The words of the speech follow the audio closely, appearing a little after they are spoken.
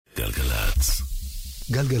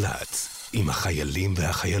גלגלץ, עם החיילים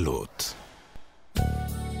והחיילות.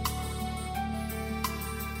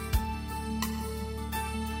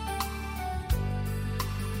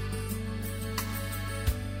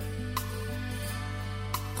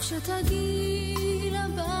 כשתגיעי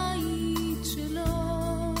לבית שלו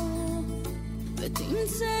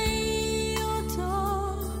ותמצאי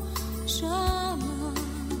אותו שמה,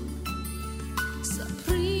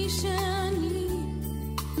 ספרי שאני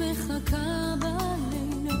מחכה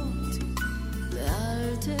בלילות,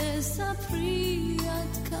 ואל תספרי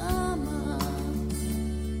עד כמה.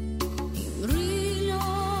 אמרי לו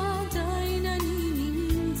עדיין אני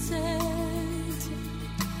נמצאת,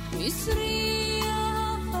 מסרי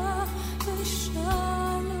אהבה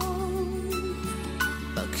ושלום,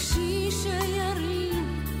 בקשי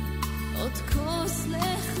שירים עוד כוס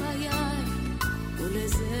לחיי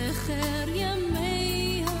ולזכר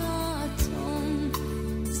ימי התום,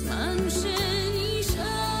 זמן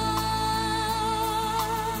שנשאר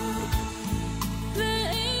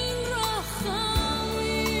ואין רחמים,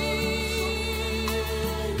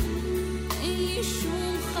 אין לי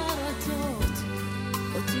שום חרטות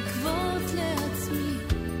או תקוות לעצמי,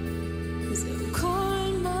 זהו כל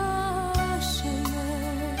מה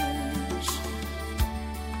שיש.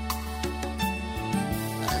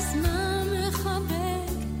 אז מה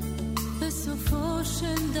מחבק בסופו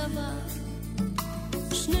של דבר?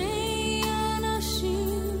 שני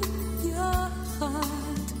אנשים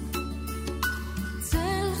יחד,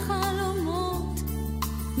 צל חלומות,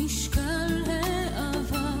 משקל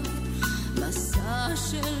העבר, מסע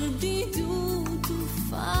של בדידות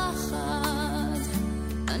ופחד.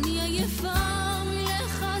 אני עייפה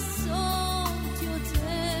מלחסות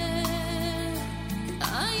יותר,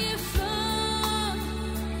 עייפה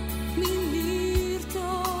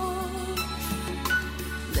מלרטוב,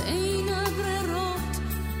 ואין הברירות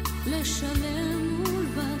לשלם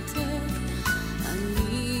ולוותר.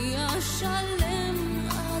 אני אשלם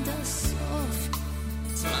עד הסוף,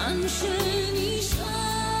 זמן שנשאר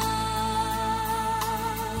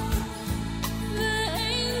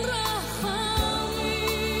ואין רחמים,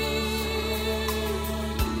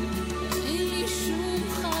 אין לי שום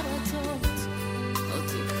חרטות או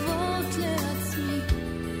תקוות לעצמי,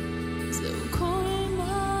 זהו כל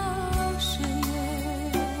מה שיש.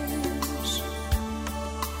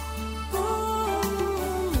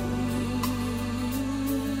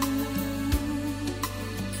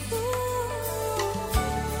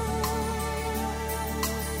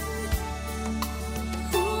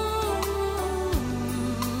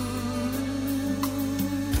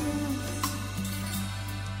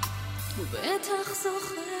 הוא בטח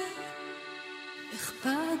זוכר איך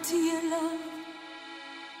באתי אליו,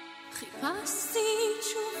 חיפשתי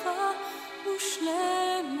תשובה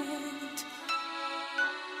מושלמת,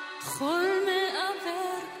 חול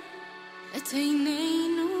מעבר את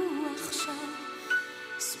עינינו עכשיו,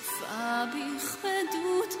 סופה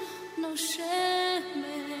בכבדות נושמת,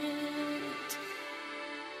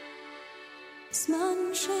 זמן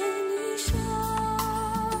שנשאר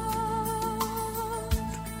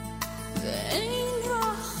ואין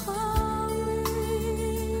רחמים,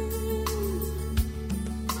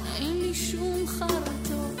 אין לי שום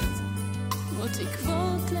חרטות או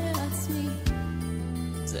תקוות לעצמי,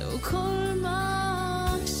 זהו כל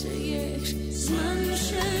מה שיש. זמן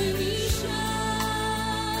שנשאר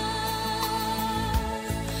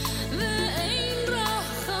ואין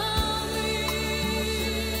רחמים,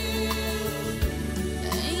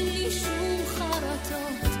 אין לי שום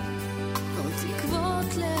חרטות או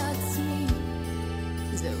תקוות לעצמי,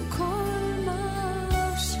 זהו כל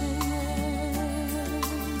מה שיש.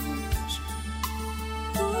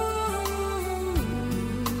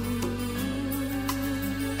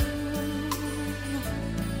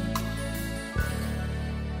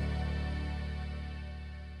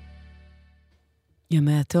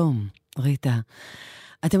 ימי התום, ריטה.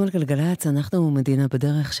 אתם על גלגלץ, אנחנו מדינה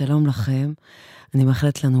בדרך, שלום לכם. אני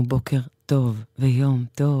מאחלת לנו בוקר טוב ויום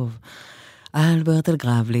טוב. אלברט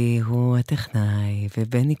אלגרבלי הוא הטכנאי,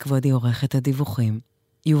 ובני כבודי עורך את הדיווחים.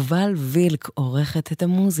 יובל וילק עורכת את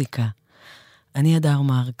המוזיקה. אני הדר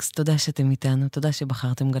מרקס, תודה שאתם איתנו, תודה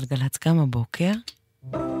שבחרתם גלגלץ כמה בוקר.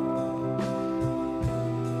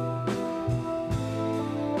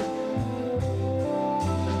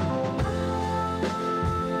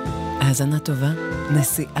 האזנה טובה,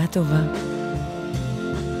 נסיעה טובה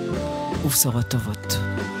ובשורות טובות.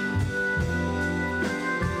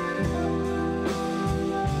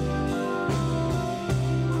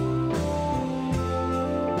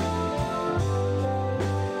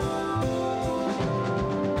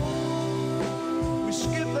 We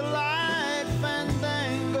skip the light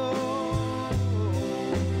fandango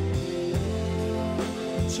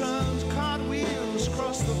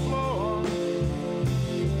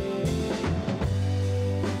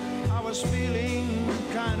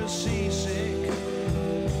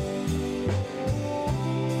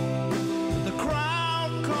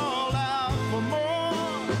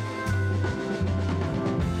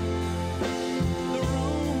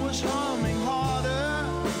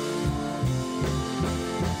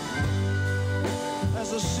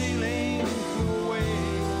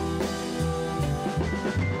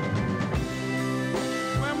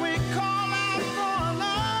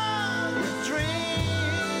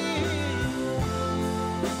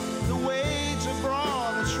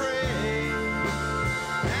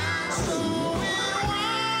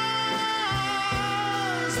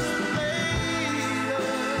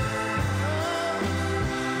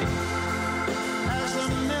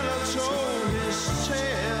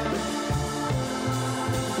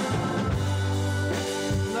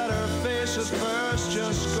at first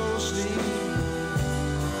just ghostly.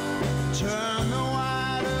 Turn the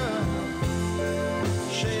wider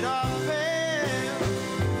shade of pale.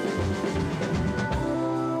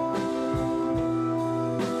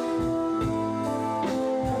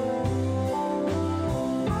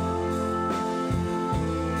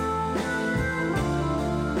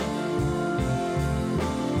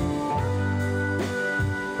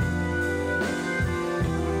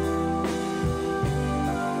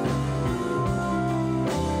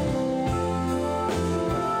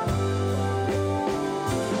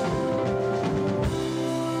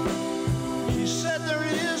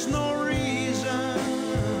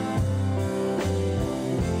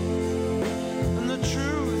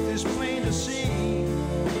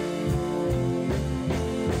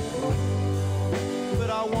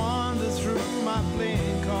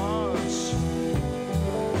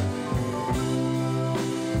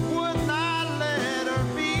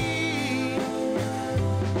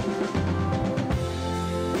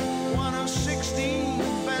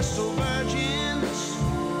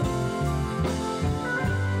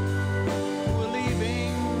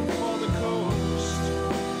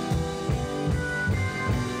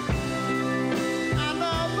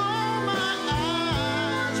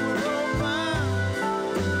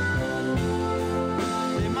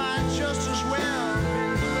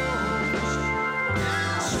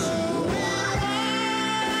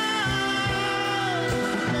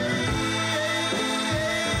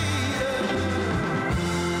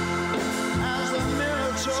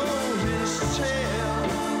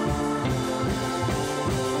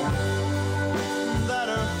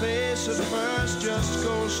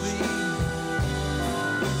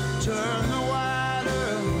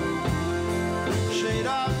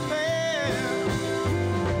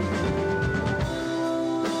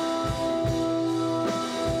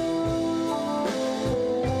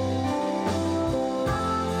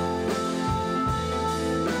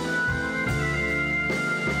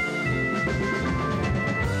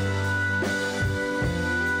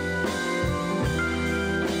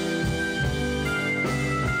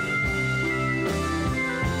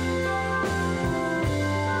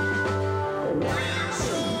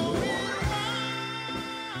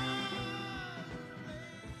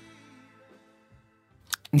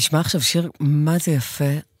 נשמע עכשיו שיר מה זה יפה,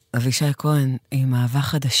 אבישי כהן עם אהבה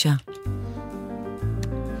חדשה.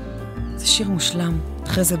 זה שיר מושלם,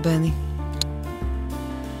 אחרי זה בני.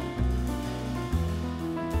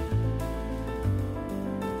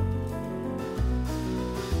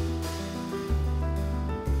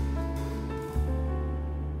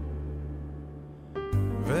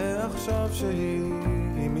 ועכשיו שהיא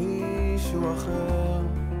עם מישהו אחר,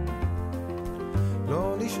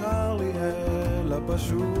 לא נשאר לי אלא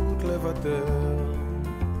פשוט לוותר.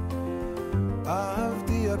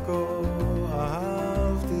 אהבתי הכל,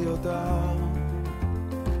 אהבתי אותה,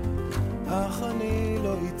 אך אני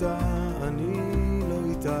לא איתה, אני לא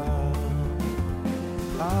איתה.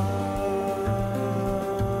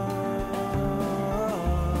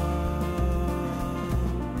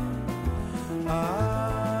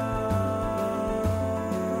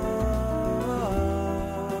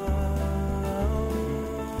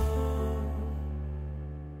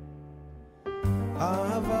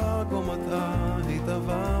 אהבה קומתה,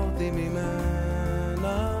 התעברתי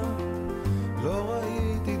ממנה, לא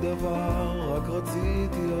ראיתי דבר, רק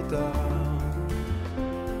רציתי אותה.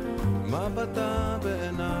 מבטה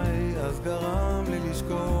בעיניי אז גרם לי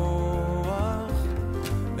לשכוח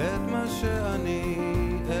את מה שאני,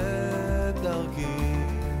 את דרכי.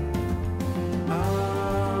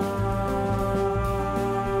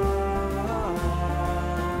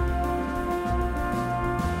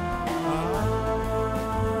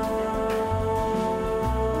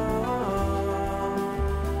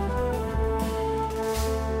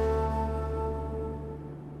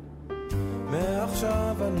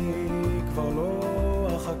 מעכשיו אני כבר לא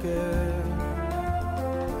אחכה,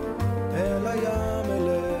 אל הים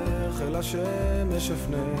אלך, אל השמש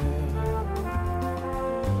אפנה,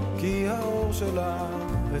 כי האור שלה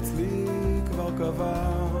אצלי כבר קבע.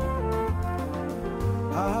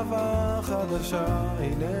 אהבה חדשה,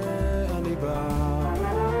 הנה אני בא.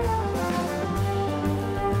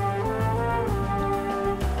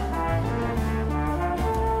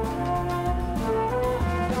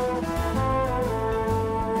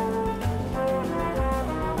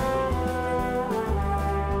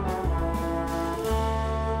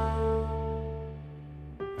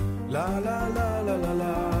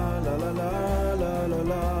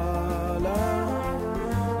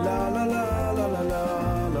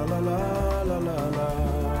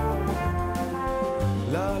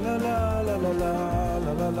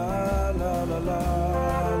 la la לה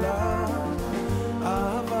לה לה,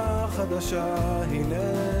 אהבה חדשה, הנה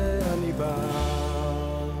אני בא.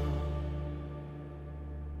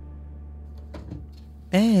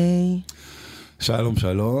 היי. שלום,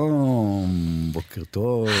 שלום, בוקר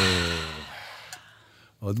טוב.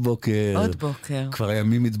 עוד בוקר. עוד בוקר. כבר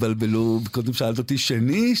הימים התבלבלו, קודם שאלת אותי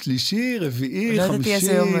שני, שלישי, רביעי, לא חמישי. ידעתי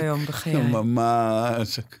איזה יום היום בחיי.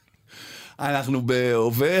 ממש. אנחנו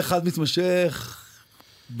בהווה אחד מתמשך,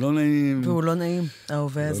 לא נעים. והוא לא נעים,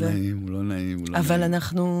 ההווה הזה. לא נעים, הוא לא נעים. אבל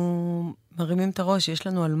אנחנו מרימים את הראש, יש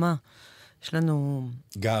לנו על מה. יש לנו...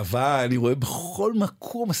 גאווה, אני רואה בכל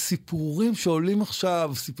מקום הסיפורים שעולים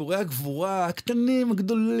עכשיו, סיפורי הגבורה, הקטנים,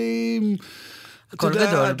 הגדולים. הכל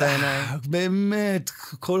גדול בעיניי. באמת,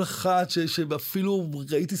 כל אחד שאפילו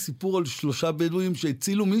ראיתי סיפור על 3 בדואים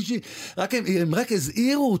שהצילו מישהי, הם רק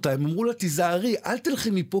הזהירו אותה, הם אמרו לה, תיזהרי, אל תלכי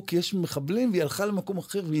מפה כי יש מחבלים, והיא הלכה למקום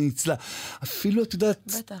אחר והיא ניצלה. אפילו, את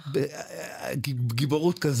יודעת,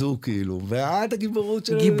 גיבורות כזו כאילו, ועד הגיבורות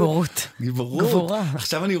של... גיבורות. גבורה.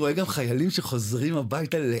 עכשיו אני רואה גם חיילים שחוזרים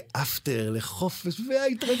הביתה לאפטר, לחופש,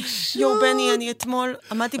 וההתרגשות. יו, בני, אני אתמול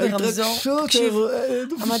עמדתי ברמזור, תקשיב,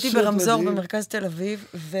 עמדתי ברמזור במרכז תל אביב,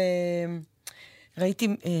 וראיתי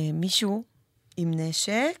מישהו עם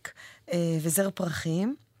נשק וזר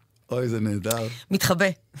פרחים. אוי, זה נהדר. מתחבא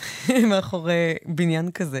מאחורי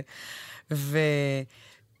בניין כזה.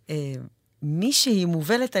 ומישהי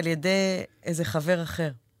מובלת על ידי איזה חבר אחר.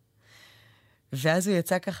 ואז הוא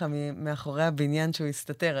יצא ככה מאחורי הבניין שהוא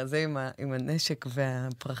הסתתר, אז זה עם הנשק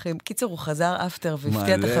והפרחים. קיצור, הוא חזר אפטר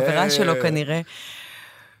והפתיע את החברה שלו כנראה.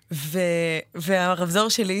 והרמזור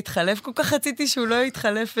שלי התחלף, כל כך רציתי שהוא לא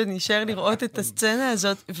יתחלף ונשאר לראות את הסצנה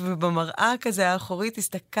הזאת, ובמראה כזה האחורית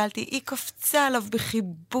הסתכלתי, היא קופצה עליו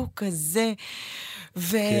בחיבוק כזה,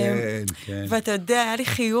 כן, כן. ואתה יודע, היה לי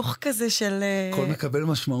חיוך כזה של... הכל מקבל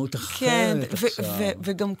משמעות אחרת כן, עכשיו.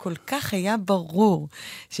 וגם כל כך היה ברור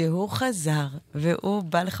שהוא חזר, והוא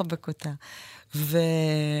בא לחבק אותה.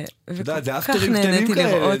 וכל כך נהניתי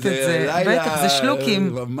לראות את זה. בטח, זה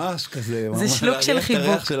שלוקים. ממש כזה. זה שלוק של חיבוק.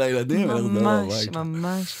 הריח של הילדים. ממש,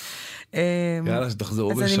 ממש. יאללה, שתחזרו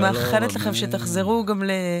בשלום. אז אני מאחלת לכם שתחזרו גם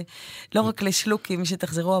לא רק לשלוקים,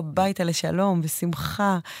 שתחזרו הביתה לשלום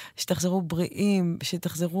ושמחה, שתחזרו בריאים,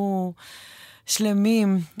 שתחזרו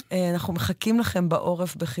שלמים. אנחנו מחכים לכם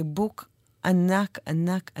בעורף בחיבוק ענק,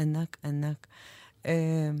 ענק, ענק, ענק.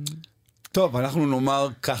 טוב, אנחנו נאמר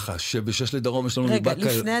ככה, שבשש לדרום יש לנו... רגע,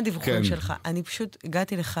 לפני הדיווחים שלך, אני פשוט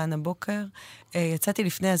הגעתי לכאן הבוקר, יצאתי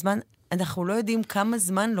לפני הזמן, אנחנו לא יודעים כמה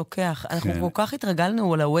זמן לוקח, אנחנו כל כך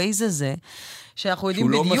התרגלנו על הווייז הזה, שאנחנו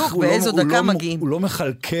יודעים בדיוק באיזו דקה מגיעים. הוא לא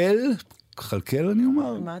מחלקל אני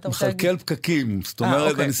אומר? מה אתה רוצה להגיד? מחלקל פקקים, זאת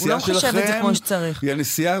אומרת, הנסיעה שלכם... הוא לא חושב את זה כמו שצריך. היא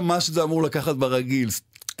הנסיעה, מה שזה אמור לקחת ברגיל.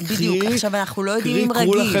 בדיוק, עכשיו אנחנו לא יודעים אם רגיל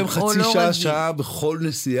או לא רגיל. קחו לכם חצי שעה בכל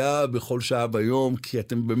נסיעה, בכל שעה ביום, כי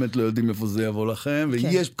אתם באמת לא יודעים איפה זה יבוא לכם,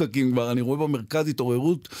 ויש פקקים כבר, אני רואה במרכז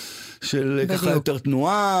התעוררות של ככה יותר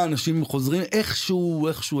תנועה, אנשים חוזרים איכשהו,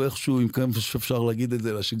 אם כאן אפשר להגיד את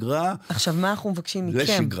זה לשגרה. עכשיו, מה אנחנו מבקשים מכם?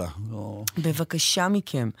 לשגרה. בבקשה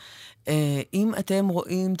מכם. אם אתם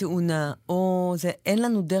רואים תאונה, או זה, אין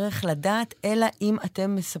לנו דרך לדעת, אלא אם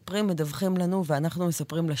אתם מספרים, מדווחים לנו, ואנחנו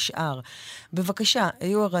מספרים לשאר. בבקשה,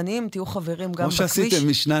 היו ערניים, תהיו חברים גם בכביש. כמו שעשיתם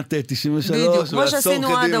משנת 93, בדיוק, כמו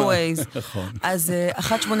שעשינו עד הווייז. נכון. אז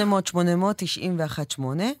 1-800-890-118,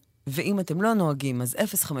 ואם אתם לא נוהגים, אז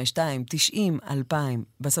 052-90-2000,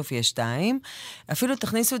 בסוף יש 2. אפילו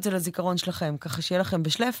תכניסו את זה לזיכרון שלכם, ככה שיהיה לכם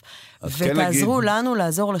בשלף, ותעזרו לנו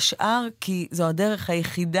לעזור לשאר, כי זו הדרך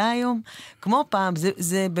היחידה היום. כמו פעם,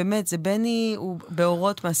 זה באמת, זה בני, הוא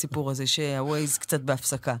באורות מהסיפור הזה, שהווייז קצת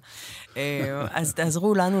בהפסקה. אז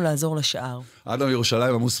תעזרו לנו לעזור לשאר. אדם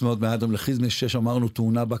ירושלים עמוס מאוד מאדם לחיזמי, 6 אמרנו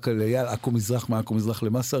תאונה בקלייל, עכו מזרח, מעכו מזרח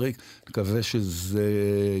למסריק, מקווה שזה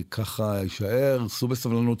ככה יישאר, סעו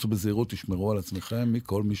בסבלנות ובזהירות, תשמרו על עצמכם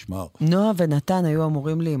מכל משמר. נועה ונתן היו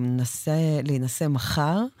אמורים להינשא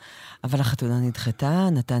מחר, אבל החתונה נדחתה,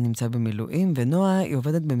 נתן נמצא במילואים, ונועה היא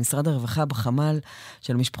עובדת במשרד הרווחה בחמ"ל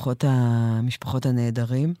של משפחות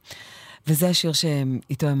הנהדרים, וזה השיר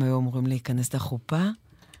שאיתו הם היו אמורים להיכנס לחופה,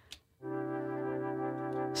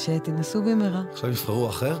 שתנסו במהרה. עכשיו יבחרו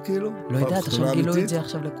אחר כאילו? לא יודעת, עכשיו גילו את זה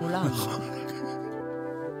עכשיו לכולם.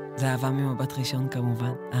 זה אהבה ממבט ראשון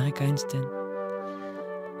כמובן, אריק איינשטיין.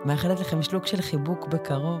 מאחלת לכם שלוק של חיבוק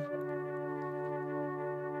בקרוב.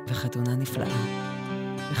 וחתונה נפלאה.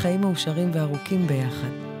 וחיים מאושרים וארוכים ביחד.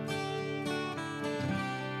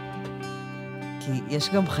 כי יש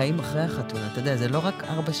גם חיים אחרי החתונה, אתה יודע, זה לא רק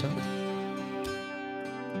 4 שעות.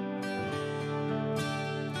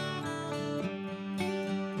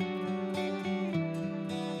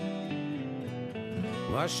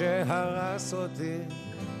 מה שהרס אותי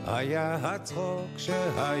היה הצחוק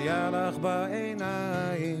שהיה לך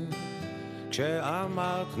בעיניים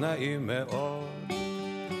כשאמרת נעים מאוד.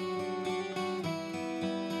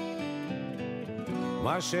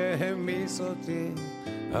 מה שהמיס אותי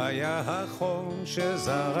היה החום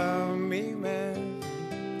שזרם ממך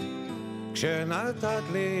כשנתת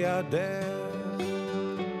לי ידך.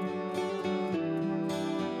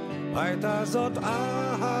 הייתה זאת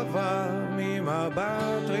אהבה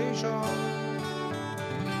ממבט ראשון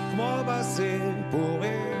כמו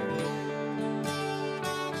בסיפורים,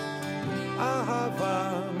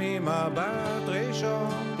 אהבה ממבט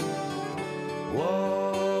ראשון.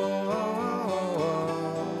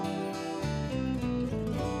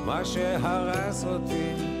 מה שהרס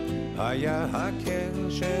אותי היה הכן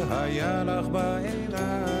שהיה לך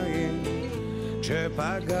בעיניים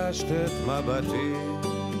כשפגשת את מבטי.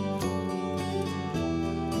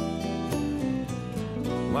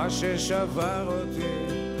 מה ששבר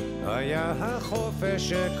אותי היה החופש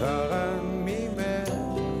שקרן ממך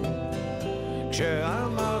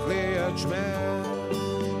כשאמרת לי את שמך.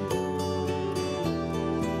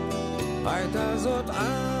 הייתה זאת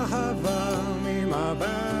אהבה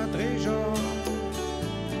ממבט ראשון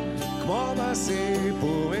כמו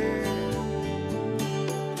בסיפורים,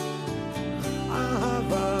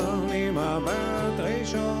 אהבה ממבט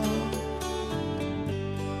ראשון.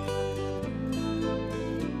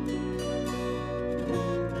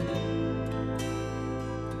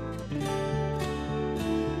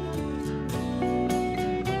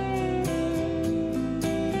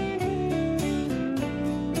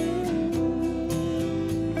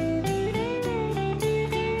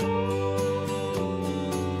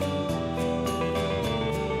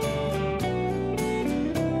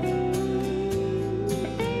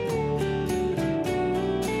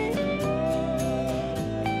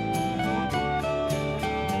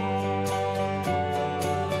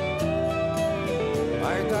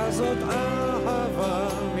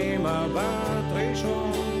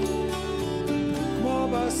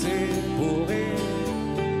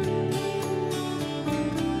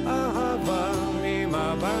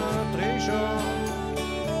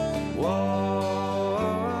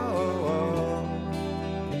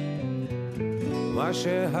 מה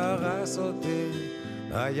שהרס אותי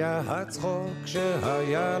היה הצחוק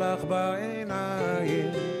שהיה לך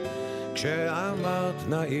בעיניים כשאמרת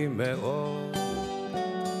נעים מאוד.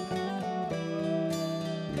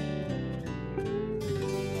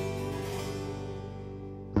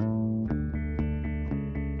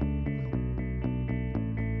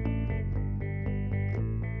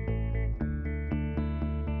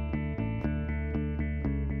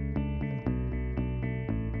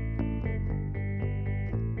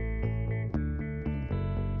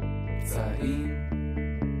 פצעים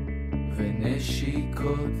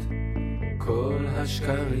ונשיקות, כל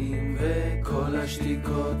השקרים וכל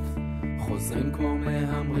השתיקות חוזרים כמו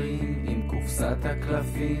מהמרים עם קופסת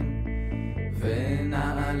הקלפים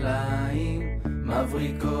ונעליים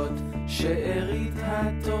מבריקות, שארית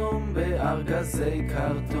התום בארגזי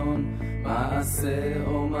קרטון, מעשה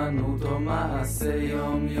אומנות או מעשה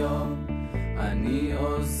יום יום. אני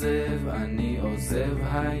עוזב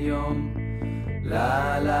היום,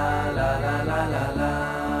 לה לה לה לה לה לה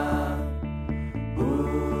לה.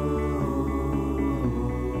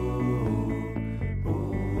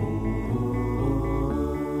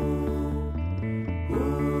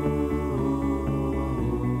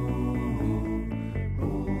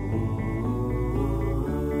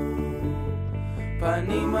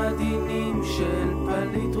 פנים עדינים של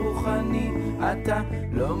פליט רוחני, אתה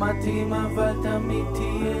לא מתאים אבל תמיד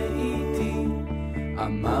תהיה איתי.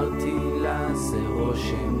 אמרתי לה זה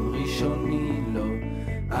רושם ראשוני, לא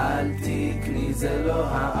אל תקני זה לא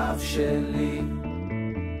האף שלי.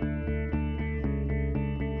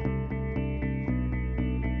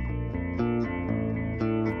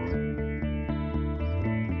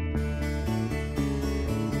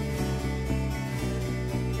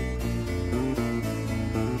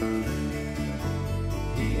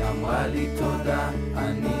 אמרה לי תודה,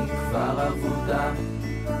 אני כבר עבודה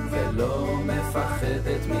ולא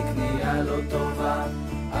מפחדת מקנייה לא טובה.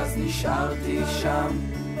 אז נשארתי שם,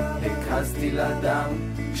 הקזתי לדם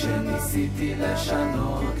כשניסיתי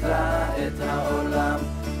לשנות לה את העולם.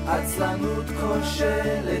 עצלנות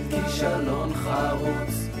כושלת, כישלון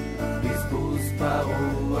חרוץ, בזבוז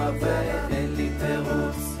פרוע ואין לי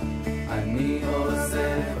תירוץ. אני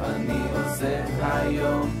עוזב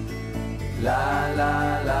היום, לה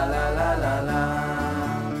לה לה לה לה לה לה.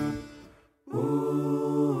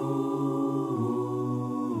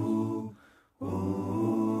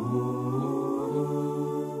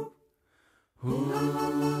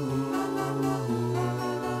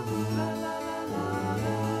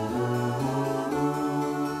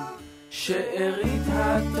 שארית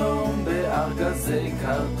התום בארגזי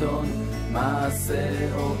קרטון,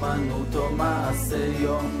 מעשה אומנות או מעשה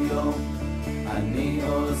יום יום. אני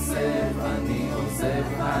עוזב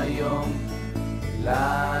היום.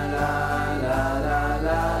 לה לה לה לה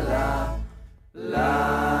לה לה לה.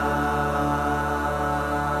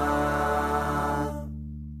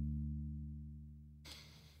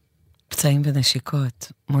 פצעים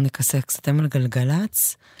ונשיקות, מוניקה סקס, אתם על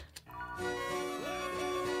גלגלץ.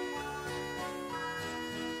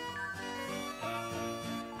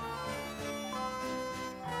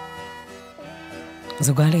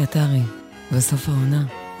 זוגה לי עטרי, בסוף העונה.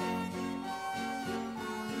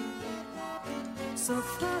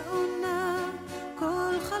 סוף העונה,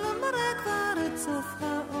 כל חלום מראה כבר את סוף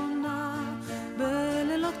העונה.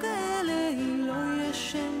 בלילות כאלה היא לא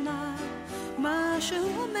ישנה, משהו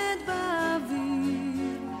עומד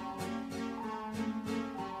באוויר.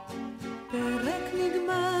 פרק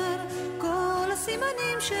נגמר, כל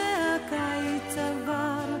הסימנים שהקיץ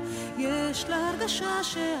עבר. יש לה הרגשה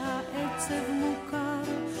שהעצב מוכר,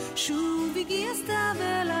 שוב הגיע סתיו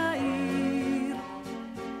אל העיר.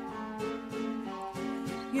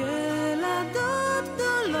 ילדות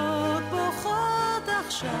גדולות בוכות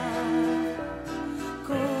עכשיו,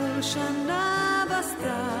 כל שנה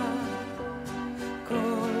בסתיו,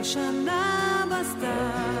 כל שנה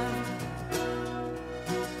בסתיו.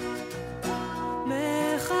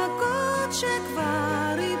 מחכות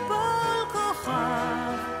שכבר ייפול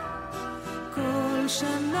כוכב, כל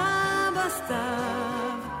שנה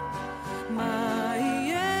בסתיו. מה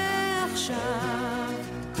יהיה עכשיו?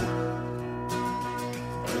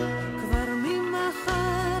 כבר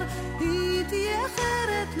ממחר היא תהיה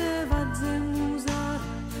אחרת, לבד זה מוזר.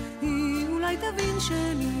 היא אולי תבין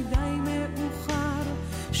שמדי מאוחר,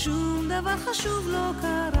 שום דבר חשוב לא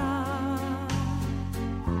קרה.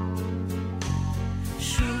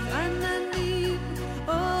 שוב עננים,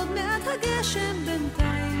 עוד מעט הגשם,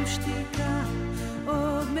 בינתיים שתיקה.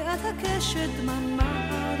 עוד מעט הקשת דממה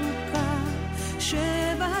ארוכה,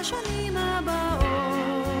 7 השנים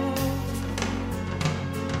הבאות.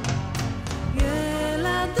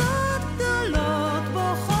 ילדות גדולות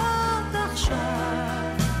בוכות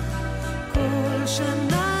עכשיו, כל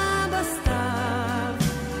שנה בסתיו,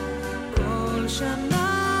 כל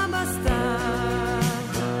שנה בסתיו.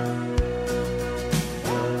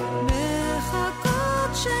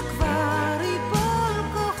 מחכות שכבר ייפול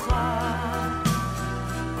כוכב,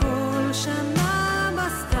 כל שנה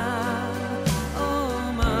בסתיו. או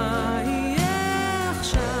מה יהיה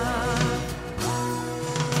עכשיו?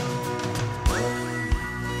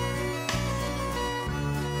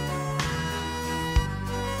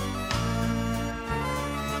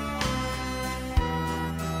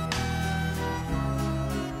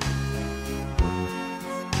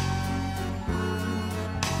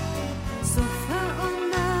 סוף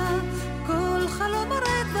העונה, כל חלום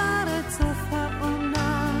מראה כבר את סוף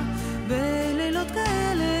העונה. בלילות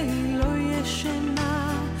כאלה היא לא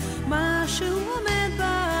ישנה, משהו עומד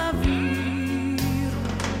באוויר.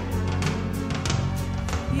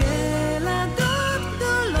 ילדות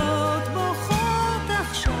גדולות בוכות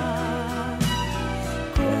עכשיו,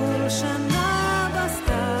 כל שנה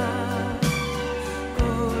בסתיו,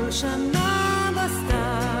 כל שנה בסתיו.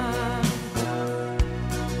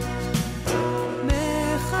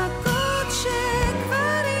 מחכות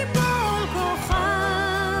שכבר ייפול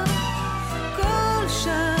כוכב, כל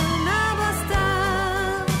שנה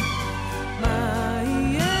בסתיו. מה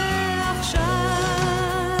יהיה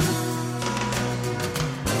עכשיו?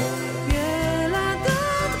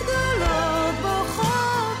 ילדות גדולות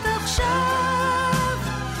בוכות עכשיו,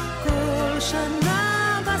 כל שנה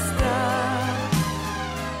בסתיו,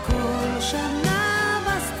 כל שנה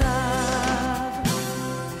בסתיו.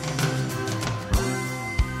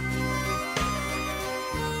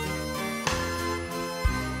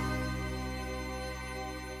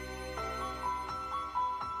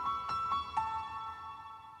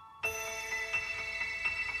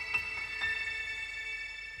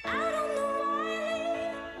 Out on the wily,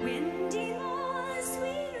 windy moors,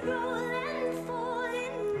 we roll and fall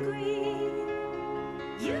in green.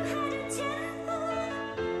 You had a temper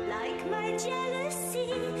like my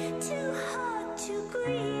jealousy, too hot, too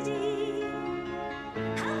greedy.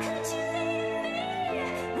 How could you leave me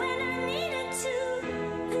when I needed to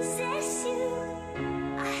possess you?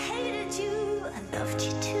 I hated you, I loved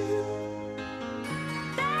you too.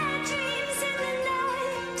 Bad dreams in the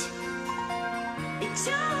night, it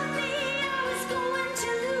told me I was going to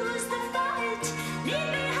lose the fight.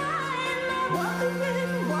 Leave behind my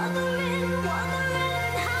wuthering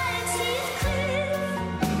heights. He's clear,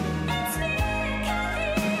 it's me.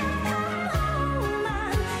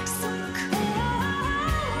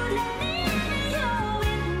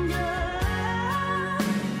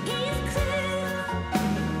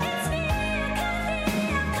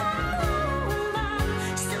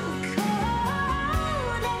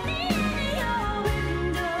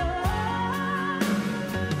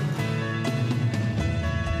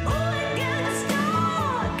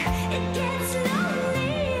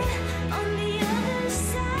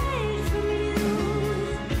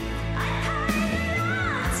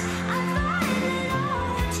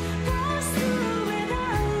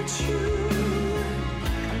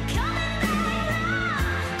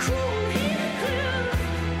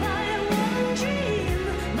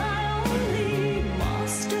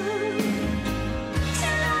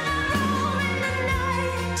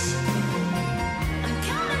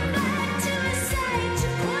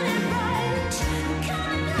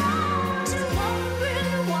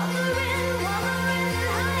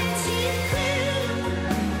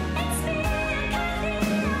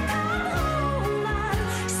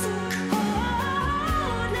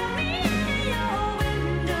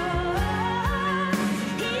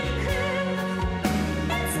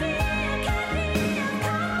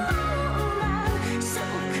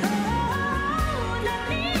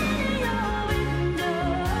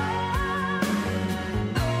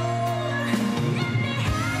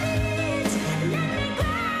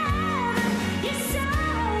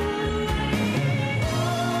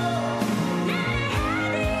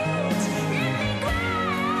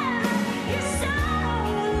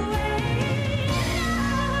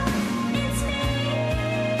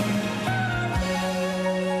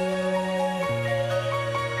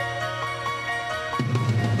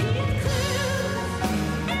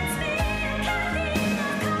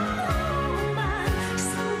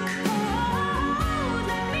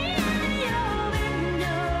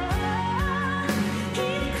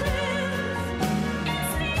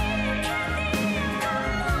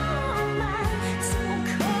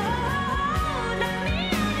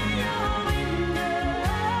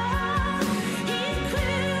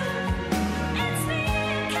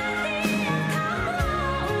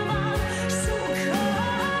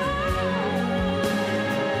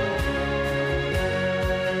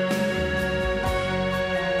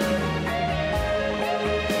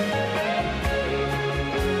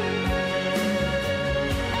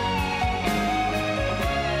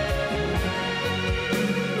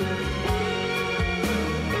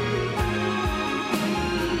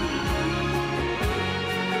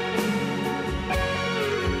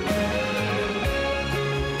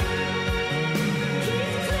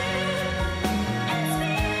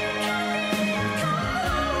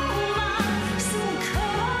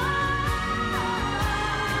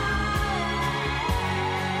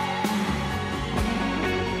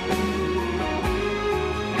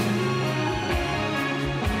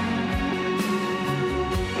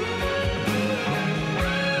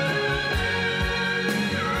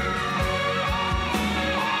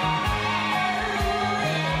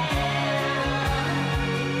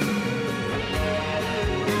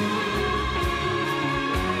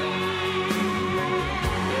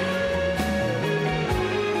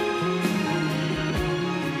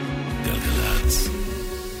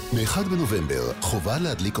 מ-1 בנובמבר חובה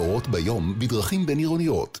להדליק אורות ביום בדרכים בין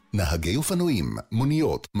עירוניות. נהגי אופנועים,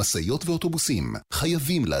 מוניות, מסעיות ואוטובוסים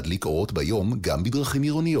חייבים להדליק אורות ביום גם בדרכים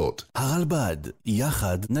עירוניות. הרלב"ד,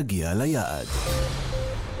 יחד נגיע ליעד.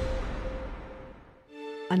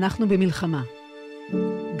 אנחנו במלחמה.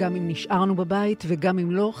 גם אם נשארנו בבית וגם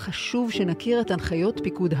אם לא, חשוב שנכיר את הנחיות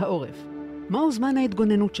פיקוד העורף. מהו זמן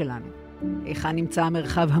ההתגוננות שלנו? היכן נמצא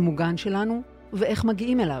המרחב המוגן שלנו ואיך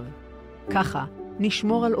מגיעים אליו? ככה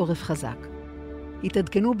נשמור על עורף חזק.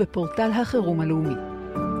 התעדכנו בפורטל החירום הלאומי.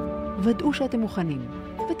 ודאו שאתם מוכנים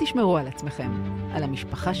ותשמרו על עצמכם, על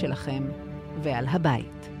המשפחה שלכם ועל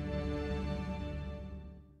הבית.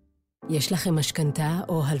 יש לכם משכנתה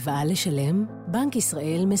או הלוואה לשלם? בנק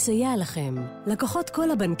ישראל מסייע לכם. לקוחות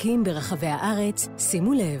כל הבנקים ברחבי הארץ,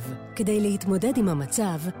 שימו לב, כדי להתמודד עם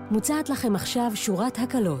המצב, מוצעת לכם עכשיו שורת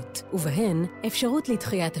הקלות, ובהן אפשרות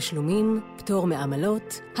לדחיית תשלומים, פטור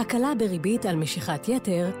מעמלות, הקלה בריבית על משיכת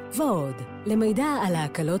יתר ועוד. למידע על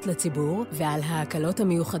ההקלות לציבור ועל ההקלות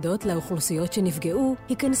המיוחדות לאוכלוסיות שנפגעו,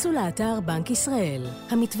 היכנסו לאתר בנק ישראל.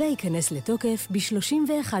 המתווה ייכנס לתוקף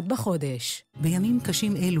ב-31 בחודש. בימים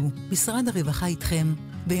קשים אלו, משרד הרווחה איתכם,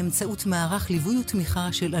 באמצעות מערך ליווי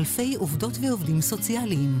ותמיכה של אלפי עובדות ועובדים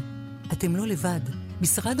סוציאליים. אתם לא לבד.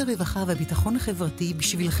 משרד הרווחה והביטחון החברתי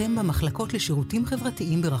בשבילכם במחלקות לשירותים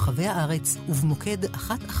חברתיים ברחבי הארץ ובמוקד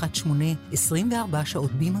 118 24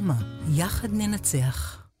 שעות ביממה. יחד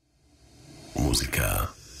ננצח. מוזיקה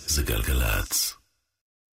זה גלגלצ.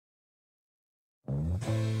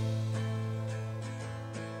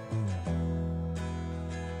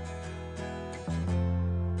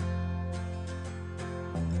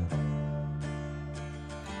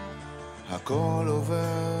 הכל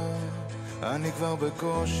עובר, אני כבר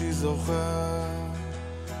בקושי זוכר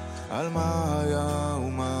על מה היה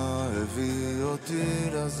ומה הביא אותי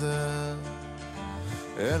לזה,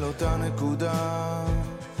 אל אותה נקודה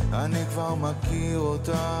אני כבר מכיר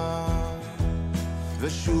אותה,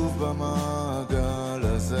 ושוב במעגל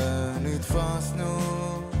הזה נתפסנו,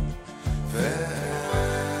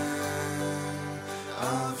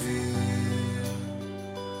 ואוויר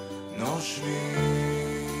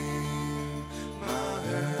נושמים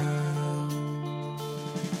מהר.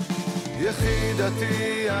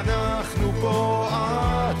 יחידתי, אנחנו פה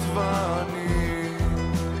את ואני,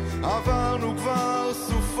 עברנו כבר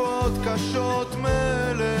סופות קשות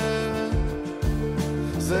מלך,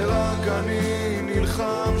 זה רק אני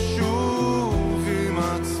נלחם שוב עם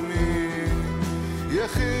עצמי.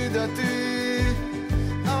 יחידתי,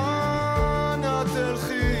 אנא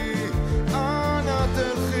תלכי, אנא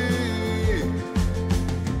תלכי.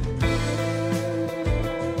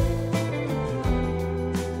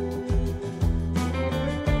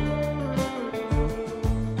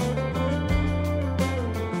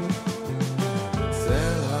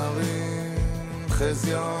 צל הרים,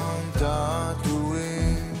 חזיון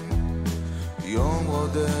תעתועים, יום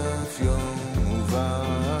רודף יום ובא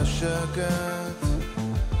השקט,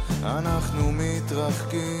 אנחנו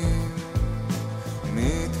מתרחקים,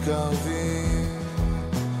 מתקרבים,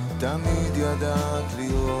 תמיד ידעת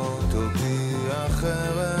לראות אותי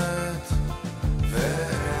אחרת,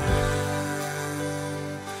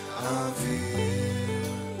 ואוויר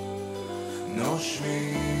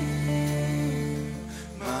נושמים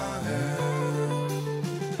מהר.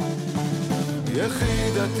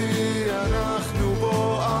 יחידתי, אנחנו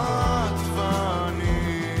בו את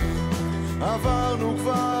ואני, עברנו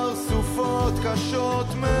כבר סופות קשות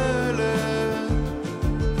מלך,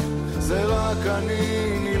 זה רק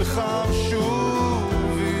אני נלחם שוב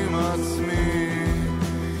עם עצמי.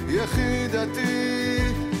 יחידתי,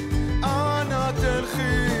 אנא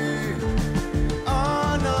תלכי,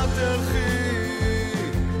 אנא תלכי.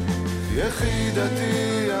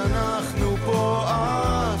 יחידתי, אנחנו פה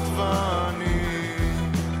את ואני,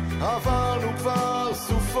 עברנו כבר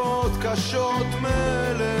סופות קשות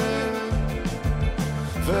מלך,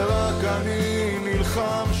 ורק אני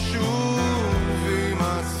נלחם שוב עם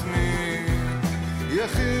עצמי.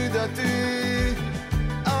 יחידתי,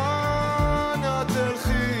 אנא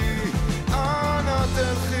תלכי, אנא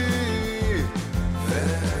תלכי.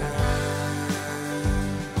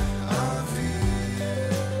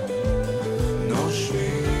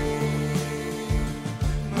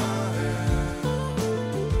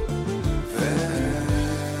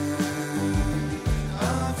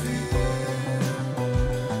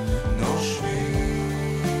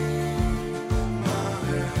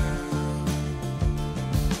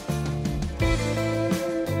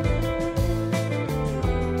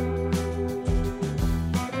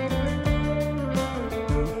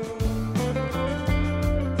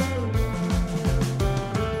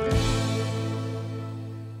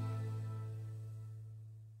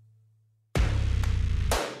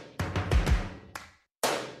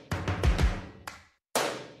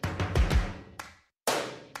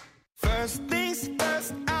 First things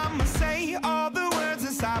first, I'ma say all the words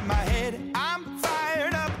inside my head. I'm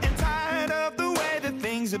fired up and tired of the way that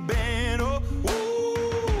things have been. Oh,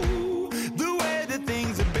 ooh, the way that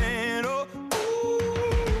things have been. Oh,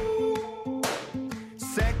 ooh.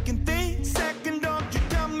 Second thing, second, don't you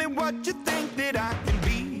tell me what you think that I can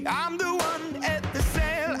be. I'm the one at the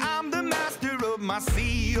sail, I'm the master of my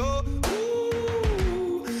sea. Oh,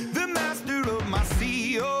 ooh, the master of my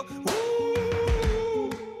sea. Oh,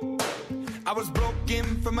 I was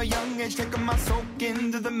broken from a young age, taking my soak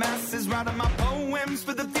into the masses, writing my poems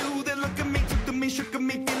for the few that look at me, took to me, shook at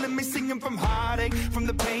me, feeling me, singing from heartache, from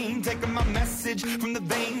the pain, taking my message from the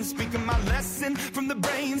veins, speaking my lesson from the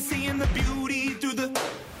brain, seeing the beauty through the...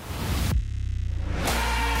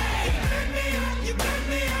 Hey, you made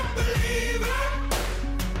me a believer,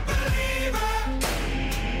 believer.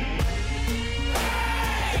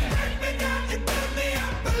 Hey, break me down, you made me a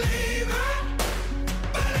believer.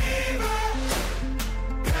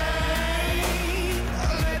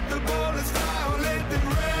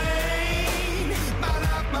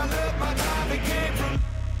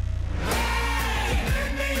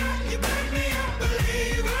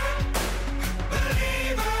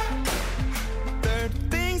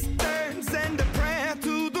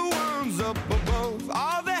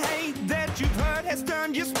 Has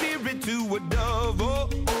turned your spirit to a dove, oh,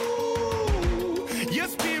 ooh, your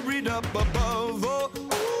spirit up above, oh,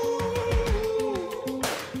 ooh.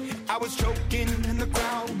 I was choking in the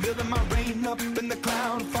crowd, building my rain up in the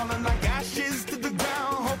cloud, falling like ashes to the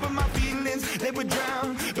ground, hoping my feelings, they would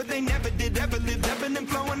drown, but they never did, ever lived, ebbing and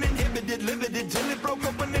flowing, inhibited, limited, till it broke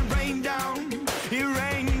open and rained down, it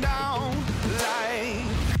rained down like...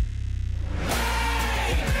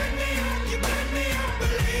 Hey, you made me a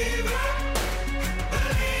believer.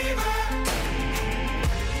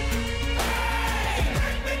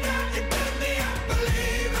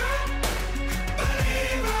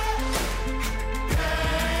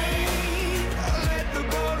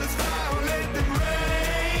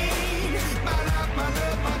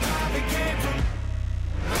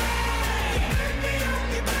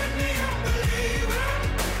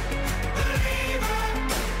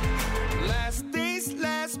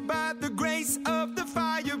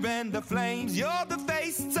 And the flames, you're the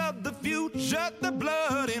face of the future, the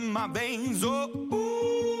blood in my veins, oh,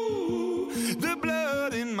 ooh, the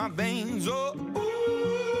blood in my veins, oh,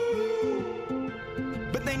 ooh.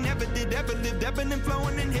 But they never did, ever lived, ebbing and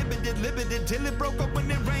flowing, inhibited, limited, till it broke up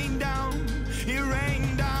when it rained down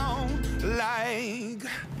like...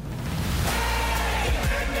 Hey,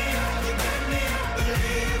 you made me a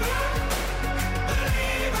believer,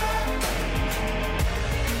 believer.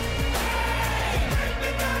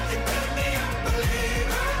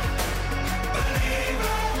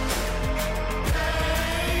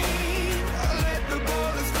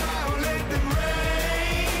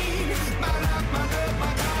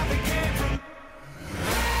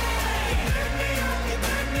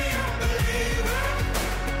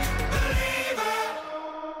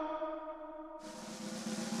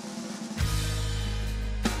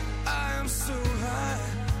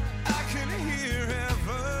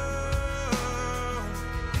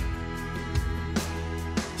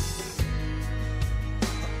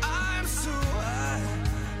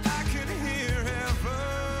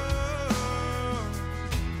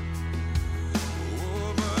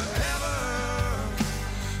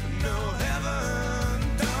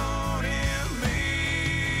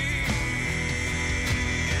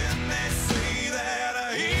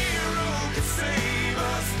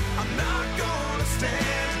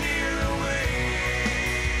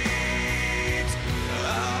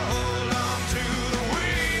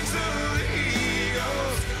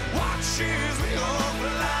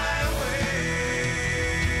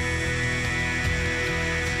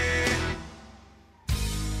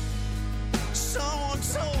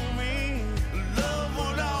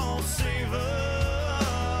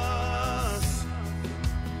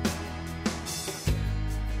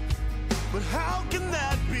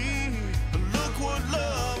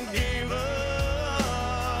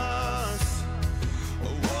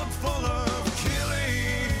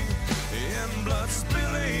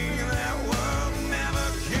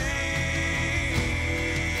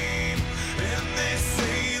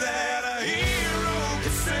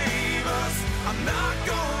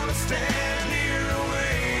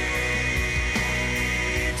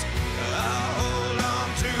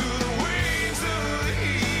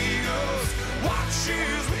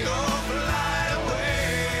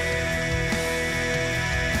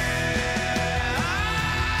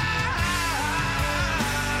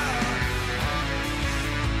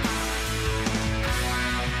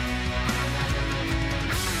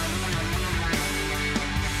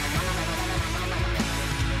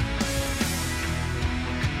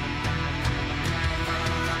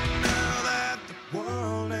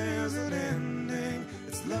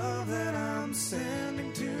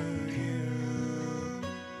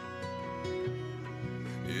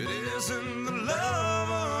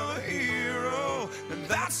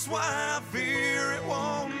 That's why I fear it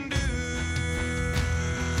won't do.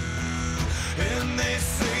 And they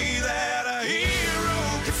say that a hero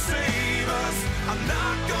can save us. I'm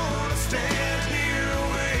not gonna stand here and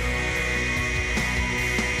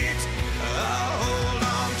wait. I'll hold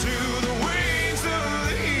on to the wings of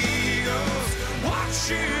the eagles. Watch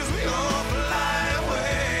as we all fly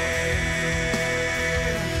away.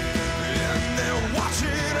 And they're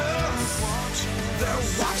watching us. They're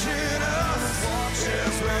watching us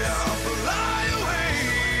as we all fly away.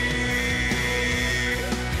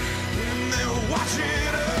 And they're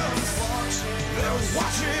watching us. They're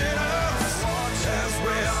watching us as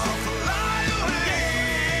we all fly away.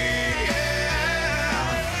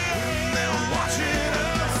 And they're watching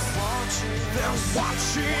us. They're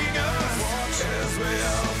watching us as we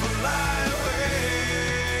all fly away.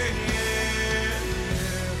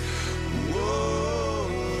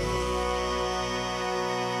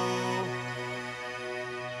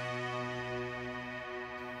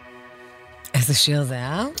 איזה שיר זה,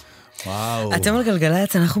 אה? וואו. אתם על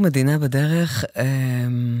גלגלצ, אנחנו מדינה בדרך.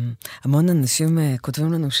 המון אנשים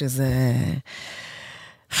כותבים לנו שזה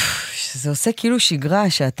עושה כאילו שגרה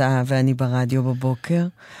שאתה ואני ברדיו בבוקר,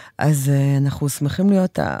 אז אנחנו שמחים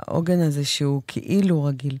להיות העוגן הזה שהוא כאילו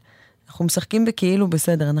רגיל. אנחנו משחקים בכאילו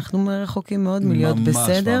בסדר, אנחנו רחוקים מאוד מלהיות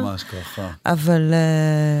בסדר. ממש ככה. אבל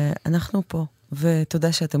אנחנו פה,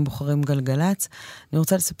 ותודה שאתם בוחרים גלגלצ. אני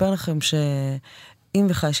רוצה לספר לכם ש... אם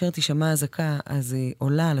וכאשר תשמע הזקה, אז היא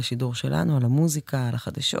עולה על השידור שלנו, על המוזיקה, על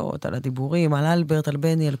החדשות, על הדיבורים, על אלברט, על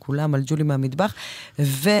בני, על כולם, על ג'ולי מהמטבח,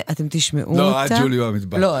 ואתם תשמעו אותה. לא, ג'ולי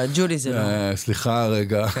מהמטבח. לא, ג'ולי זה לא. סליחה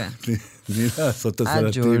רגע. תני לעשות את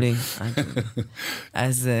הסלטים. ג'ולי.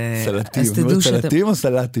 אז סלטים. תדעו שאתם... סלטים או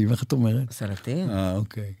סלטים? איך את אומרת? סלטים.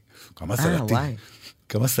 אוקיי. כמה סלטים. וואי.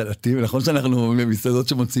 כמה סלטים, נכון שאנחנו במסעדות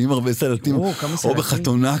שמוציאים הרבה סלטים, או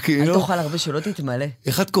בחתונה כאילו. אל תאכל הרבה שלא תתמלא.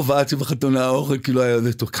 איך את קובעת שבחתונה האוכל כאילו היה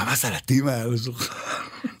יודע טוב, כמה סלטים היה לשולחן?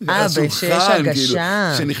 שיש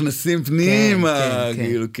הגשה. שנכנסים פנימה,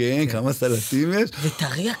 כאילו, כן, כמה סלטים יש.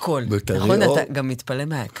 וטרי הכל. נכון, אתה גם מתפלא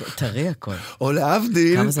טרי הכל. או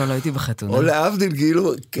להבדיל. כמה זמן לא הייתי בחתונה. או להבדיל,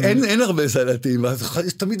 כאילו, אין הרבה סלטים, ואז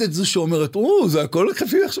יש תמיד את זו שאומרת, זה הכל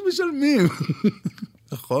כפי איך שמשלמים.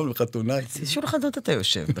 נכון, בחתונה. שולחנות אתה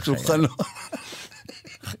יושב בחיי. שולחנות.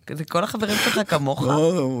 זה כל החברים שלך כמוך.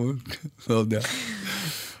 לא יודע.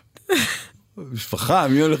 משפחה,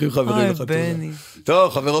 מי הולך עם חברים לחתונה? בני.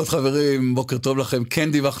 טוב, חברות, חברים, בוקר טוב לכם.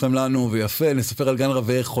 כן דיווחתם לנו, ויפה, נספר על גן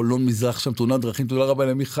רבי חולון מזרח, שם תאונת דרכים, תודה רבה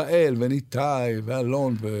למיכאל, וניטאי,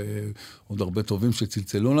 ואלון, ועוד הרבה טובים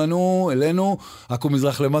שצלצלו לנו, אלינו. עכו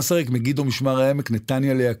מזרח למסריק, מגידו משמר העמק,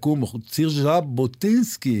 נתניה ליקום, ציר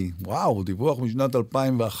ז'בוטינסקי, וואו, דיווח משנת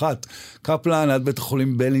 2001. קפלן, עד בית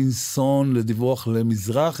החולים בלינסון, לדיווח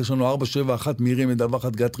למזרח, יש לנו 471, מירי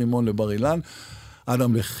מדווחת, גת רימון לבר אילן.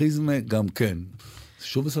 אדם לחיזמה, גם כן.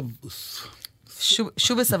 שוב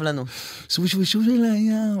בסבלנות. שוב של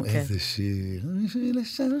הים. איזה שיר.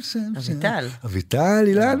 אביטל. אביטל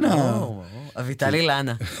אילנה. אביטל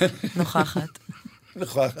אילנה. נוכחת.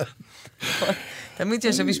 תמיד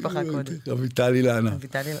שיש משפחה קודם. אביטל אילנה.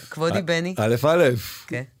 כבודי בני. א'.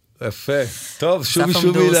 כן. יפה. טוב,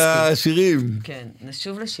 שובי לשירים. כן,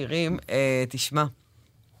 נשוב לשירים. תשמע.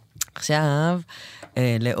 עכשיו,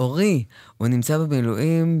 לאורי, הוא נמצא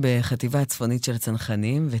במילואים בחטיבה הצפונית של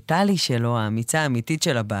הצנחנים, וטלי שלו, האמיצה האמיתית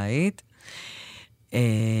של הבית,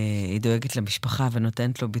 היא דואגת למשפחה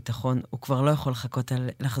ונותנת לו ביטחון. הוא כבר לא יכול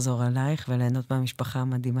לחזור עלייך וליהנות מהמשפחה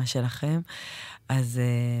המדהימה שלכם. אז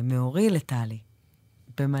מאורי לטלי,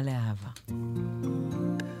 במלא אהבה.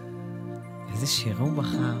 איזה שיר הוא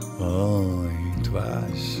בחר. אוי,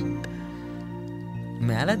 דבש.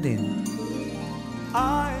 מעל הדין. I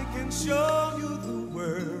can show you the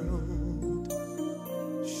world,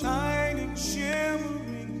 shining,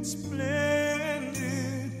 shimmering,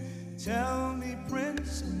 splendid. Tell me,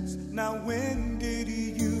 princess, now when did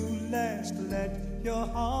you last let your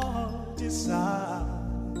heart decide?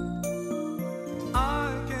 I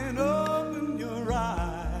can open your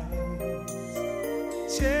eyes,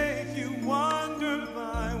 take you wonder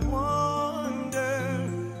by wonder,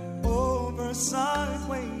 over,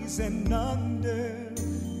 sideways, and under.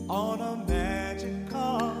 On a magic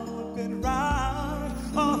carpet ride,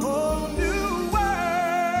 a whole new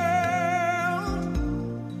world,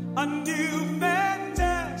 a new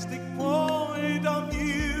fantastic point of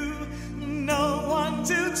view. No one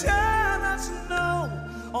to tell us no,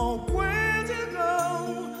 or where to go,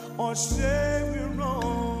 or say we're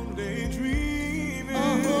only dreaming. A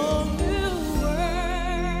whole new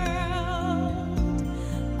world,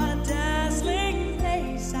 a dazzling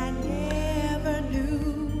place I never knew.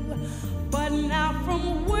 But now from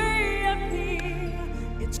way up here,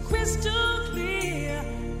 it's crystal clear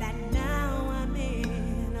that now I'm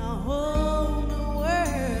in a whole new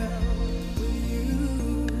world with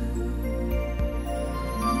you.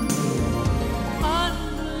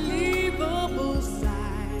 Unbelievable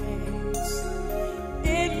sights,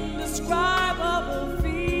 indescribable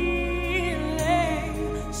feeling,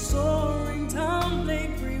 soaring,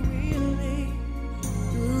 tumbling, freewheeling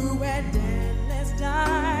through an endless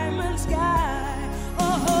diamond sky.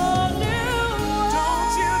 A whole new world.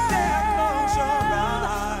 Don't you dare close your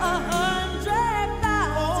eyes.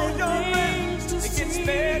 100,000 things to It gets see.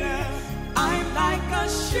 better. I'm like a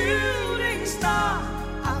shooting star.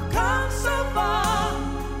 I've come so far.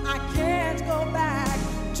 I can't go back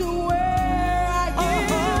to where I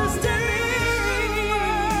used to be.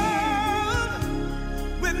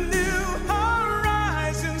 With new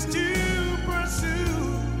horizons to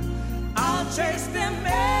pursue, I'll chase them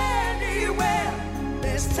anywhere.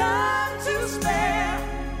 There's time to spare.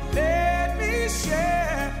 let me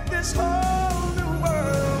share this whole new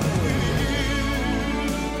world with you.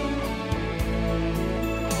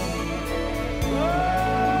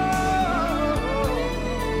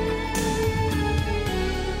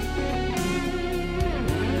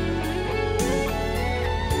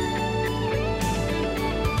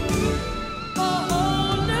 A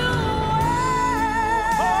whole new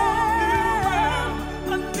world.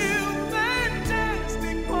 A new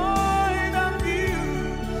fantastic point of view.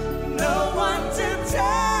 No one to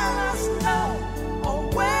tell us no, or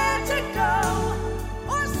where to go,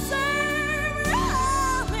 or say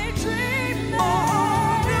we dream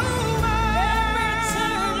every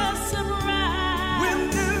turn a surprise. With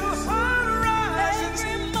new horizons Every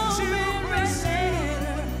to moment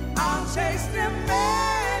pursue, I'll chase them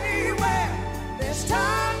anywhere. There's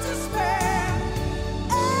time to spare.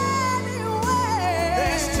 Anywhere.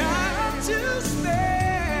 there's time to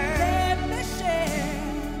spare. Let me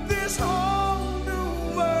share This whole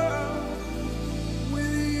new world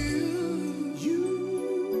with you.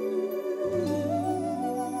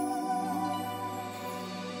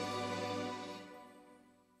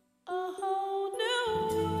 a whole new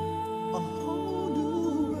world. A whole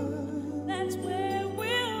new world That's where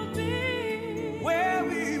we'll be. where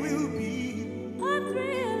we will be. A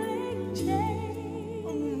thrilling change.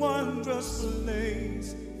 A wondrous place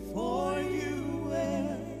for you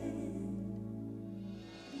and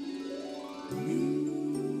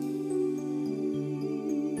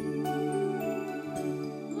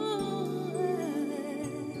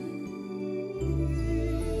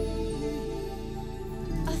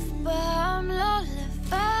אף פעם לא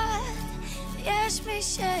לבד, יש מי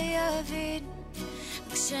שיבין.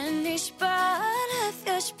 כשנשבר הלב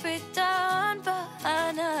יש פתרון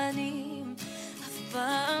בעננים. אף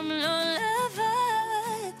פעם לא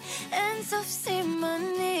לבד, אין סוף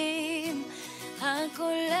סימנים.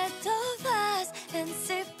 הכל לטוב אז אין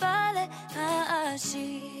סיבה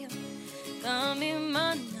להאשים. גם אם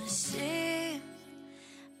אנשים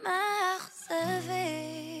מאכזבים.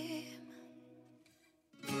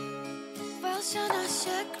 כבר שנה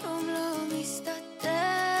שכלום לא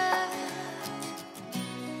מסתדר,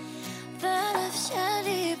 והלב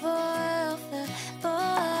שלי בוער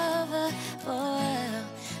ובוער ובוער.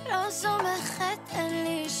 לא סומכת, אין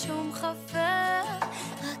לי שום חבר,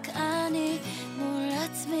 רק אני מול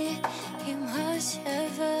עצמי עם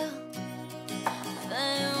השבר.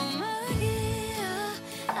 והיום מגיע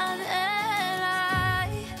עד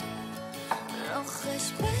אליי,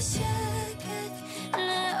 לוחש בשקט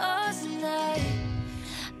לאוזניי.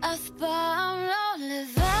 אף פעם לא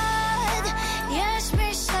לבד, יש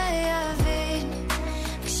מי שיבין.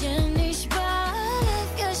 כשנשבר הלב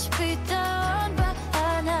יש פתרון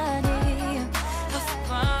בעננים. אף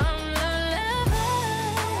פעם לא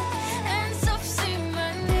לבד, אין סוף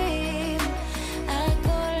סימנים.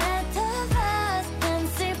 הכל לטוב אז אין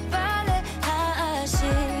סיבה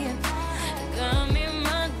להאשים. גם אם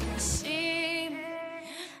אנשים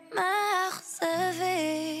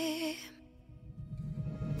מאכזבים.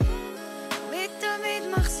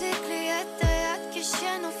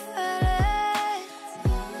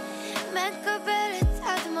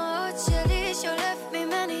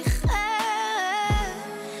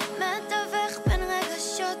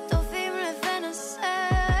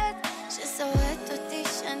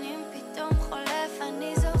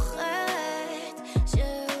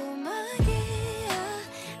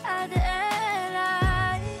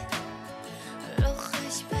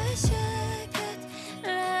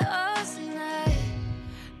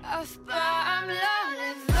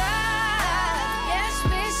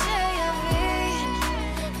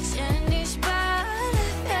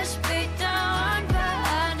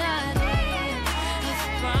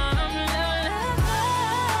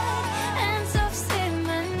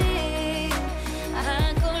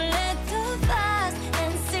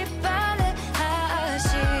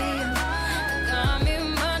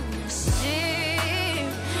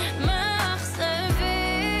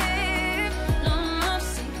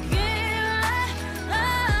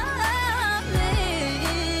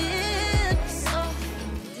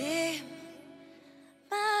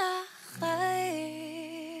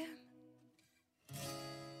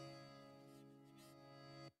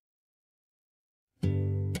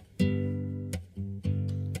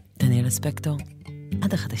 ספקטור,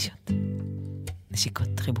 עד החדשות.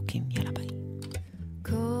 נשיקות, חיבוקים, יאללה ביי.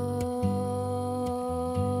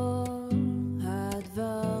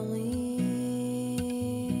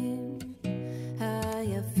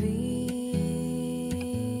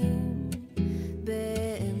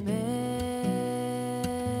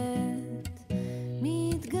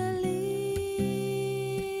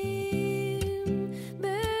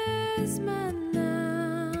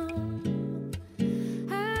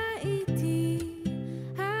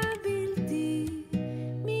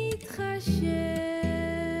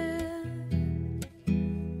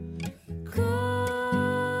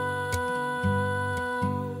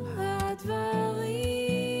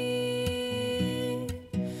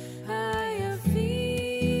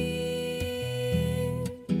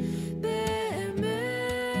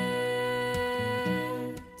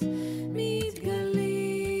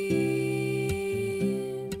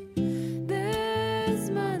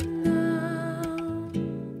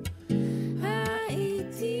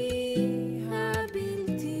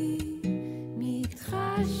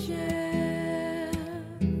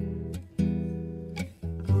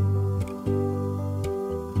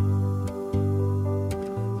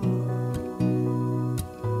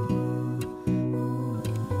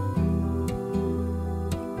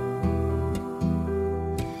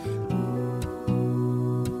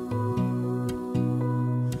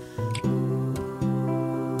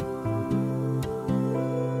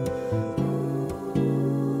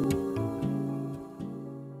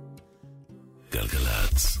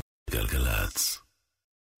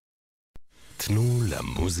 תנו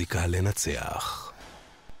למוזיקה לנצח.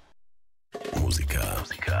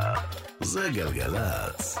 מוזיקה זה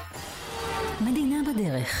גלגלצ. מדינה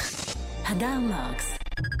בדרך. הדר מרקס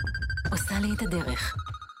עושה לי את הדרך.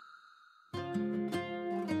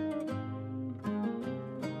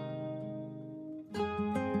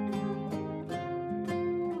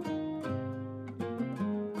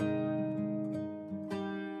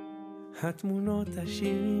 התמונות,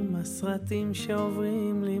 השירים, הסרטים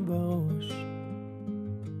שעוברים לי בראש,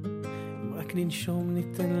 אם רק ננשום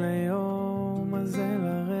ניתן ליום הזה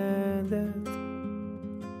לרדת.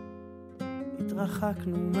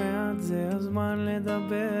 התרחקנו מעט, זה הזמן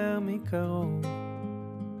לדבר מקרוב,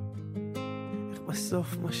 איך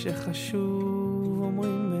בסוף מה שחשוב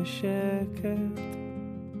אומרים בשקט,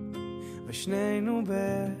 ושנינו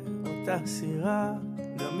באותה סירה,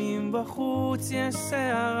 גם אם בחוץ יש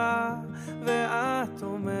שערה, ואת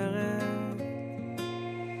אומרת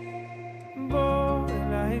בוא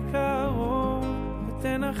אליי קרוב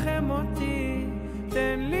ותנחם אותי,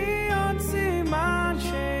 תן לי עוד סימן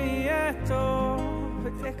שיהיה טוב,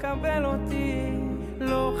 ותקבל אותי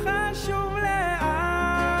לא חשוב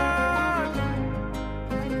לאן,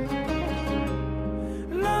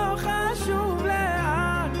 לא חשוב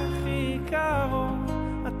לאן, הכי קרוב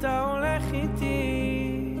אתה הולך איתי.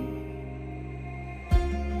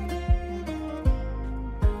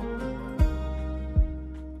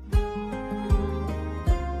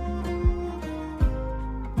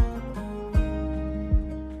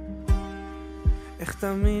 איך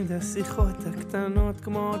תמיד השיחות הקטנות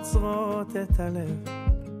כמו עוצרות את הלב,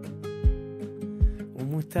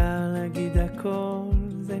 ומותר להגיד הכל,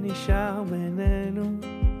 זה נשאר בינינו,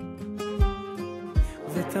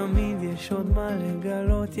 ותמיד יש עוד מה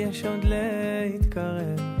לגלות, יש עוד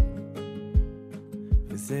להתקרב,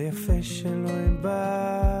 וזה יפה שלא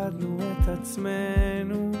איבדנו את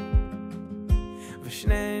עצמנו,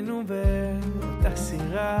 ושנינו באותה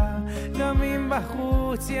סירה, גם אם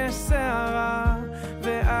בחוץ יש שערה,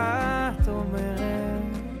 ואת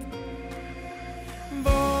אומרת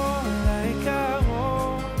בוא אליי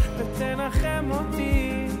קרוב ותנחם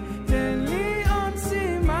אותי, תן לי עוד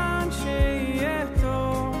סימן שיהיה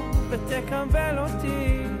טוב, ותקבל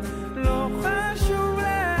אותי לא חשוב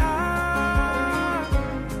לאן,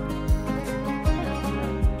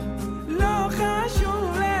 לא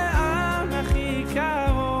חשוב לאן, הכי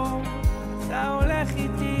קרוב אתה הולך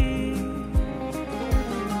איתי.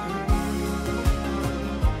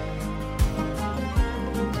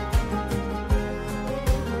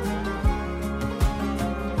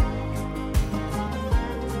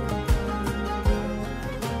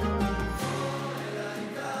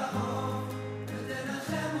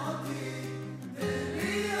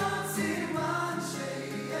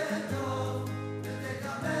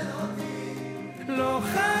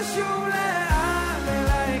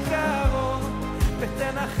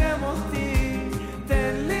 תנחם אותי,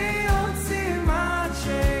 תן לי עוד סימן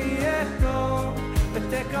שיהיה טוב,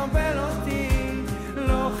 ותקבל אותי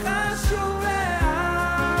לא חשוב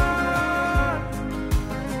לאן,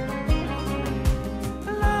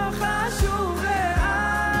 לא חשוב לאן.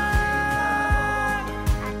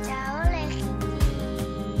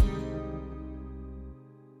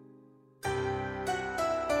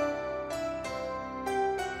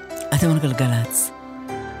 אתם על גלגלץ.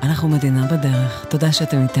 אנחנו מדינה בדרך. תודה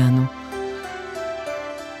שאתם איתנו.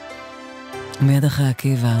 מיד אחרי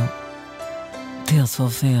עקיבא, Tears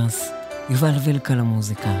for Fears, יובל וילקה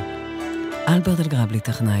למוזיקה. אלברט אלגרבלי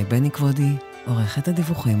טכנאי, בני כבודי, עורכת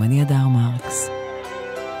הדיווחים, אני הדר מרקס.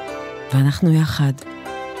 ואנחנו יחד.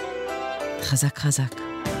 חזק חזק.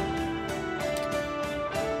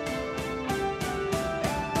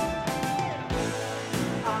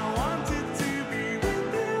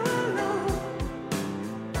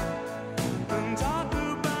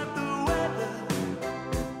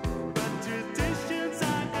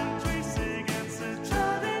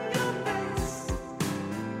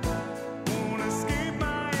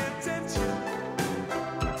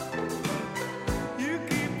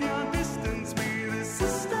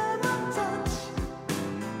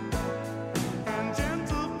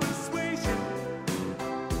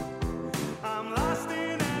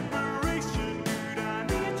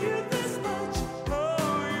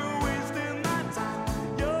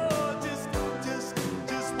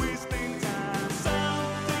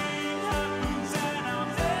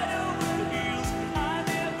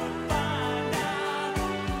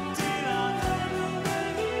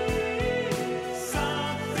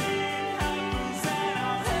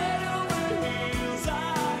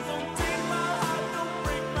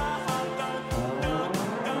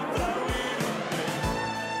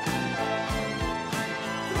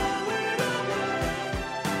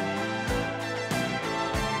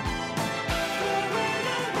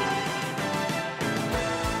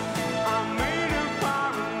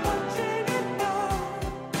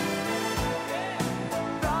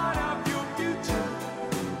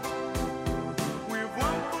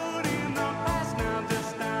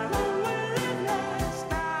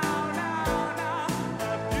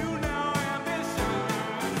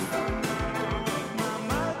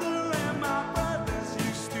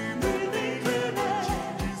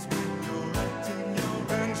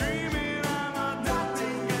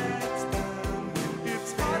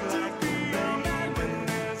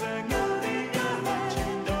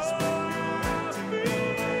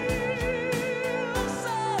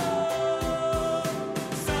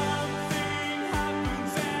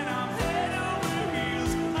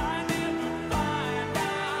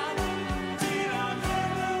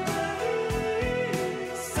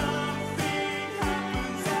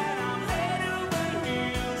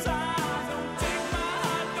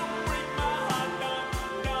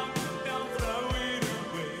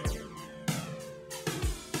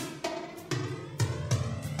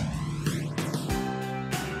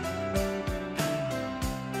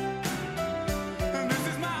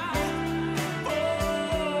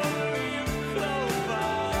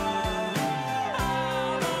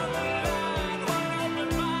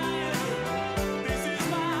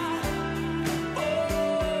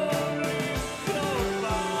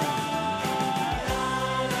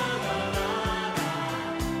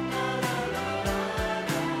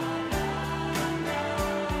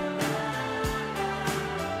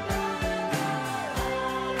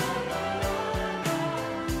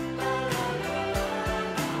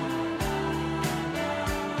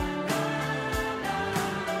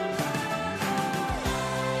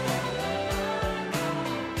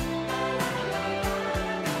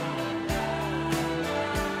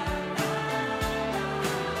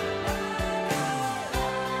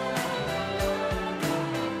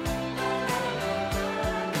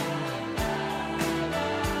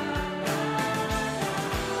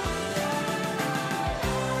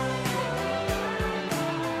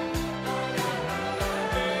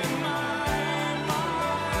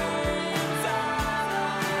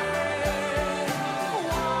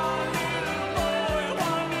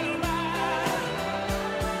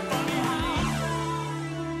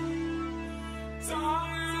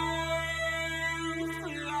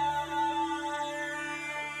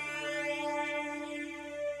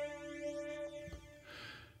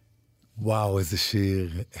 וואו, איזה שיר.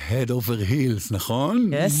 Head over heels,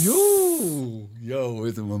 נכון? Yes. יואו,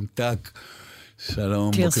 איזה ממתק.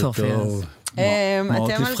 שלום, Tears בוקר for טוב. Fears.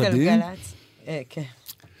 אתם על גלגלצ. כן.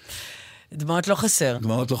 דמעות לא חסר.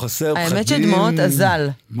 דמעות לא חסר, פחדים. האמת שדמעות אזל.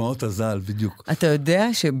 דמעות אזל, בדיוק. אתה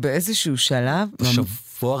יודע שבאיזשהו שלב...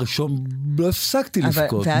 בשבוע הראשון לא הפסקתי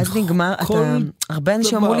לבכות. ואז נגמר, הרבה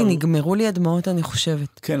אנשים אמרו לי, נגמרו לי הדמעות, אני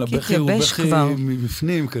חושבת. כן, הבכי הוא בכי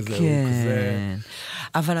מבפנים כזה. כן.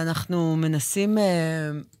 אבל אנחנו מנסים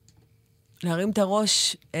להרים את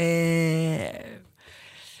הראש,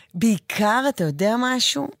 בעיקר, אתה יודע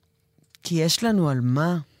משהו? כי יש לנו על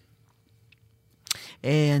מה.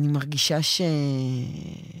 אני מרגישה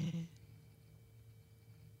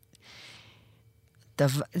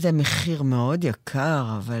זה מחיר מאוד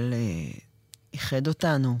יקר, אבל איחד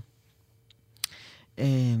אותנו.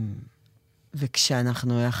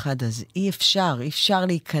 וכשאנחנו יחד, אז אי אפשר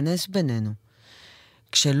להיכנס בינינו.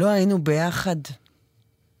 כשלא היינו ביחד,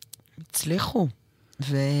 הצליחו,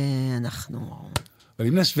 ואנחנו... אבל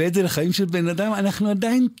אם נשווה את זה לחיים של בן אדם, אנחנו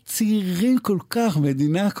עדיין צעירים כל כך,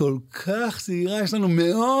 מדינה כל כך צעירה, יש לנו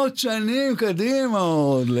מאות שנים קדימה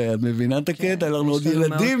עוד, את מבינה את הקטע? יש לנו עוד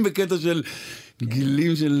ילדים בקטע של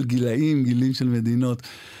גילים של גילאים, גילים של מדינות.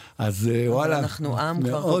 אז וואלה, אנחנו עם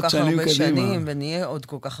כבר כל כך הרבה שנים, ונהיה עוד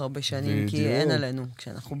כל כך הרבה שנים, כי אין עלינו.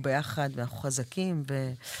 כשאנחנו ביחד, ואנחנו חזקים,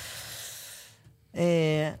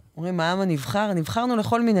 אומרים, העם נבחרנו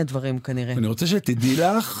לכל מיני דברים כנראה. אני רוצה שתדעי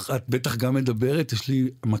לך, את בטח גם מדברת, יש לי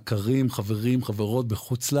מכרים, חברים, חברות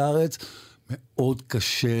בחוץ לארץ, מאוד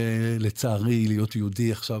קשה לצערי להיות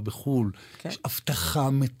יהודי עכשיו בחול. יש הבטחה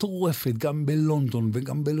מטורפת, גם בלונדון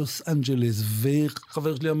וגם בלוס אנג'לס,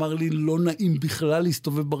 וחבר שלי אמר לי, לא נעים בכלל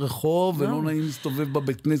להסתובב ברחוב, ולא נעים להסתובב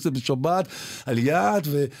בבית כנסת בשבת, על יד,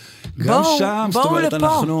 וגם שם, זאת אומרת,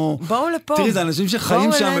 אנחנו... בואו לפה. תראי, זה אנשים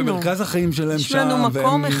שחיים שם, במרכז החיים שלהם שם. יש לנו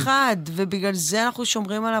מקום אחד, ובגלל זה אנחנו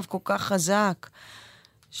שומרים עליו כל כך חזק.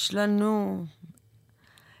 יש לנו...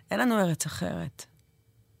 אין לנו ארץ אחרת.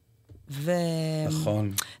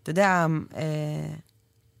 נכון. אתה יודע,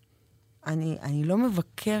 אני לא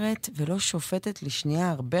מבקרת ולא שופטת לשנייה.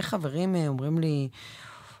 הרבה חברים אומרים לי,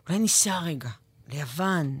 אולי ניסע רגע,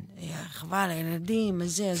 ליוון, חבל, לילדים,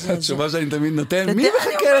 זה. התשובה שאני תמיד נותן, מי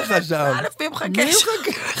מחכה לך שם? מי מחכה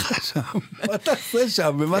לך שם? מה תעשה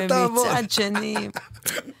שם? במה תעבוד? ומצד שני,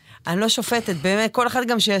 אני לא שופטת, באמת, כל אחד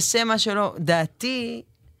גם שיעשה מה שלא. דעתי,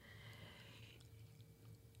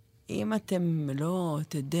 אם אתם לא,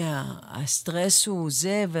 אתה יודע, הסטרס הוא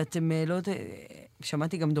זה, ואתם לא...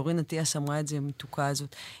 שמעתי גם דורין עטיאס אמרה את זה, המתוקה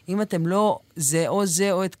הזאת. אם אתם לא, זה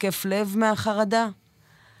או התקף לב מהחרדה,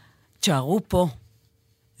 תשארו פה.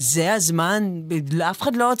 זה הזמן, אף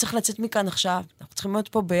אחד לא צריך לצאת מכאן עכשיו. אנחנו צריכים להיות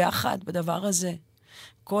פה ביחד בדבר הזה.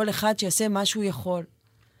 כל אחד שיעשה מה שהוא יכול.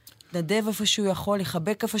 נדב איפה שהוא יכול,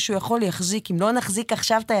 יחבק איפה שהוא יכול, יחזיק. אם לא נחזיק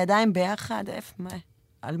עכשיו את הידיים ביחד,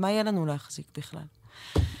 על מה יהיה לנו להחזיק בכלל?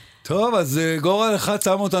 טוב, אז גורל אחד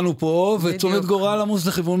שם אותנו פה, וצומת גורל עמוס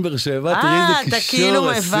לכיוון באר שבע. תראי, זה קישור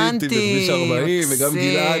עשיתי בכביש 40, וגם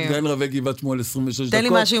גלעד, גן רווה גבעת שמואל 26 דקות. תן לי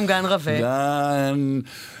משהו עם גן רווה.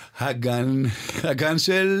 הגן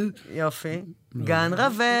של... יופי. גן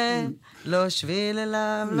רווה, לא שביל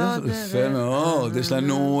אליו, לא דרך. יפה מאוד. יש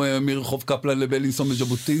לנו מרחוב קפלן לבלינסון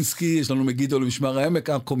בז'בוטינסקי, יש לנו מגידו למשמר העמק,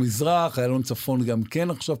 עכו מזרח, איילון צפון גם כן,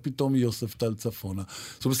 עכשיו פתאום יוסף טל צפונה.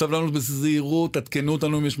 so בסבלנות בזהירות, תתקנו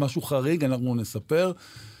אותנו אם יש משהו חריג, אנחנו נספר.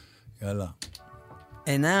 יאללה.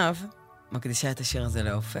 עיניו מקדישה את השיר הזה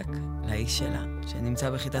לאופק, לאיש שלה, שנמצא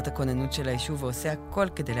בחיטת הכוננות של היישוב ועושה הכל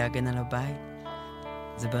כדי להגן על הבית.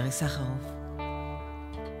 זה ברי סחרוף.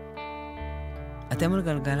 אתם על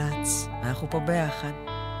גלגלץ, אנחנו פה ביחד.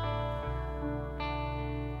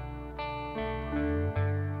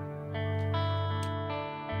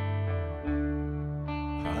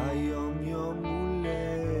 היום יום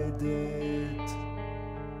הולדת,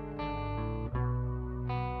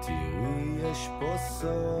 תראי יש פה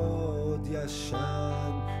סוד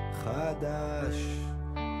ישן חדש,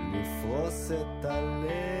 לפרוס את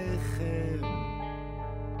הלחם,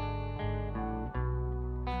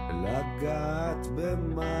 לגעת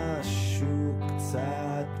במשהו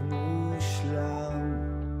קצת מושלם,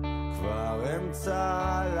 כבר אמצע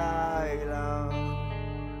הלילה,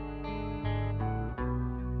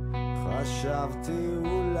 חשבתי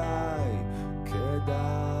אולי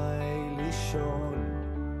כדאי לישון,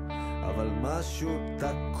 אבל משהו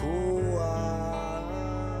תקוע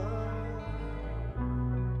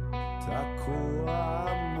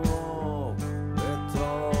עמוק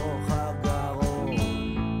בתוך הגרון.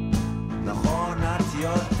 נכון את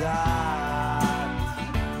יודעת,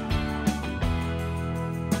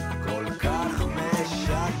 כל כך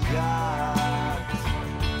משגעת,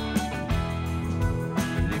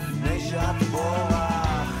 לפני שאת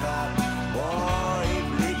בורחת, בואי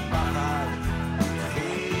בלי פחד,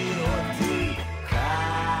 קחי אותי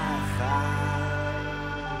ככה.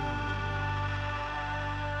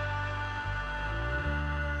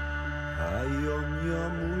 היום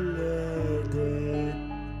יום הולדת,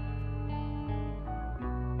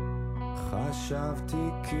 חשבתי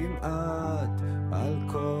כמעט על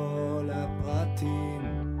כל הפרטים,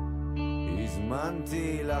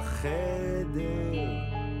 הזמנתי לחדר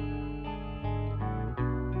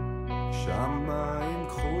שמיים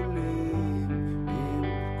כחולים עם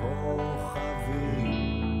כוכבים.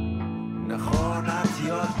 נכון את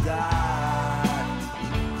יודעת,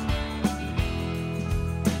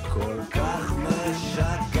 כל כך משגעת,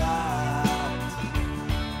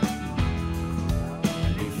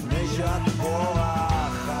 שאת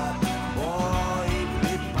בורחת, בואי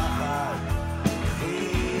בלי פחד,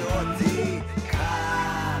 קחי אותי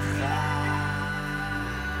ככה.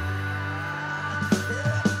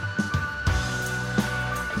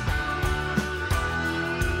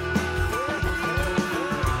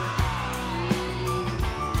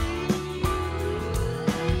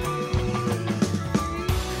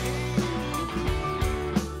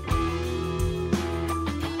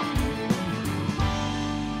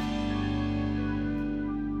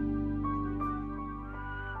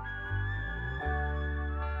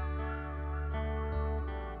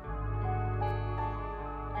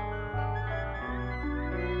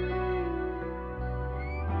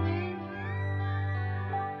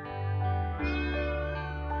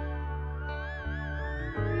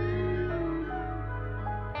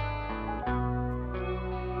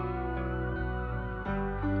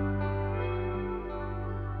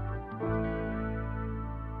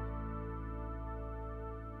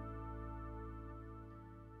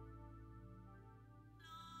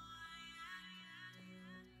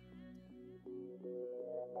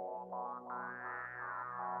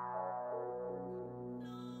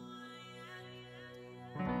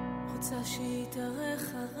 רוצה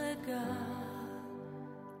שיתארך הרגע,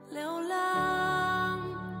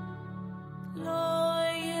 לעולם לא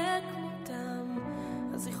אהיה כמותם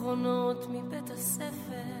הזיכרונות מבית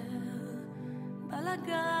הספר,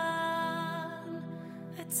 בלגן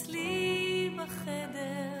אצלי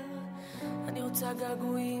בחדר. אני רוצה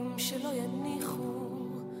געגועים שלא יניחו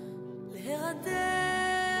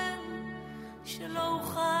להירדם, שלא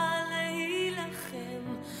אוכל להילחם.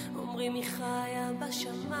 אומרים היא חיה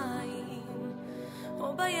בשמיים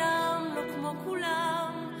או בים, לא כמו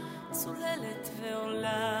כולם, צוללת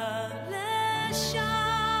ועולה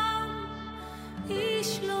לשם.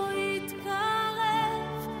 איש לא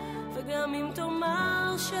יתקרב, וגם אם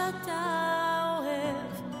תאמר שאתה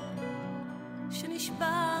אוהב,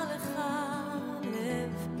 שנשבר לך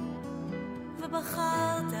לב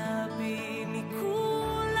ובחרת בי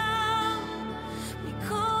מכולם,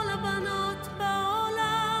 מכל הבנות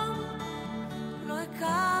בעולם, לא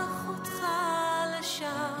אקח אותך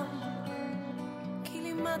לשם, כי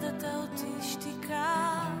לימדת אותי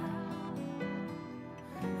שתיקה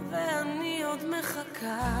ואני עוד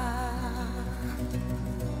מחכה.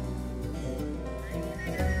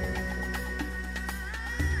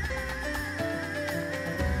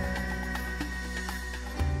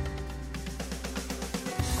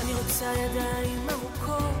 אני רוצה ידיים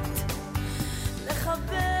ארוכות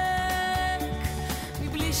לחבק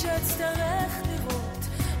מבלי שאצטרך לראות.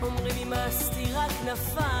 אומרים לי מה סתירה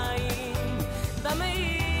כנפיים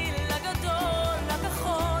במעיל הגדול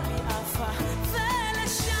הכחול היא עפה,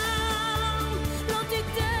 ולשם לא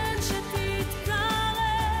תיתן שתתקרב,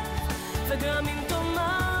 וגם אם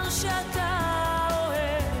תאמר שאתה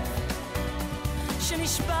אוהב,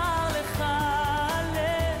 שנשבר לך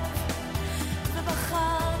הלב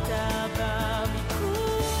ובחרת בה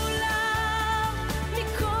מכולם,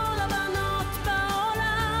 מכל הבנות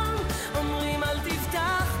בעולם. אומרים אל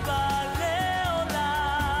תפתח בה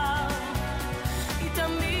לעולם, היא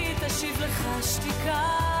תמיד תשיב לך שתיקה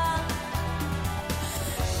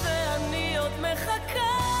ואני עוד מחכה.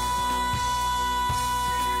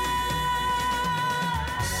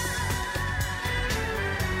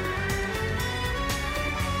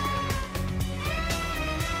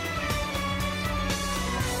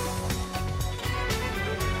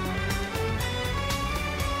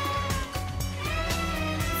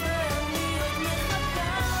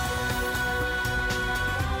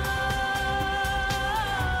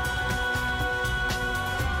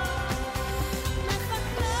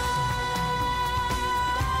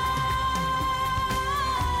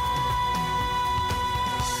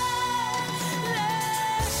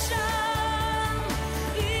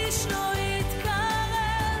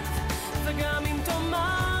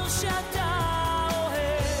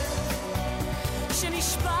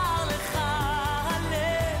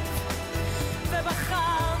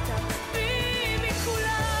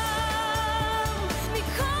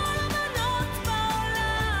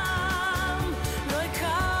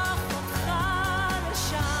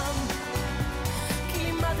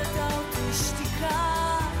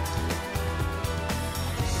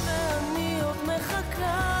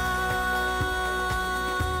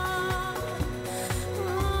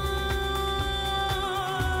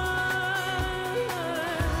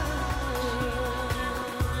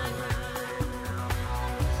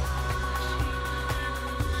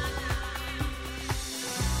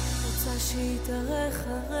 שיתארך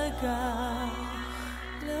הרגע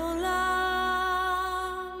לעולם.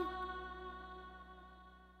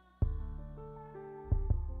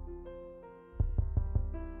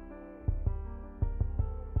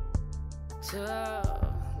 Tough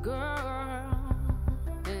girl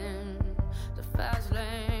in the fast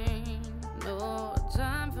lane. No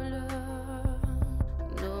time for love,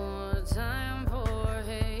 no time for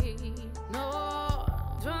hate, no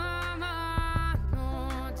drama,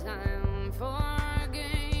 no time for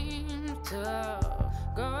games. Tough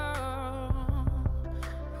girl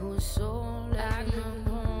who's so like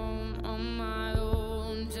no home on my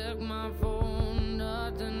own. Check my phone,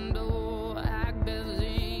 nothing to act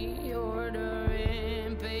busy.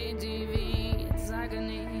 Ordering, pay TV, it's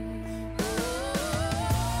agony.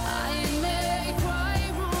 I may cry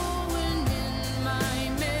ruined in my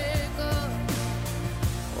makeup.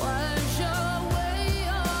 Wash away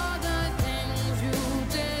all the things you've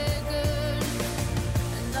taken,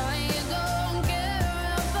 and I don't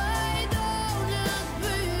care if I don't look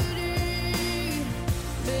pretty.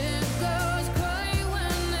 Big girls cry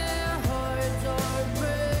when their hearts are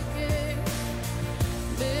breaking.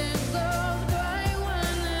 Big girls cry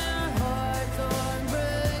when their hearts are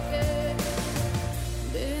breaking.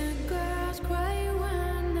 Big girls cry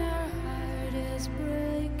when their heart is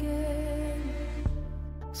breaking.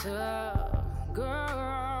 Tough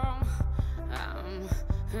girl, I'm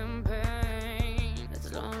in pain.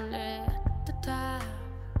 It's lonely at the top.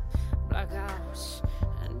 Black house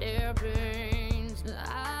and airplanes.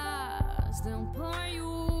 I still pour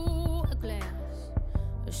you a glass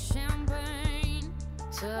of champagne.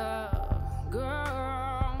 Tough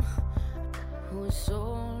girl who's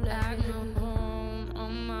so like no home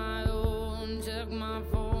on my own. Check my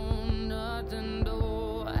phone, nothing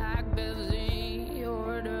to act busy.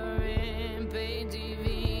 Ordering, pay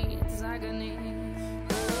TV, it's agony.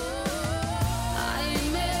 I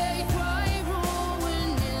may cry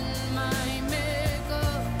ruined in my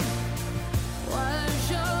makeup.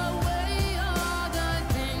 Wash away all the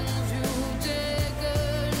things you've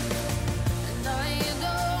taken, and I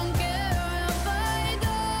don't care if I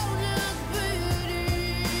don't look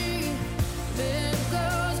pretty. Big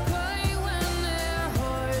girls cry when their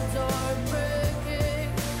hearts are breaking.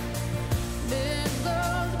 Big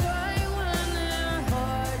girls cry when their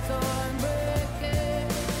hearts are breaking.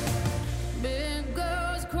 Big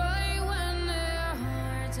girls cry when their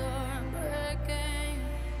hearts are breaking.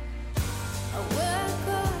 I wake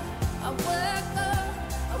up, I wake up,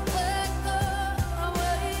 I wake up, I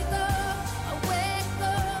wake up, I wake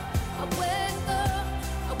up, I wake up, I wake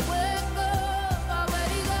up, I wake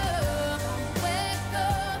up, I wake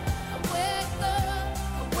up, I wake up,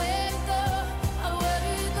 I wake up, I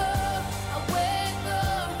wake up, I wake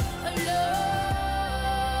up alone.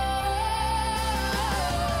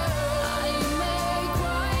 I may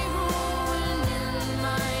cry ruined in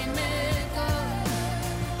my makeup.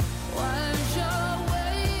 Wash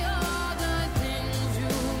away all the things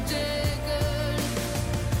you've taken,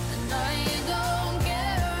 and I don't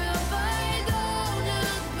care if I don't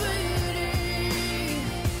look pretty.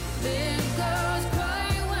 Big girls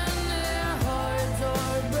cry when their hearts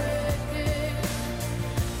are breaking.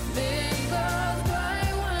 Big girls cry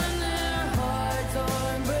when their hearts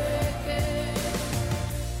are breaking.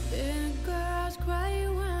 Big girls cry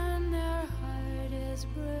when their heart is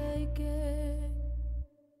breaking.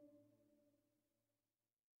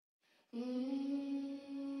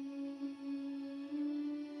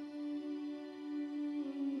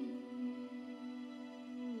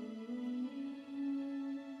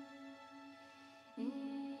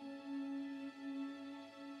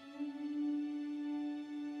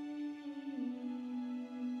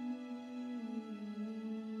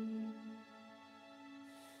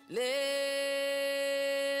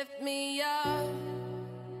 Lift me up,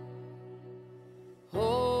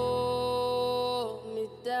 hold me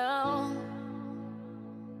down,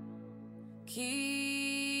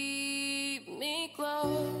 keep me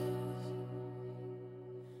close,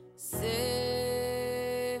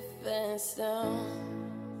 safe and sound.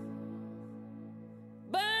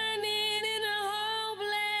 Burning in a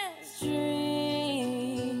hopeless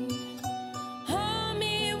dream. Hold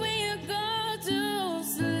me when you go to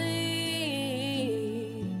sleep.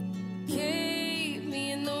 Keep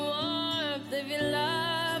me in the warmth of your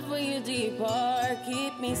love when you depart.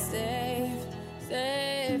 Keep me safe,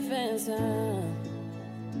 safe and sound.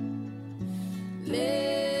 Lift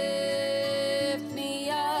me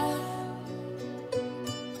up,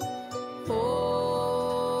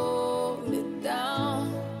 hold me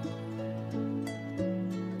down,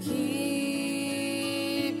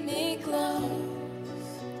 keep me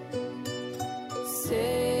close,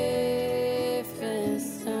 safe and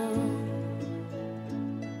sound.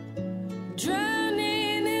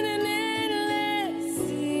 Drowning in an endless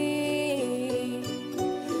sea.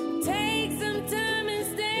 Take some time and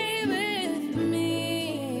stay with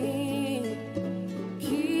me.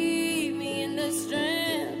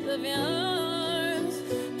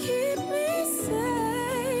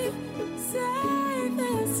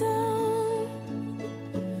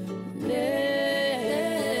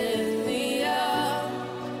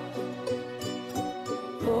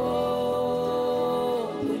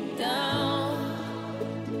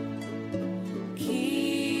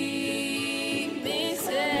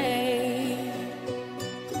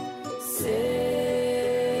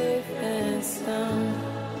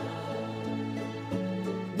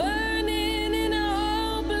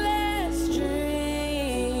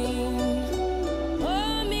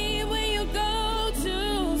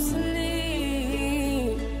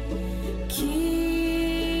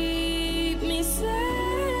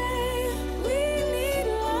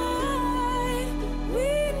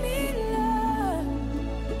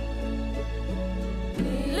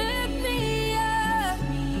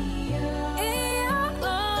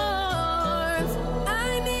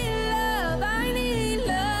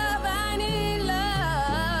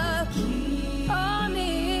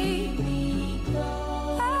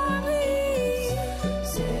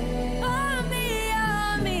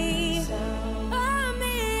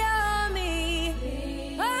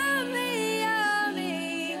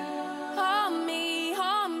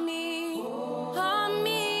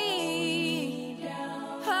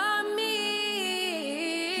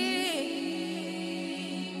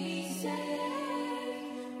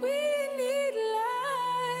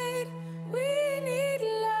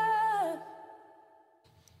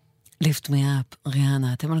 Lift me up,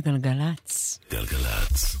 ריאנה, אתם על גלגלץ.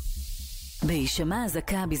 גלגלץ. בהישמע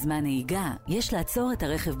אזעקה בזמן נהיגה, יש לעצור את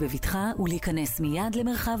הרכב בבטחה ולהיכנס מיד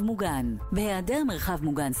למרחב מוגן. בהיעדר מרחב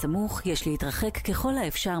מוגן סמוך, יש להתרחק ככל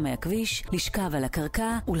האפשר מהכביש, לשכב על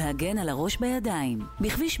הקרקע ולהגן על הראש בידיים.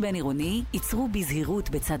 בכביש בין עירוני, ייצרו בזהירות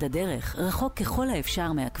בצד הדרך, רחוק ככל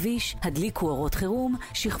האפשר מהכביש, הדליקו אורות חירום,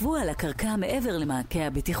 שכבו על הקרקע מעבר למעקה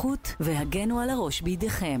הבטיחות והגנו על הראש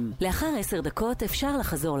בידיכם. לאחר 10 דקות אפשר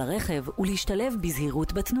לחזור לרכב ולהשתלב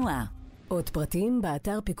בזהירות בתנועה. עוד פרטים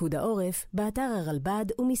באתר פיקוד העורף, באתר הרלב"ד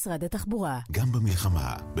ומשרד התחבורה. גם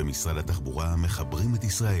במלחמה, במשרד התחבורה מחברים את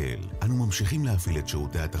ישראל. אנו ממשיכים להפעיל את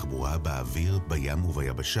שירותי התחבורה באוויר, בים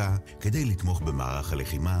וביבשה, כדי לתמוך במערך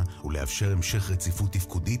הלחימה ולאפשר המשך רציפות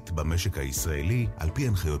תפקודית במשק הישראלי, על פי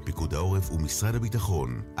הנחיות פיקוד העורף ומשרד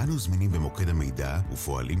הביטחון. אנו זמינים במוקד המידע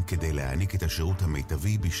ופועלים כדי להעניק את השירות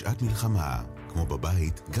המיטבי בשעת מלחמה. כמו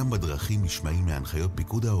בבית, גם בדרכים נשמעים מהנחיות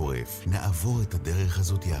פיקוד העורף. נעבור את הדרך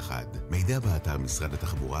הזאת יחד. מידע באתר משרד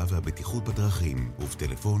התחבורה והבטיחות בדרכים,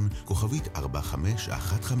 ובטלפון כוכבית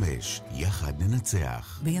 4515. יחד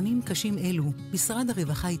ננצח. בימים קשים אלו, משרד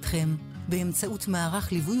הרווחה איתכם, באמצעות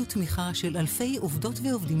מערך ליווי ותמיכה של אלפי עובדות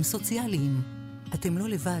ועובדים סוציאליים. אתם לא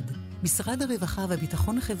לבד. משרד הרווחה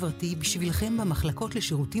והביטחון החברתי בשבילכם במחלקות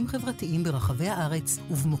לשירותים חברתיים ברחבי הארץ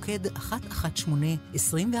ובמוקד 118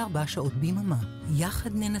 24 שעות ביממה. יחד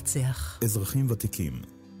ננצח. אזרחים ותיקים,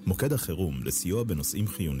 מוקד החירום לסיוע בנושאים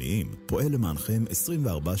חיוניים פועל למענכם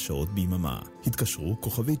 24 שעות ביממה. התקשרו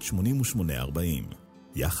כוכבית 8840.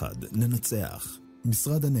 יחד ננצח.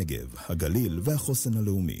 משרד הנגב, הגליל והחוסן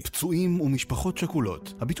הלאומי. פצועים ומשפחות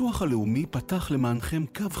שכולות. הביטוח הלאומי פתח למענכם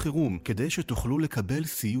קו חירום כדי שתוכלו לקבל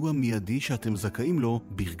סיוע מיידי שאתם זכאים לו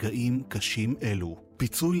ברגעים קשים אלו.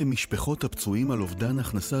 פיצוי למשפחות הפצועים על אובדן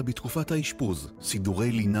הכנסה בתקופת האשפוז,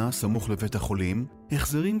 סידורי לינה סמוך לבית החולים,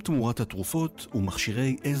 החזרים תמורת התרופות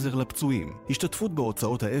ומכשירי עזר לפצועים, השתתפות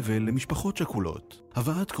בהוצאות האבל למשפחות שכולות,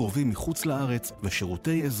 הבאת קרובים מחוץ לארץ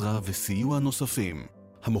ושירותי עזרה וסיוע נוספים.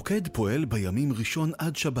 המוקד פועל בימים ראשון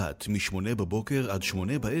עד שבת, מ-8 בבוקר עד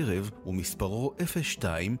 8 בערב, ומספרו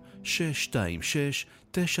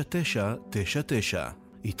 02-626-9999.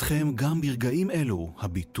 איתכם גם ברגעים אלו,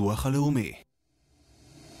 הביטוח הלאומי.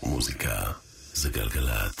 מוזיקה זה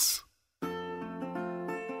גלגלץ.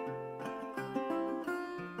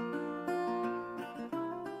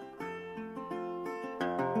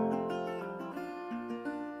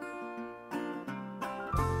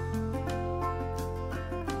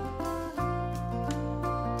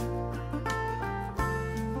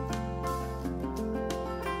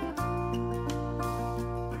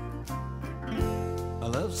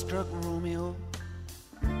 Struck Romeo,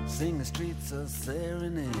 sing the streets a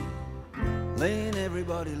serenade, laying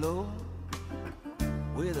everybody low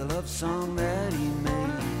with a love song that he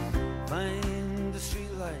made. Find the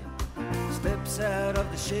street light, steps out of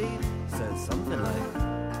the shade, says something like,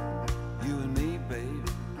 you and me, babe,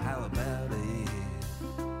 how about it?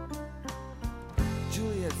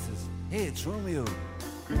 Juliet says, hey, it's Romeo,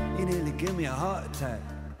 he nearly gave me a heart attack.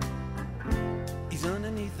 He's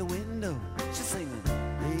underneath the window, she's singing,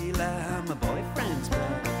 I'm my boyfriend's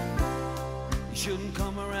back. You shouldn't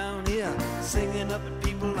come around here singing up at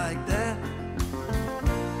people like that.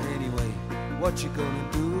 Anyway, what you gonna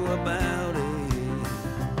do about it?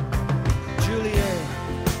 Juliet,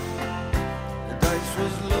 the dice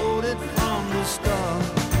was loaded from the start,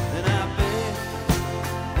 and I bet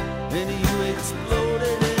then you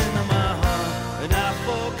exploded into my heart, and I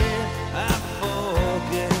forget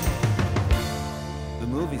the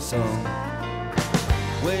movie song.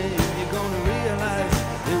 When you're gonna realize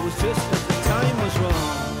it was just that the time was wrong,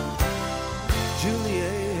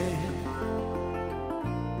 Juliet.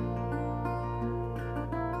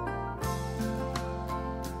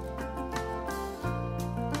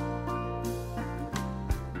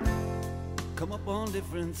 Come up on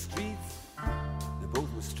different streets, they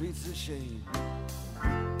both were streets of shame,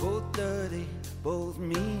 both dirty, both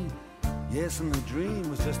mean, yes, and the dream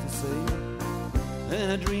was just the same. And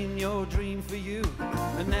I dreamed your dream for you,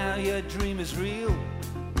 and now your dream is real.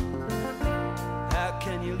 How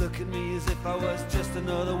can you look at me as if I was just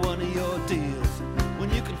another one of your deals? When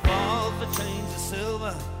you can fall for chains of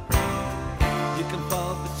silver, you can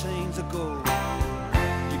fall for chains of gold,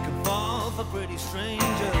 you can fall for pretty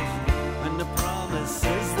strangers and the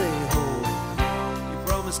promises they hold. You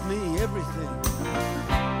promised me everything,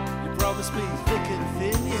 you promised me thick and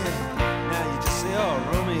thin, yeah. Now you just say, oh,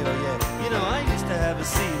 Romeo, yeah. You know, I used to have a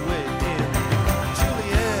scene with him.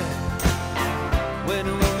 Juliet, when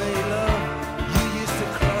we made love, you used to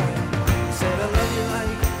cry. You said, I love you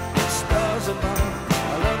like the stars above.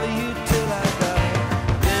 I love you till I die.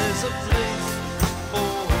 There's a place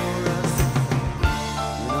for us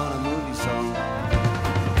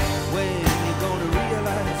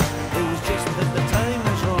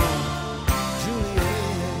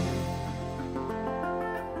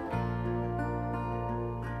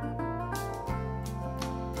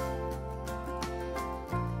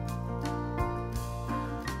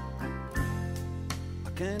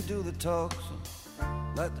can't do the talk, so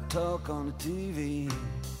like the talk on the TV.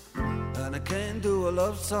 And I can't do a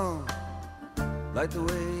love song like the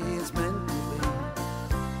way it's meant to be.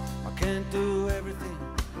 I can't do everything,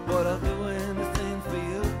 but I'll do anything for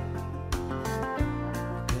you.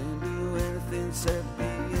 I can't do anything except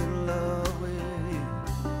be in love with you.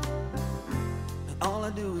 And all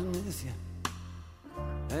I do is miss you,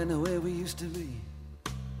 and the way we used to be.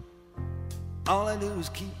 All I do is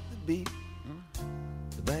keep the beat,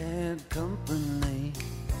 the bad company.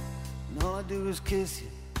 And all I do is kiss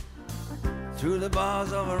you through the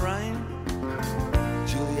bars of a rhyme.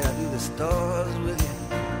 Julie, I do the stars with you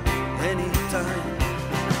anytime.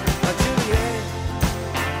 Juliet,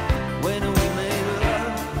 when we made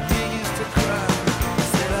love, you used to cry. I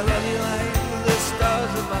said I love you like the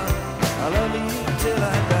stars above. I love you till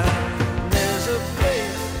I die. There's a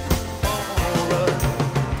place for us,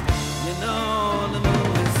 you know, the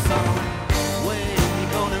movie song. When you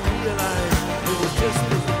gonna realize it was just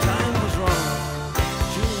 'cause the time was wrong.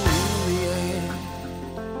 Juliet.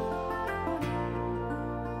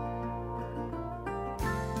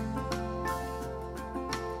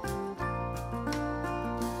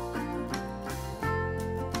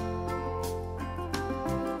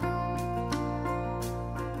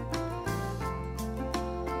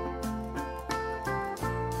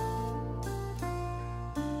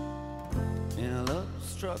 In a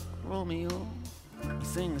love-struck Romeo, he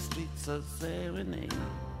sing the streets a serenade,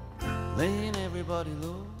 laying everybody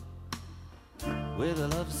low with a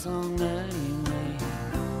love song that he made.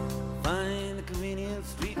 Find a convenient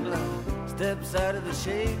street light, steps out of the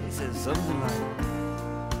shade, he says something like,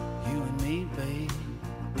 you and me, babe,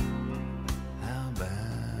 how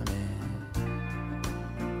about it?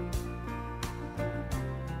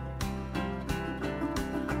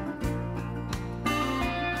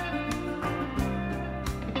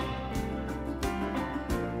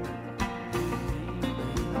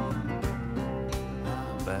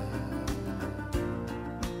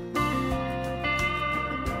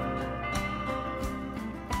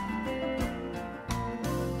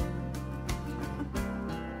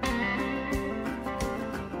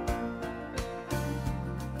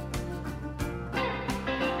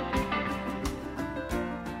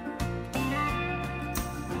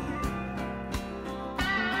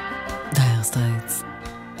 דייר סטרייטס,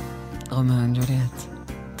 רומאו אנד ג'וליאט,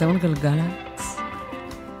 תום גלגלצ.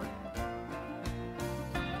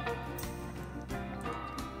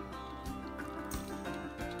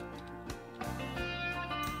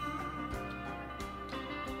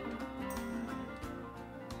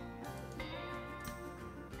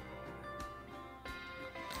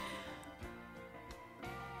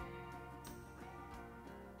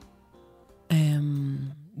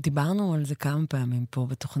 דיברנו על זה כמה פעמים פה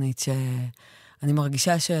בתוכנית, שאני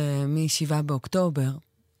מרגישה שמ7 באוקטובר,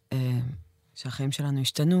 שהחיים שלנו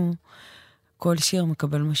השתנו, כל שיר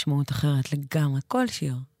מקבל משמעות אחרת לגמרי, כל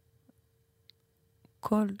שיר.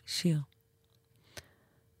 כל שיר.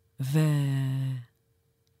 ובואו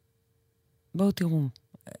תראו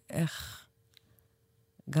איך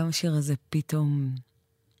גם השיר הזה פתאום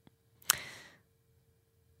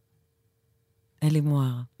אלי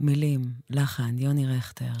מואר, מילים, לחן, יוני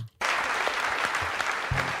רכטר.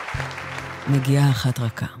 נגיעה אחת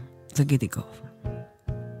רכה, זה גידיגוב.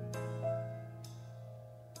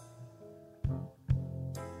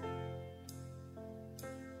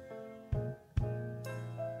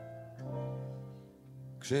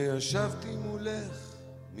 כשישבתי מולך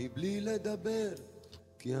מבלי לדבר,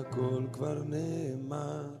 כי הכל כבר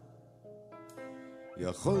נאמר,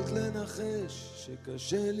 יכולת לנחש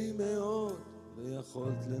שקשה לי מאוד,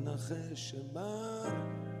 ויכולת לנחש שמר.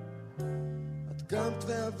 את קמת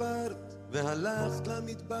ועברת והלכת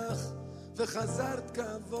למטבח וחזרת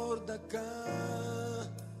כעבור דקה,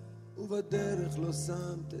 ובדרך לא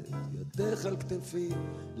שמת את ידך על כתפי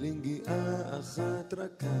לנגיעה אחת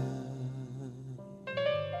רכה.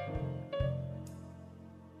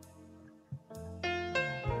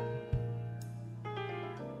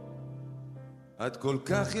 את כל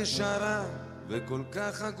כך ישרה וכל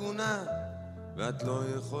כך הגונה, ואת לא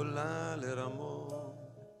יכולה לרמות.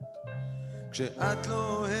 כשאת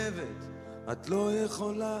לא אוהבת, את לא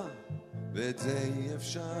יכולה, ואת זה אי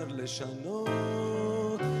אפשר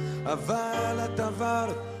לשנות. אבל את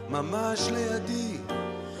עברת ממש לידי,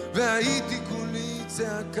 והייתי כולי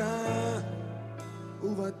צעקה,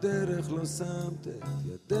 ובדרך לא שמת את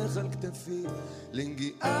ידך על כתפי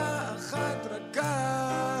לנגיעה אחת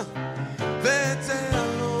רכה. ואת זה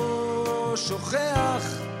אני לא שוכח,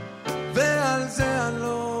 ועל זה אני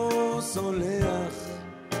לא סולח,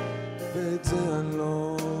 ואת זה אני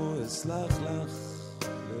לא אסלח לך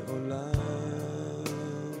לעולם.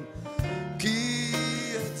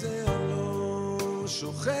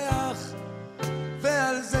 שוכח,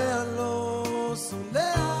 ועל זה אני לא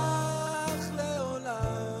סולח לעולם.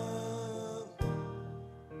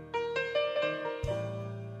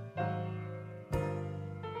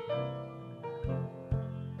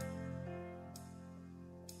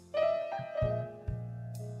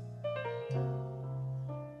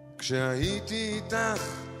 כשהייתי איתך,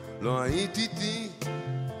 לא היית איתי,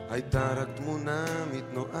 הייתה רק תמונה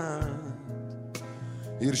מתנועת.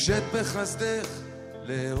 הרשית בחסדך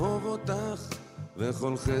לאהוב אותך,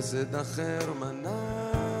 וכל חסד אחר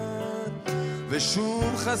מנעת.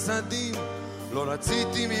 ושום חסדים לא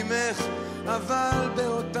רציתי ממך, אבל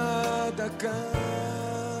באותה דקה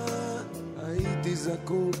הייתי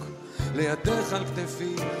זקוק לידך על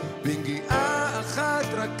כתפי, בנגיעה אחת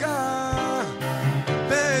רכה.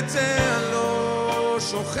 ואת זה אני לא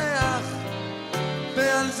שוכח,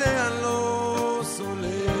 ועל זה אני לא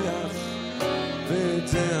סולח, ואת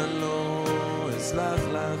זה אני לא אסלח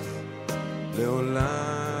לך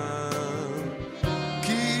לעולם.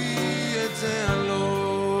 כי את זה אני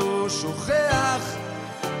לא שוכח,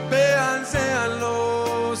 ועל זה אני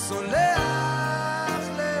לא סולח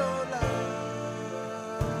לעולם.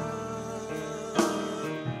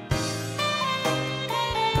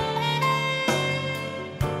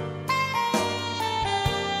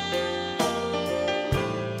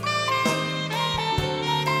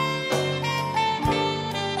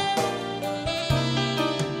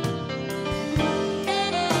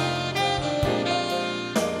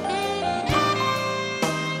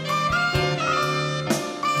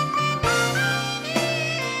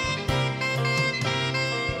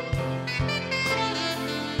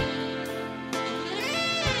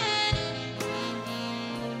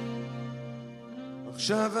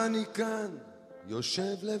 עכשיו אני כאן,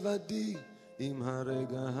 יושב לבדי, עם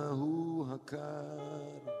הרגע ההוא הקר.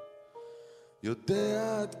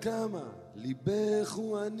 יודע עד כמה ליבך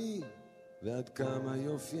הוא אני, ועד כמה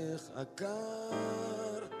יופייך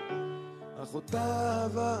עקר. אך אותה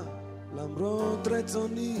אהבה, למרות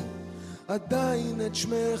רצוני, עדיין את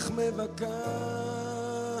שמך מבכה.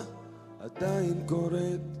 עדיין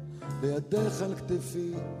קוראת בידך על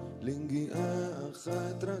כתפי, לנגיעה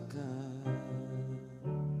אחת רכה.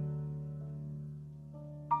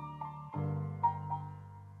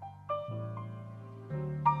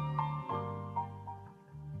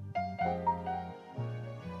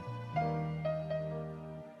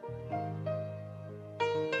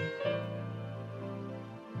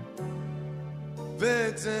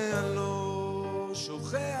 ואת זה אני לא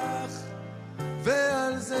שוכח,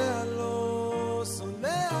 ועל זה אני לא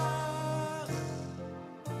סולח.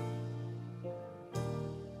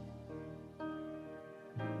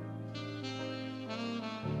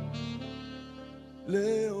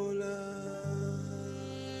 לעולם.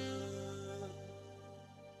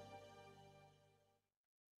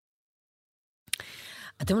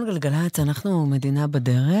 אתם על גלגלצ, אנחנו מדינה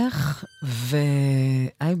בדרך,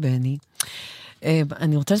 והי בני.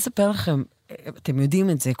 אני רוצה לספר לכם, אתם יודעים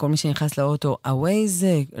את זה, כל מי שנכנס לאוטו, הווייז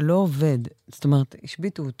לא עובד. זאת אומרת,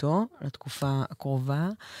 השביטו אותו לתקופה הקרובה,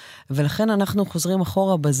 ולכן אנחנו חוזרים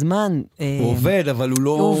אחורה בזמן. הוא עובד, אבל הוא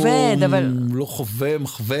לא... הוא עובד, אבל... הוא לא חווה,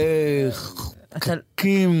 מחווה...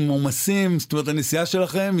 קקים, עומסים, זאת אומרת, הנסיעה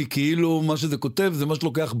שלכם היא כאילו, מה שזה כותב, זה מה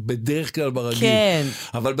שלוקח בדרך כלל ברגיל. כן.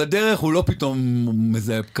 אבל בדרך הוא לא פתאום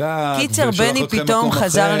מזהה פקק. קיצר, בני פתאום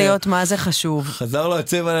חזר להיות מה זה חשוב. חזר לו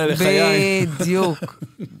הצבע לחיי. בדיוק.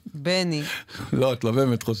 בני. לא, את לא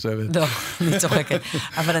באמת חושבת. לא, אני צוחקת.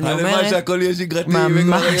 אבל אני אומרת... הלוואי שהכל יהיה שגרתי,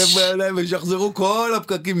 ממש. ושיחזרו כל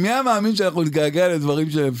הפקקים. מי המאמין שאנחנו נתגעגע לדברים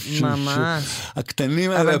שהם... ממש.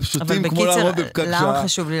 הקטנים האלה, הפשוטים, כמו לעמוד בפקק שעה. למה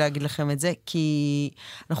חשוב לי להגיד לכם את זה? כי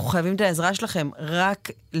אנחנו חייבים את העזרה שלכם. רק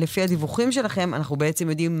לפי הדיווחים שלכם, אנחנו בעצם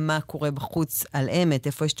יודעים מה קורה בחוץ על אמת,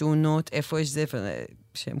 איפה יש תאונות, איפה יש זה,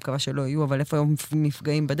 שמקווה שלא יהיו, אבל איפה הם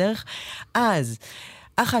נפגעים בדרך. אז...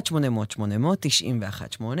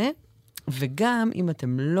 1-800-800-918, וגם אם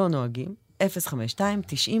אתם לא נוהגים, 052-90-2000,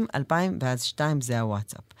 ואז 2 זה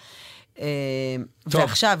הוואטסאפ.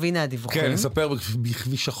 ועכשיו, הנה הדיווחים. כן, נספר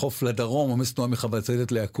בכביש החוף לדרום, עומס תנועה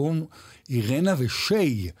מחבצלת ליקום, אירנה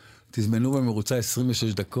ושי, תזמנו במרוצה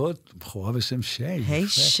 26 דקות, בחורה בשם שי. היי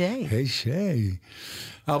שי. היי שי.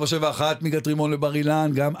 471 מגת רימון לבר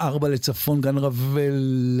אילן, גם 4 לצפון, גן רבל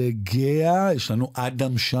לגאה, יש לנו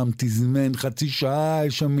אדם שם, תזמן, חצי שעה,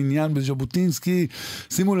 יש שם מניין בז'בוטינסקי,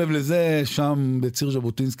 שימו לב לזה, שם בציר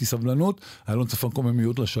ז'בוטינסקי סבלנות, אלון צפון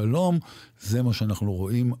קוממיות לשלום, זה מה שאנחנו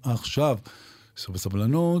רואים עכשיו. סעו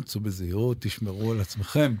בסבלנות, סעו בזהירות, תשמרו על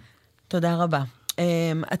עצמכם. תודה רבה.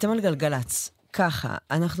 אתם על גלגלץ. ככה,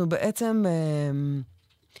 אנחנו בעצם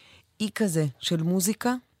אי כזה של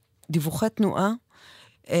מוזיקה, דיווחי תנועה,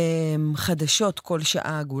 חדשות כל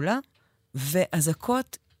שעה עגולה,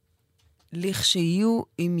 והזקות, לכשיהיו,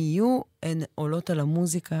 אם יהיו, הן עולות על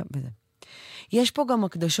המוזיקה. יש פה גם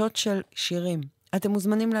הקדשות של שירים. אתם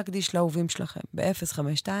מוזמנים להקדיש לאהובים שלכם,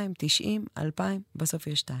 ב-052, 90, 2000, בסוף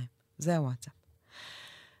יש 2. זה הוואטסאפ.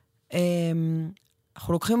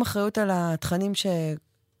 אנחנו לוקחים אחריות על התכנים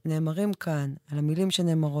שנאמרים כאן, על המילים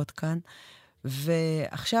שנאמרות כאן,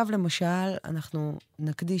 ועכשיו למשל אנחנו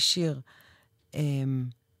נקדיש שיר,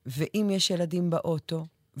 ואם יש ילדים באוטו,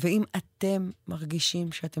 ואם אתם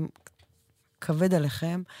מרגישים שאתם כבד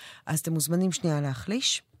עליכם, אז אתם מוזמנים שנייה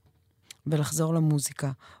להחליש, ולחזור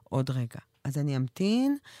למוזיקה עוד רגע. אז אני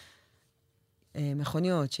אמתין,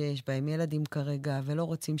 מכוניות שיש בהם ילדים כרגע, ולא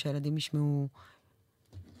רוצים שהילדים ישמעו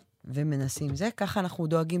ומנסים זה, ככה אנחנו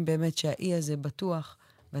דואגים באמת שהאי הזה בטוח,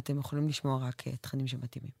 ואתם יכולים לשמוע רק תכנים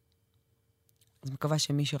שמתאימים. אז מקווה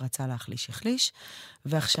שמי שרצה להחליש, יחליש.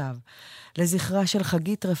 ועכשיו, לזכרה של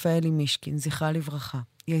חגית רפאלי מישקין, זכרה לברכה.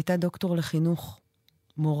 היא הייתה דוקטור לחינוך,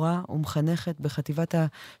 מורה ומחנכת בחטיבת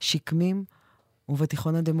השקמים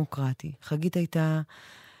ובתיכון הדמוקרטי. חגית הייתה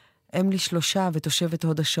אם ל3 ותושבת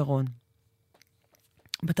הוד השרון.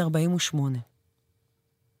 בת 48.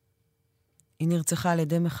 היא נרצחה על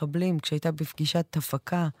ידי מחבלים כשהייתה בפגישת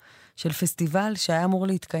הפקה של פסטיבל שהיה אמור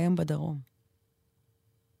להתקיים בדרום.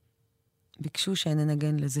 ביקשו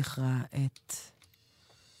שננגן לזכרה את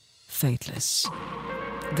Faithless.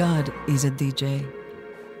 God is a DJ.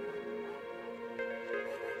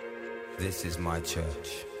 This is my church.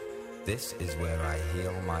 This is where I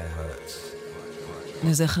heal my hurts.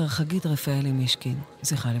 לזכר חגית רפאלי מישקין,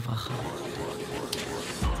 זכרה לברכה.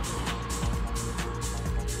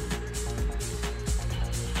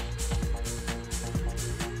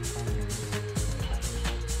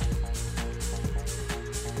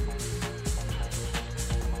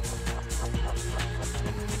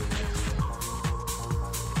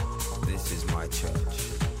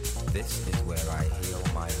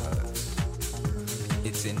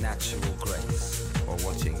 Natural grace, or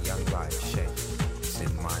watching young life shape. It's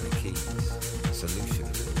in minor keys,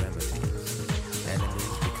 solutions and remedies.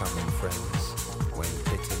 Enemies becoming friends when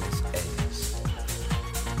bitterness ends.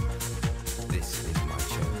 This is my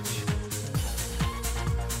church.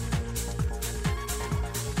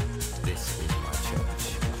 This is my church.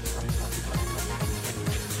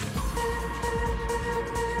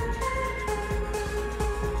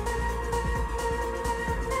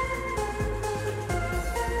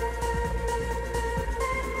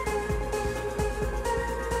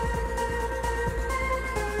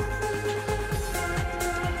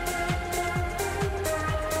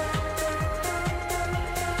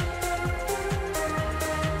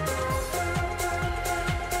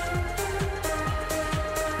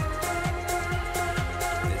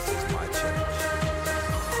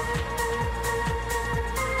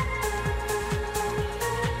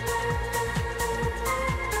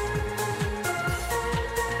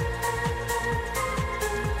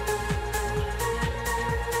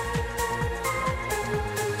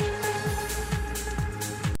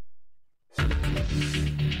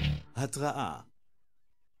 התראה.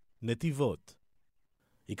 נתיבות.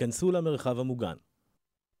 היכנסו למרחב המוגן.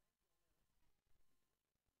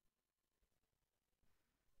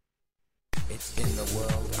 It's in the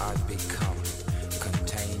world I've become,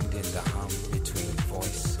 contained in the hum between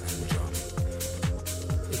voice and drum.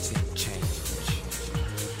 It's in change.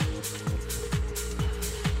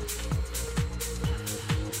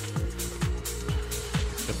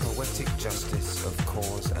 The poetic justice of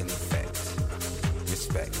cause and effect.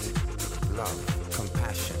 Respect, love,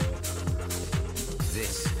 compassion.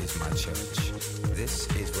 This is my church. This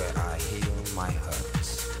is where I heal my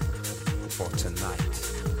hurts. For tonight,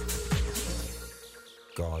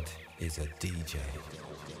 God is a DJ.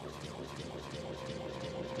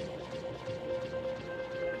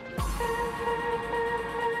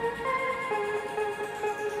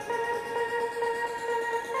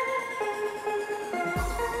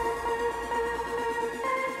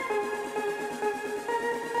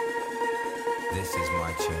 This is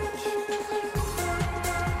my church.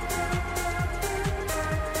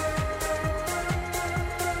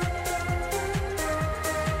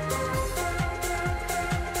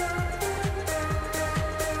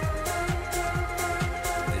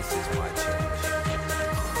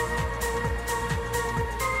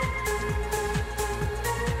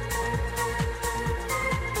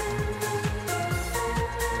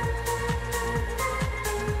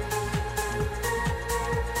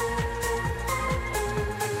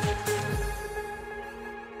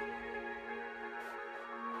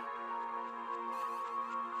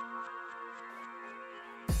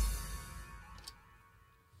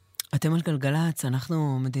 אתם על גלגלץ,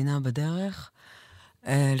 אנחנו מדינה בדרך.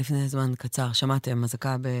 לפני זמן קצר שמעתם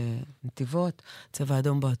אזעקה בנתיבות, צבע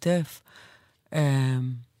אדום בעוטף.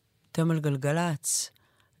 אתם על גלגלץ,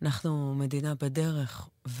 אנחנו מדינה בדרך,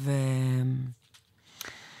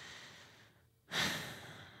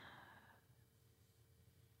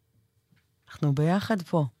 אנחנו ביחד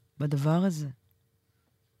פה, בדבר הזה.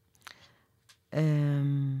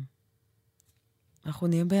 אנחנו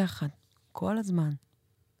נהיה ביחד כל הזמן,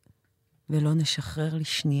 ולא נשחרר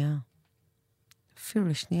לשנייה, אפילו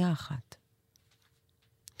לשנייה אחת.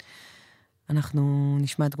 אנחנו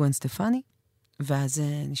נשמע את גwen סטפני, ואז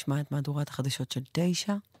נשמע את מהדורת החדשות של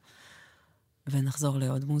 9, ונחזור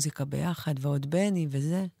לעוד מוזיקה ביחד, ועוד בני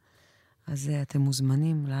וזה. אז אתם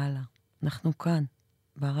מוזמנים להלאה. אנחנו כאן,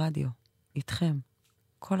 ברדיו, איתכם,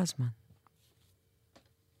 כל הזמן.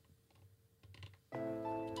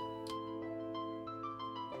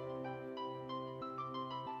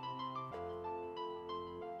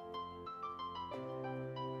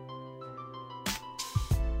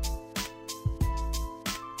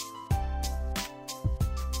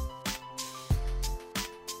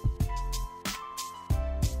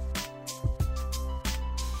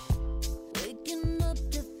 Waking up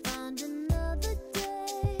to find another day.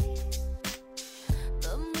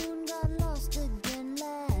 The moon got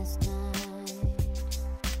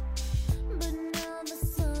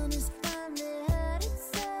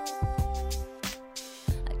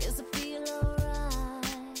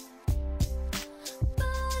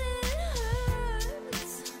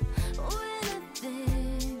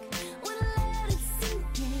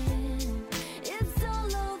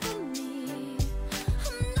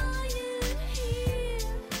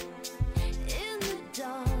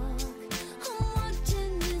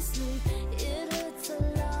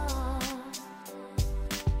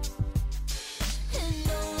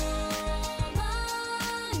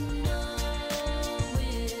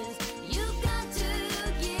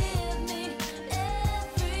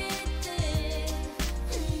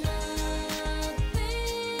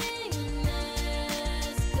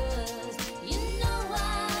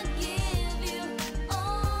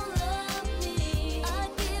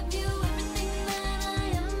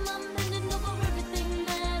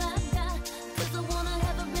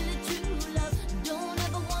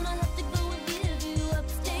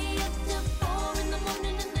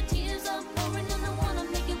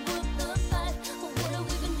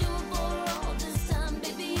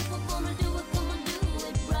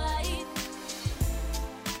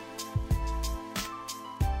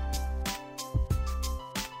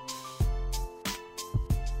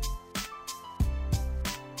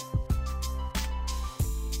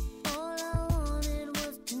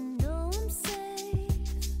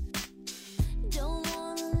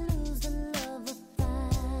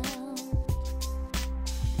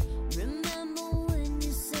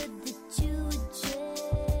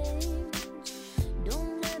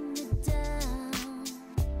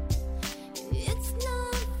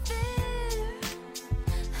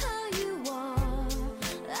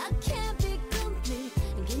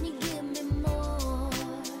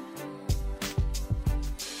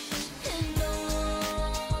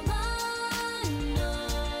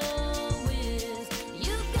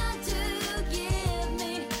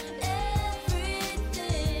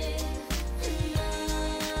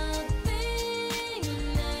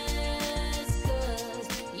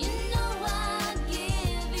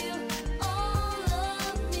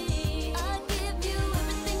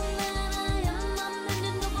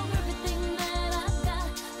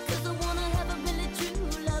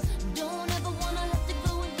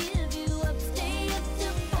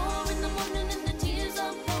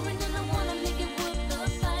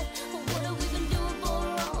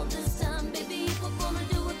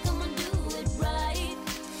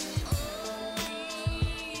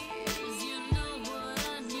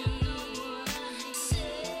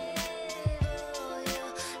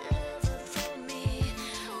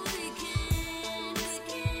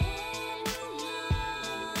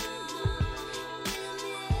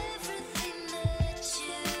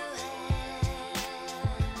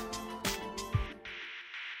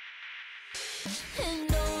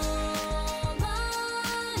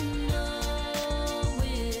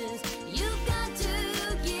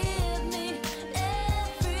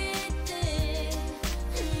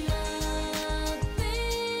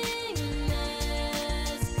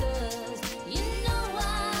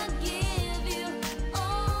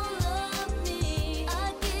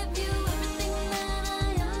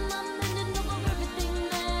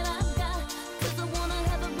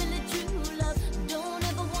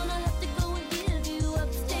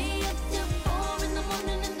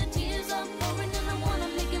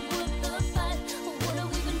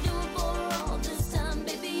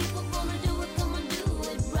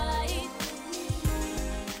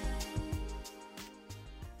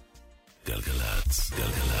גלגלצ,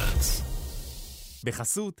 גלגלצ.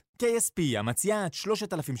 בחסות KSP המציעה עד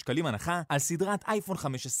 3,000 שקלים הנחה על סדרת אייפון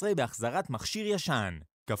 15 בהחזרת מכשיר ישן.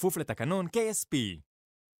 כפוף לתקנון KSP.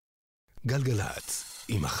 גלגלצ,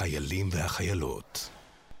 עם החיילים והחיילות.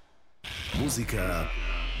 מוזיקה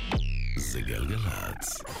זה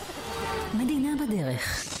גלגלצ. מדינה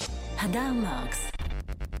בדרך. הדר מרקס.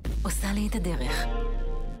 עושה לי את הדרך.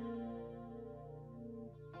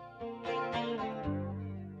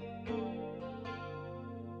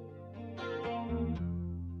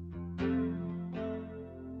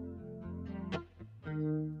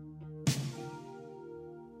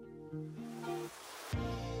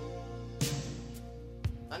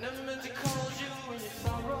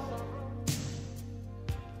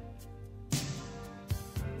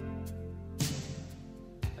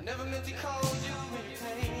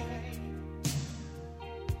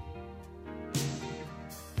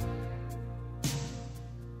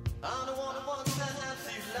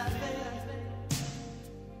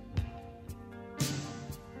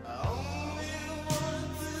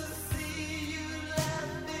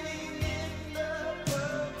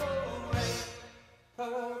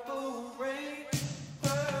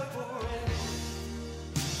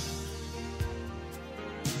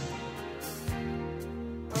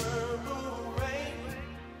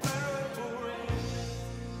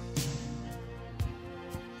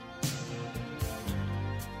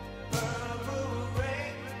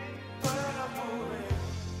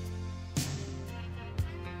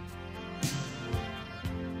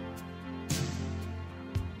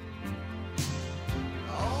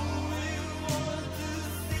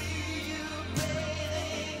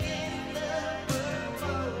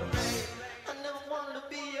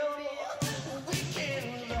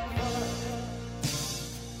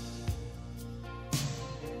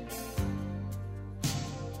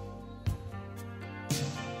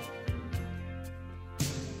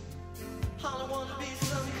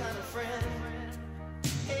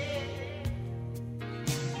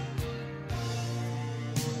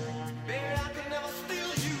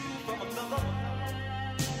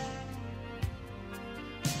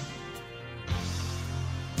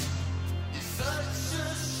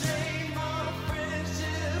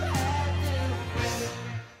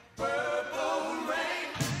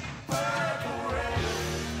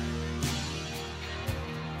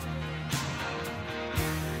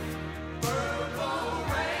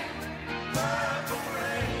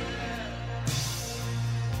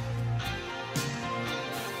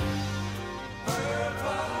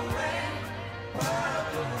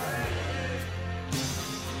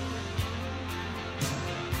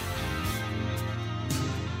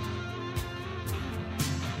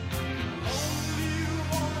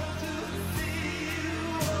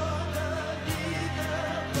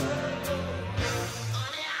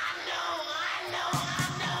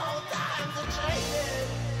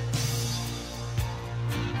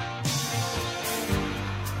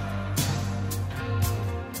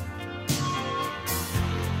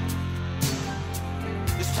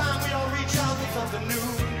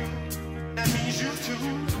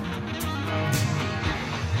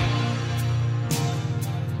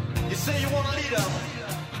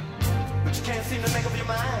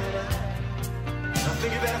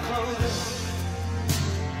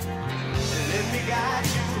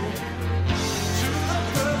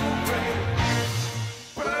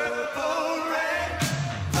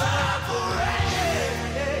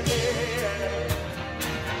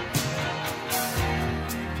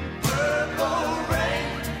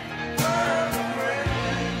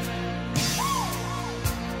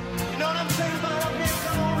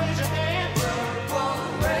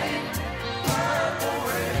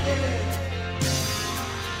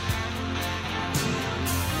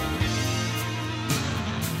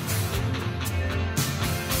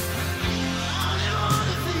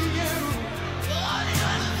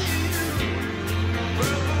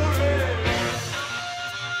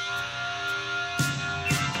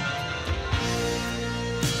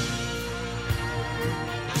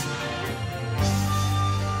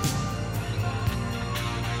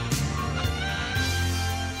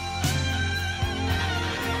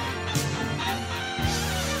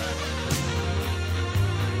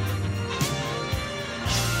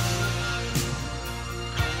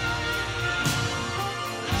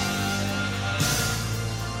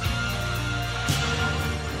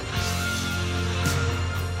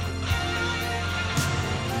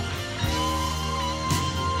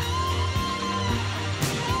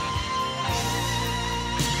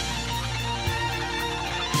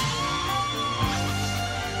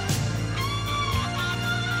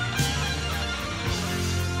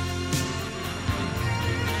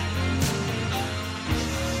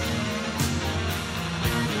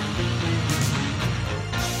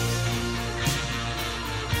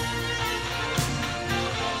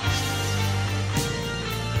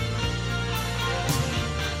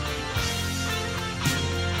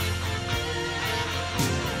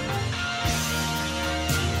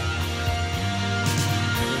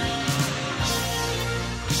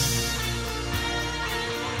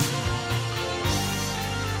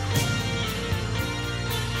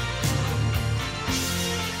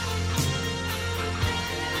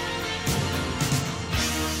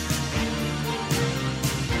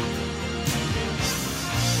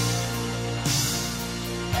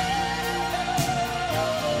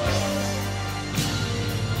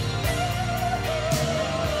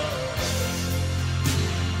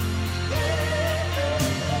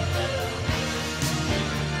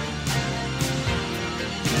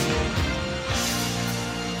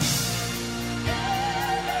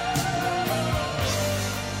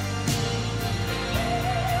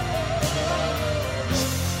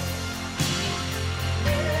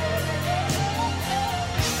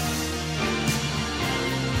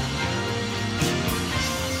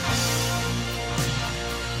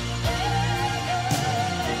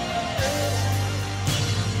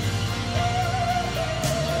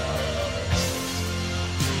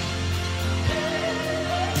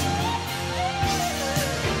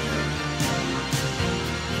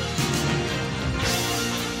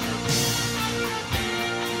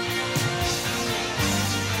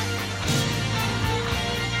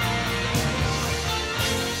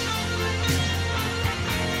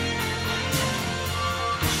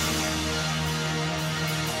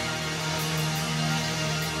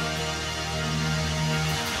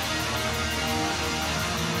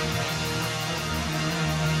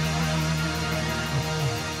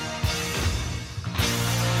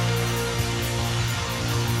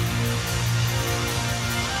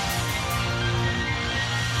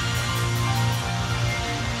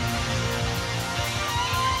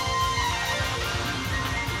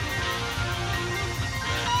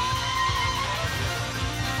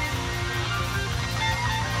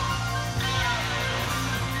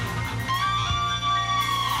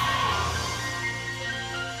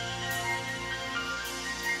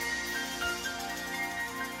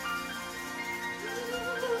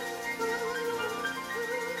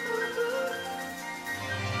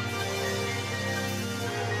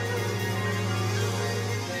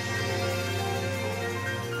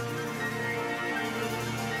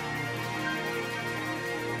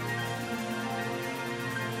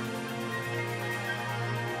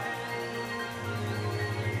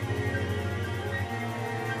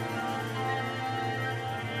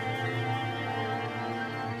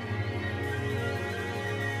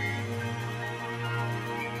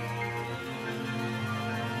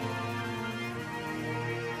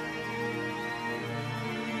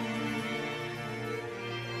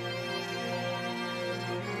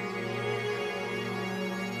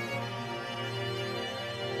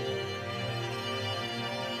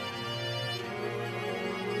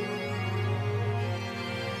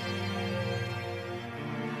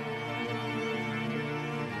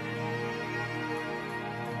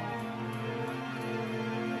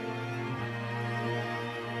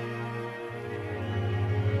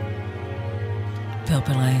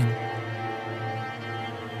 פרפל ריין.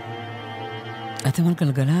 אתם על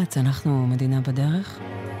גלגלצ, אנחנו מדינה בדרך.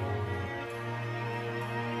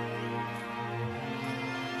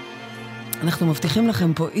 אנחנו מבטיחים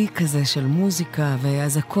לכם פה אי כזה של מוזיקה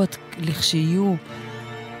והזקות לכשיהיו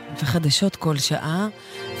וחדשות כל שעה,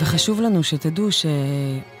 וחשוב לנו שתדעו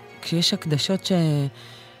שכשיש הקדשות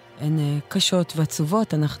שהן קשות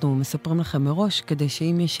ועצובות, אנחנו מספרים לכם מראש, כדי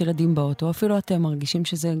שאם יש ילדים באוטו, אפילו אתם מרגישים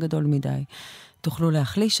שזה גדול מדי, תוכלו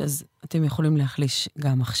להחליש, אז אתם יכולים להחליש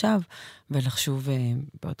גם עכשיו, ולחשוב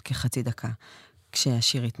בעוד כחצי דקה,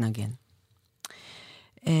 כשהשיר יתנגן.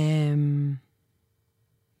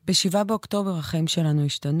 ב7 באוקטובר החיים שלנו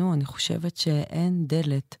השתנו, אני חושבת שאין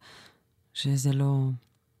דלת שזה לא...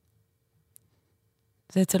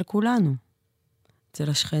 זה אצל כולנו. אצל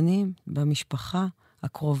השכנים, במשפחה,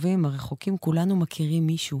 הקרובים, הרחוקים, כולנו מכירים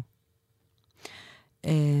מישהו.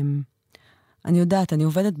 אני יודעת, אני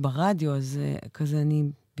עובדת ברדיו, אז כזה אני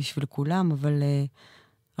בשביל כולם, אבל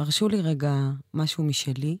הרשו לי רגע משהו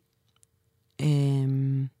משלי.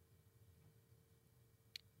 אני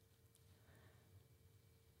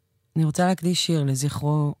רוצה להקדיש שיר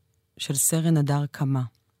לזכרו של סרן הדר קמה,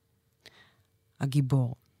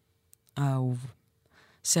 הגיבור, האהוב.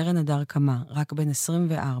 סרן הדר קמה, רק בן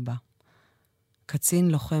 24,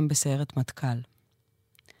 קצין לוחם בסיירת מטכ"ל.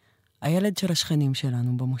 הילד של השכנים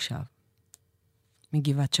שלנו במושב,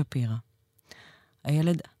 מגבעת שפירא.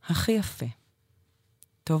 הילד הכי יפה,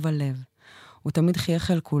 טוב הלב. הוא תמיד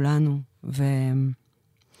חייך על כולנו,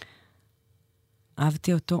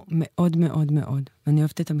 אהבתי אותו מאוד מאוד מאוד, ואני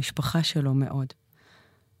אוהבת את המשפחה שלו מאוד.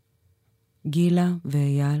 גילה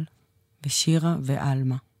ואייל ושירה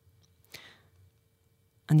ואלמה.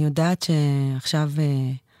 אני יודעת שעכשיו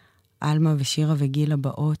אלמה ושירה וגילה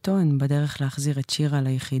באוטו, הן בדרך להחזיר את שירה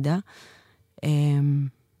ליחידה,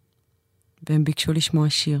 והם ביקשו לשמוע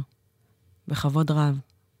שיר, בכבוד רב,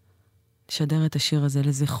 לשדר את השיר הזה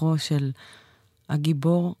לזכרו של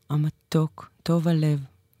הגיבור המתוק, טוב הלב,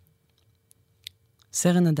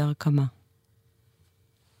 סרן הדר קמה.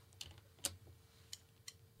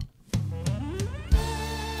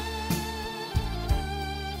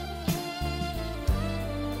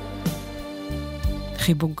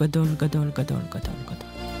 חיבוק גדול, גדול, גדול, גדול, גדול.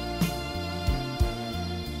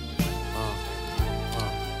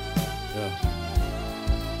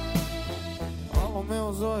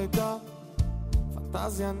 רומאו זו הייתה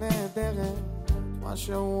פנטזיה נהדרת, מה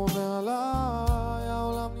שהוא אומר עליי,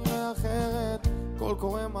 העולם נראה אחרת, הכל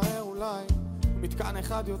קורה מהר אולי, מתקן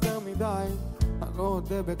אחד יותר מדי, אני לא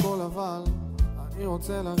יודע בכל אבל, אני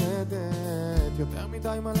רוצה לרדת, יותר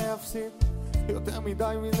מדי מה להפסיד, יותר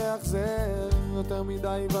מדי מלהחזר, יותר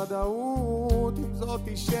מדי ודאות, עם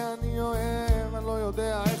זאתי שאני אוהב, אני לא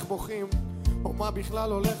יודע איך בוכים, או מה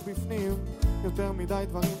בכלל הולך בפנים, יותר מדי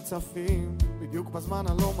דברים צפים, בדיוק בזמן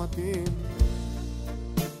הלא מתאים,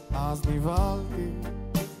 אז נבהלתי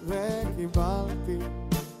וקיבלתי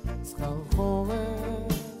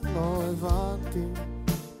סחרחורת, לא הבנתי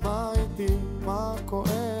מה איתי, מה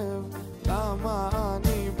כואב, למה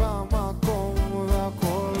אני במקום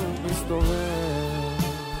והכל מסתובב.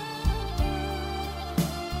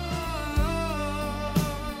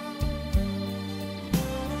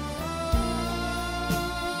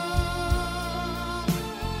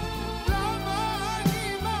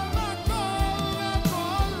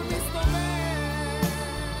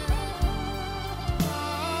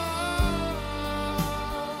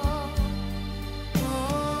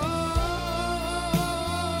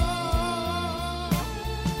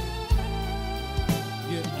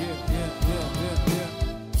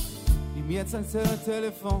 יצלצל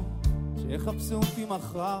הטלפון, שיחפשו אותי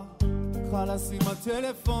מחר, חלס עם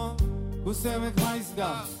הטלפון, קוסמת מה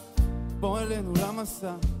נסגר, בוא אלינו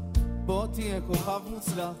למסע, בוא תהיה כוכב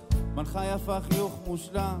מוצלח, מנחה יפה חיוך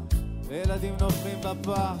מושלם, וילדים נופלים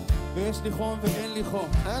בפח, ויש לי חום ואין לי חום,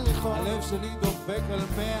 הלב שלי דופק על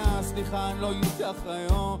 100, סליחה אני לא איתך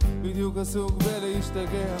היום, בדיוק עסוק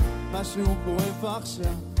בלהשתגע, משהו קורה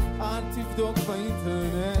עכשיו, אל תבדוק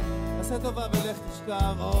באינטרנט, עשה טובה ולך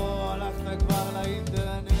תשכב, או הלכת כבר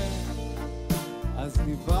לאינטרנט, אז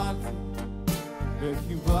ניבלתי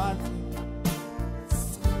וקיבלתי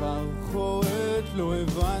סחרחורת, לא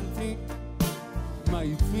הבנתי מה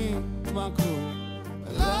איתי, מה קורה,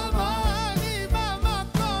 למה אני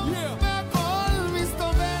במקום והכל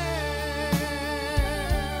מסתובב.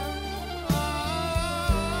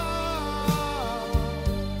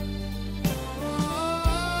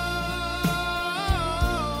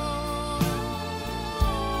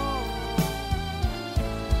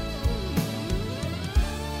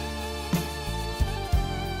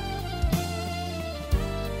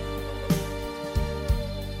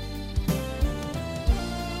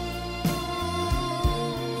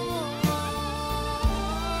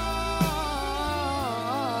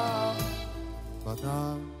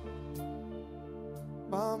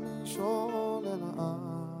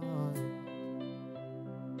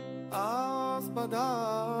 אז בדד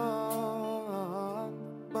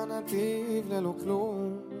בנתיב ללא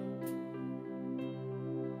כלום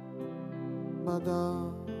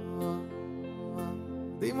בדד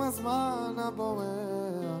עם הזמן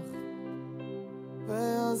הבורח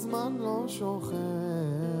והזמן לא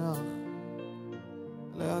שוכח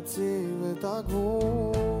להציב את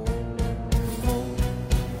הגבול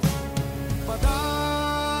בדד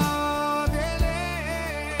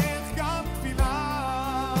אלך גם תפילה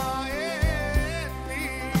אין לי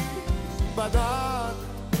בדד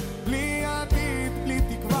בלי עתיד בלי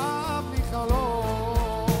תקווה בלי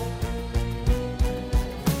חלום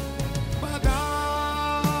בדד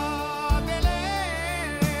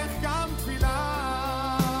אלך גם תפילה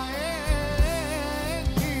אין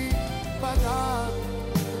לי בדד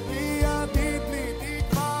בלי עתיד בלי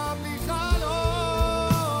תקווה בלי חלום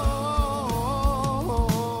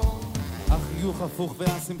החיוך הפוך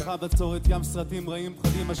והשמחה בצורת ים סרטים רעים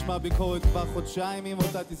פחדים משמע ביקורת כבר חודשיים עם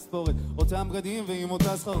אותה תספורת אותם בגדים ועם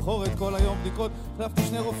אותה סחרחורת כל היום בדיקות חלפתי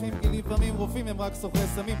שני רופאים כי לפעמים רופאים הם רק סוחרי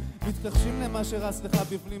סמים מתכחשים למה שרס לך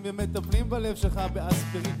בפנים ומטפלים בלב שלך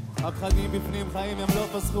באספירין הפחדים בפנים חיים הם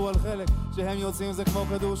לא פסחו על חלק שהם יוצאים זה כמו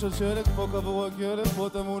כדור של שלג פה קבור הכלב פה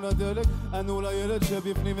תמון הדלק ענו לילד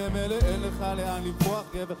שבפנים הם אלה אין לך לאן לברוח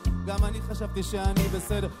גבר גם אני חשבתי שאני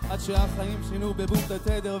בסדר עד שהחיים שינו בבום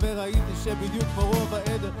התדר וראיתי שבדיוק כמו רוב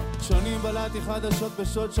העדר שנים בלעתי חדשות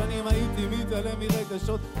בשעות שנים הייתי מתעלם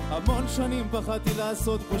מרגשות המון שנים פחדתי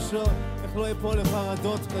לעשות בושות איך לא אפול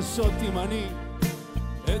לחרדות קשות אם אני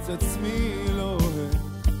את עצמי לא אוהב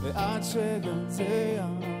ועד שגם זה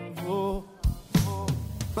יעבור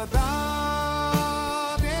בדד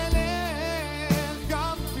אלך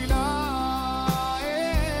גם תפילה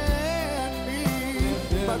אין לי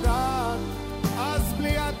בדד אז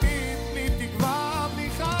בלי עתיד בלי תקווה בלי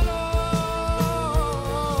חלום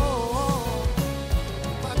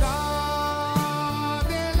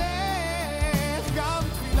בדד אלך גם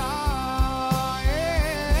תפילה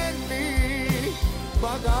אין לי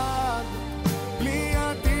בדד בלי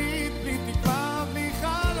עתיד בלי תקווה בלי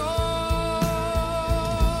חלום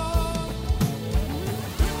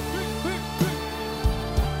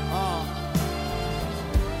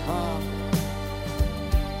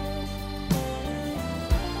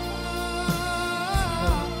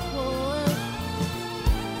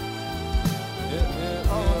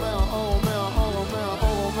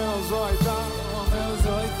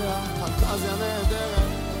פנטזיה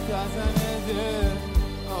נהדרת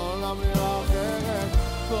העולם נראה אחרת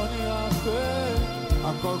הכל נראה אחרת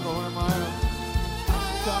הכל קורה מהר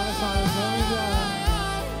כאן לך יותר מדי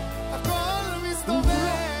הכל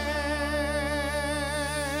מסתובב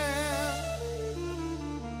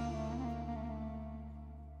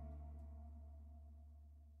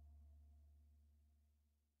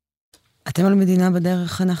אתם על מדינה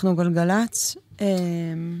בדרך, אנחנו גלגלץ.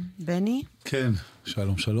 בני? כן,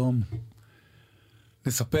 שלום שלום.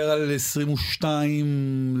 נספר על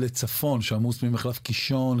 22 לצפון, שעמוס ממחלף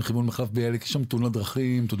קישון, לכיוון מחלף ביאליק, יש שם תאונות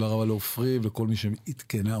דרכים, תודה רבה לעופרי ולכל מי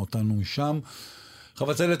שהתקנה אותנו משם.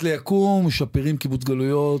 חבצלת ליקום, משפרים קיבוץ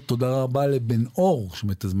גלויות, תודה רבה לבן אור,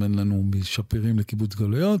 שמתזמן לנו משפרים לקיבוץ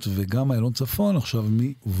גלויות, וגם איילון צפון, עכשיו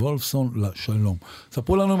מוולפסון לשלום.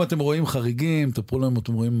 ספרו לנו אם אתם רואים חריגים, ספרו לנו אם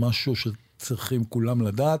אתם רואים משהו שצריכים כולם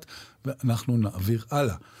לדעת, ואנחנו נעביר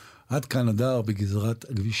הלאה. עד כאן הדר בגזרת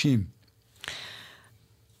הכבישים.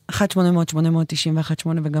 1-800-891-8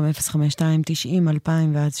 וגם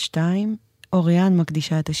 052-90-2002. אוריאן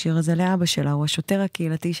מקדישה את השיר הזה לאבא שלה, הוא השוטר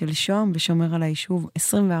הקהילתי של שום ושומר על היישוב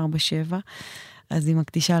 24/7, אז היא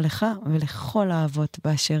מקדישה לך ולכל האבות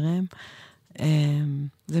באשר הם.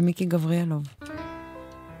 זה מיקי גבריאלוב.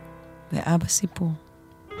 ואבא סיפור.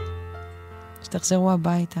 שתחזרו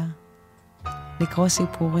הביתה, לקרוא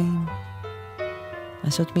סיפורים,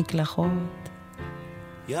 לעשות מקלחות.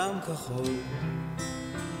 ים כחול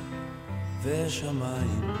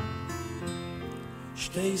ושמיים,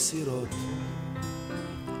 שתי סירות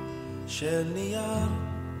של נייר,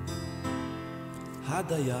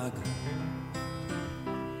 הדייג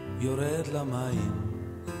יורד למים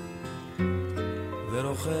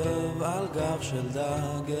ורוכב על גב של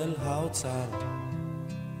דגל האוצר.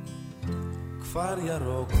 כפר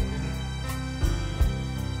ירוק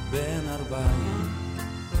בין ארבעים,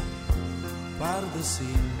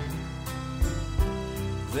 פרדסים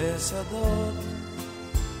ושדות,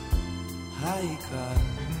 העיקר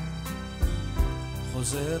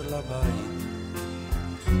חוזר לבית,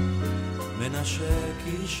 מנשק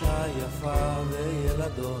אישה יפה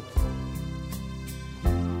וילדות.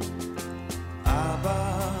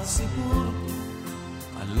 אבא סיפור,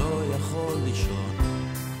 אני לא יכול לישון,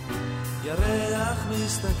 ירח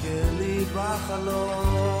מסתכל לי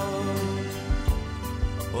בחלום,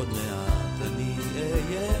 עוד מעט אני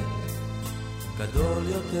אהיה גדול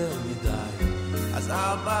יותר מדי, אז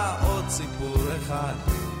אבא עוד סיפור אחד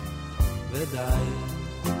ודי.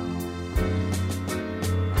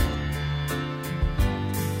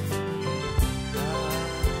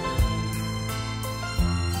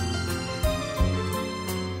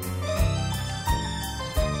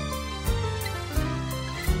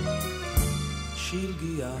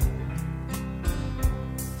 שלגיה,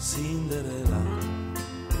 סינדרלה,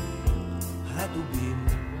 הדובים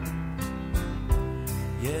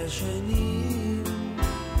ישנים,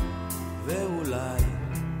 ואולי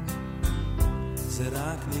זה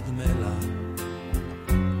רק נדמה לה,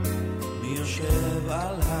 מי יושב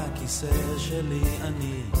על הכיסא שלי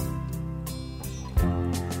אני.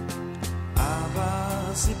 אבא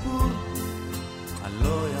סיפור, אני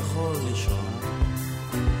לא יכול לישון,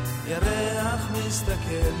 ירח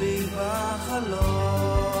מסתכל לי בחלום,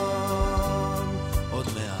 עוד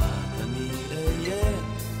מעט אני אהיה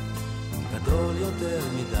גדול יותר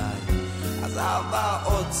מדי, אז אבא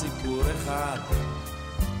עוד סיפור אחד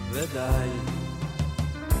ודי.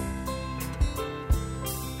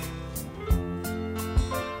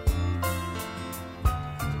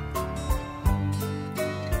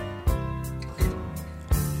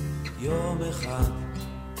 יום אחד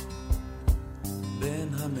בן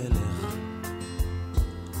המלך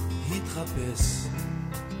התחפש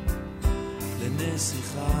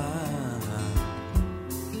לנסיכה,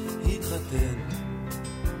 התחתן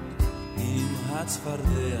עם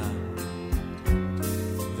הצפרדע,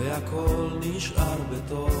 והכל נשאר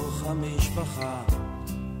בתוך המשפחה,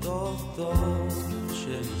 טוב טוב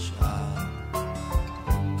שנשאר.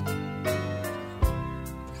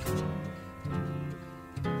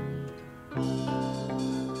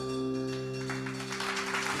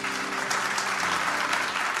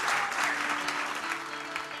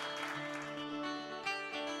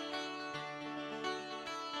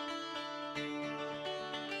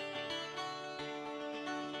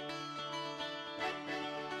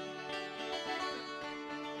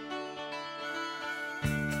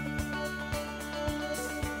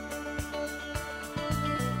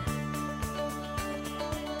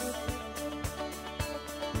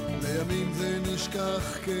 לימים זה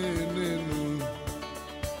נשכח כעינינו,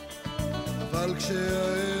 אבל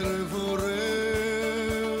כשהערב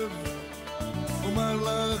עורב, אומר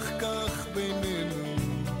לך כך בינינו,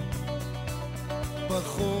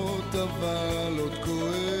 פחות אבל עוד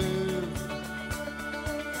כואב,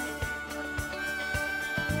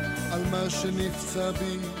 על מה שנפצע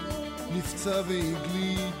בי, נפצע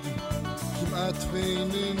והגליד, כמעט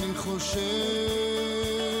ואינני חושב,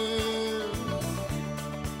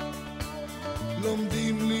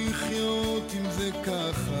 לומדים לחיות עם זה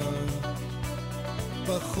ככה,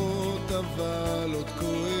 פחות אבל עוד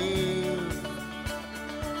כואב,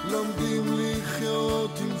 לומדים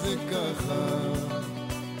לחיות עם זה ככה,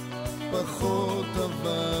 פחות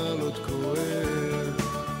אבל עוד כואב.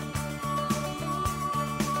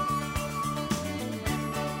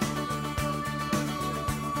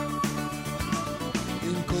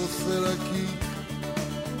 עם כוס ורקיק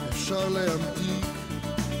אפשר להמתיק,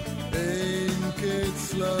 אין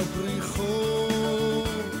קץ לפריחות,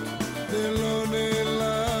 ולא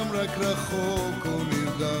נעלם רק רחוק או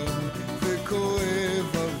נרדם,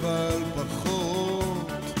 וכואב אבל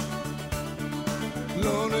פחות,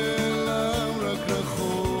 לא נעלם רק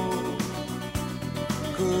רחוק,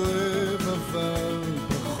 כואב אבל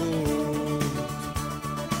פחות,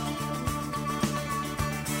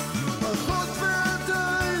 פחות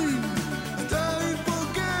ועדיין, עדיין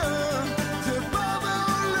פוגע, זה בא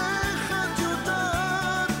והולך, את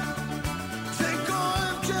יודעת, זה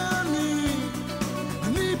כואב כשאני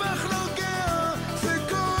בך נוגע, זה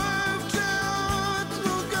כואב כשאת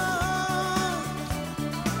נוגעת,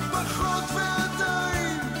 פחות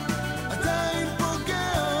ועדיין, עדיין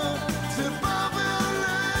פוגע, זה בא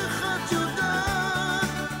והולך, את יודעת,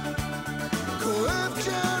 כואב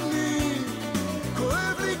כשאני,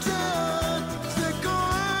 כואב לי כשאת, זה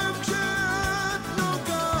כואב כשאת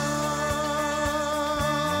נוגעת.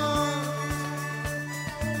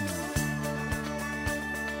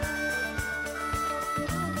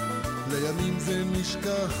 לימים זה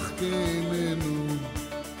נשכח כעינינו,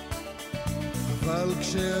 אבל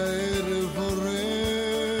כשהערב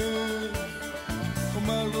עורב,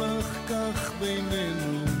 אומר לך כך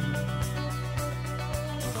בינינו,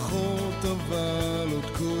 פחות אבל עוד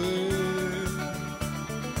כואב,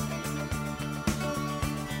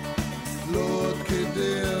 לא עד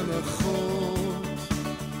כדי הנחות,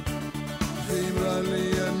 ואם רע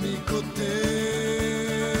לי אני כותב,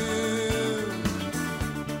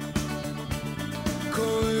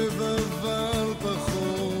 כואב אבל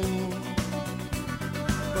פחות,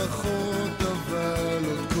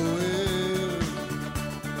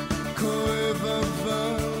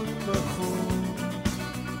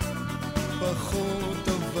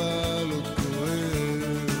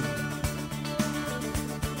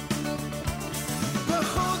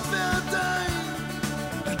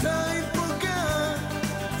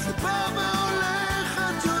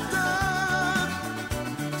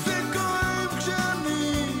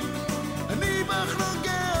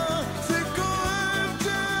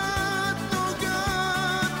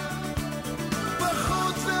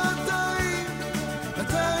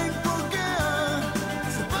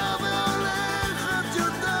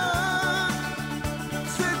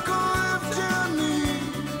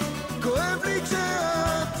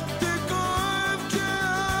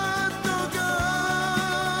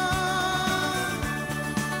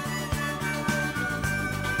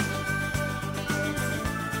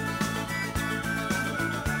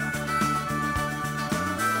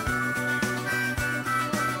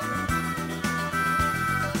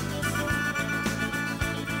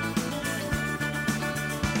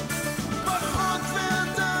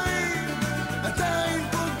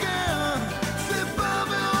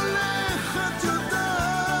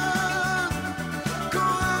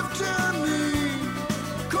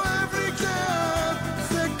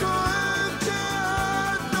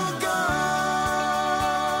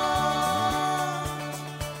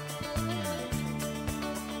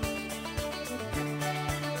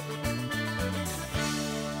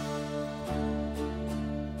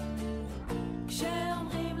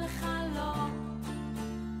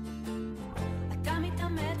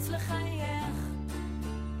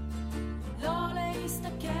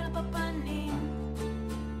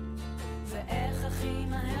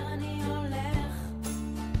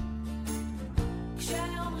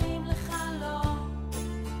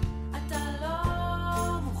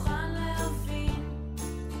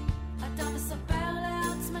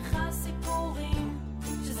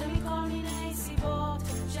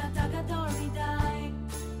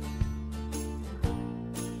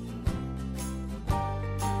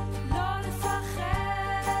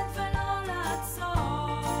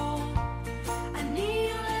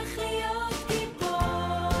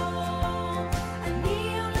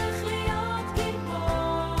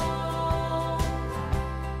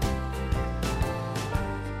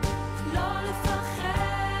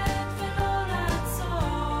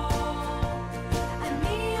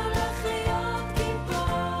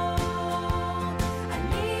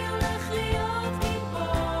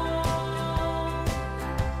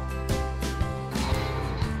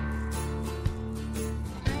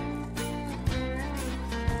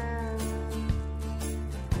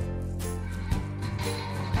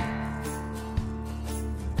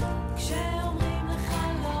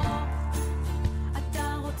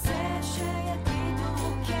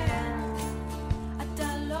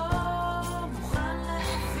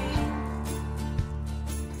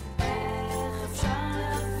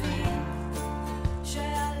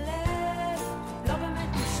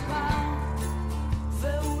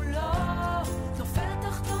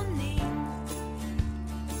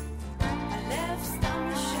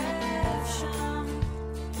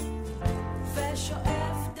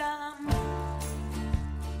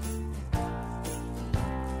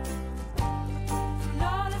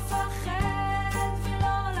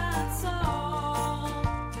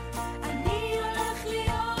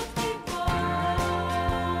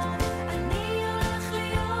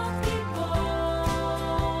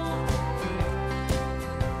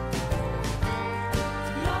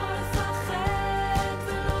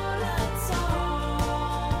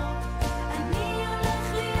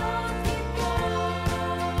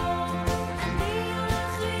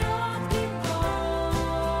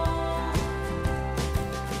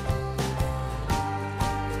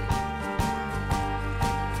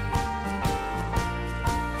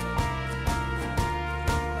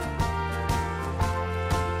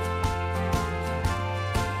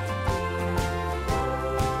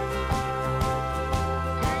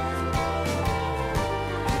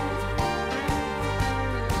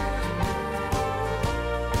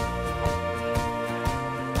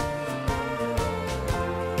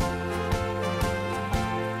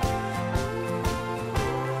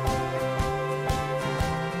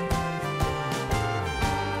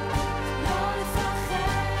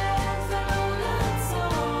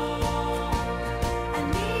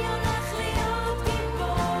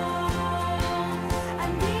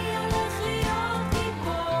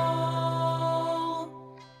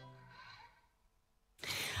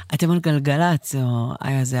 אתם על גלגלץ, או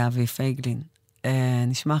היה זה אבי פייגלין.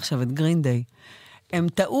 נשמע עכשיו את גרין דיי. הם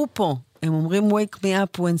טעו פה, הם אומרים wake me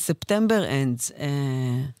up when September ends.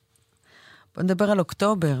 בוא נדבר על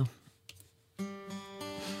אוקטובר.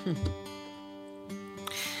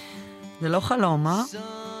 זה לא חלום, אה?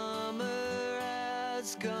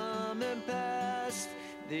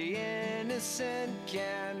 The innocent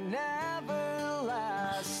can never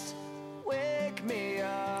last. Wake me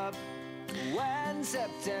up when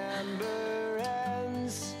September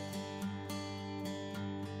ends.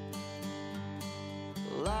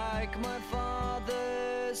 Like my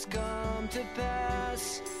father's come to pass.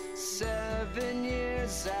 7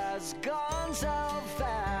 years has gone so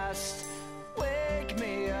fast. Wake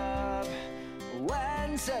me up when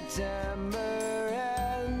September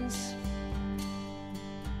ends.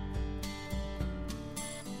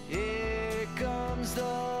 Here comes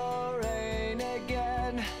the rain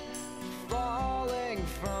again, falling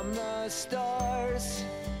from the stars,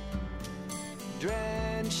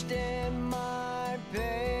 drenched in my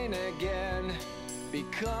pain again,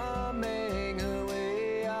 becoming who we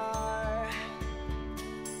are.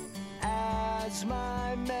 As my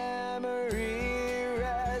memory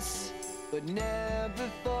rests, but never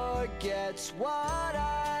forgets what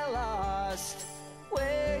I lost.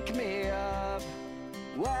 Wake me up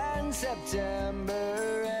when September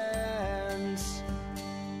ends.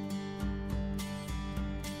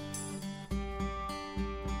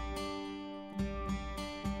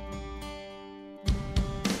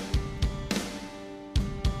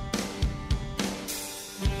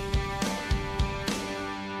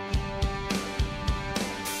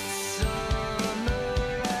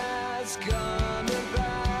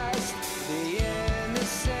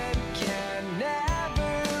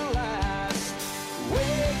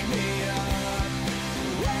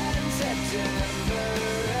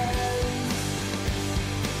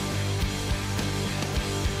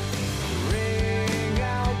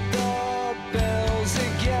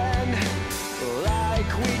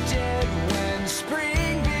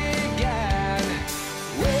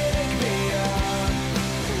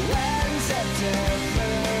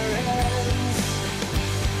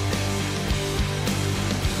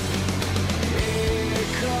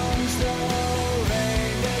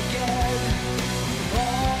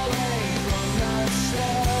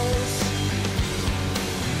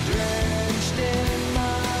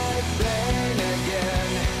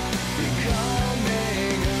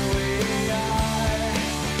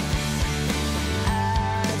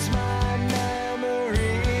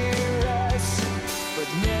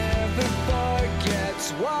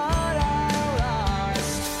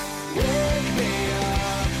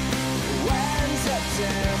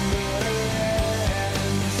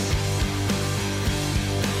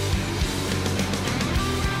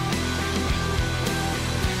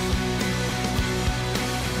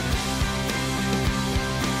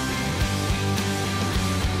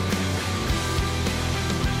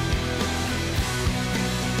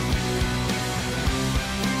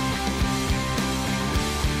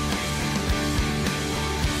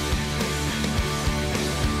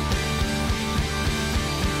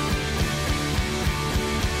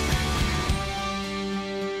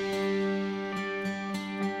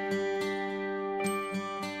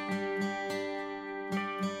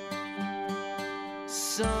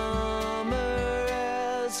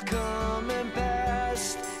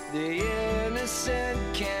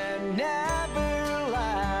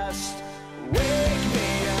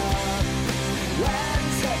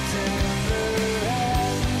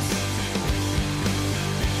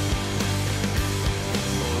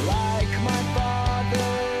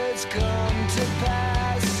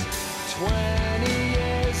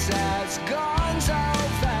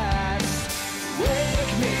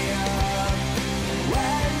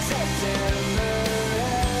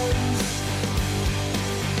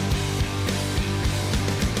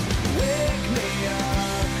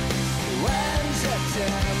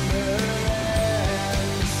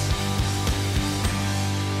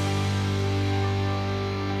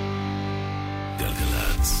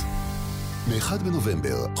 ב-1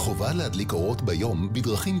 בנובמבר חובה להדליק אורות ביום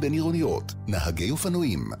בדרכים בין עירוניות. נהגי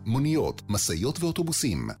אופנועים, מוניות, מסעיות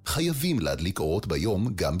ואוטובוסים חייבים להדליק אורות ביום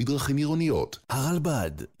גם בדרכים עירוניות.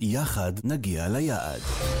 הרלב"ד, יחד נגיע ליעד.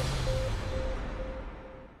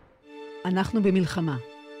 אנחנו במלחמה.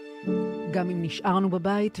 גם אם נשארנו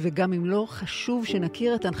בבית וגם אם לא, חשוב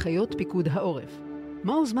שנכיר את הנחיות פיקוד העורף.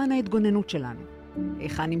 מהו זמן ההתגוננות שלנו?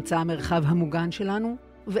 היכן נמצא המרחב המוגן שלנו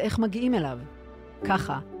ואיך מגיעים אליו?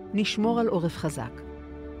 ככה נשמור על עורף חזק.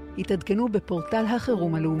 התעדכנו בפורטל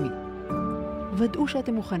החירום הלאומי. ודאו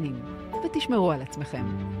שאתם מוכנים ותשמרו על עצמכם,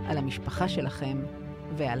 על המשפחה שלכם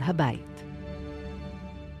ועל הבית.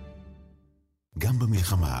 גם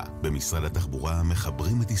במלחמה, במשרד התחבורה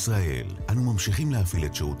מחברים את ישראל. אנו ממשיכים להפעיל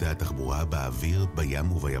את שירותי התחבורה באוויר,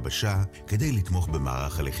 בים וביבשה, כדי לתמוך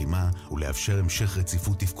במערך הלחימה ולאפשר המשך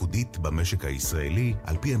רציפות תפקודית במשק הישראלי,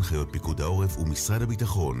 על פי הנחיות פיקוד העורף ומשרד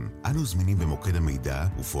הביטחון. אנו זמינים במוקד המידע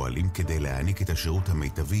ופועלים כדי להעניק את השירות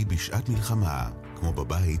המיטבי בשעת מלחמה. כמו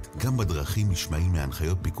בבית, גם בדרכים נשמעים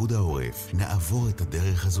מהנחיות פיקוד העורף. נעבור את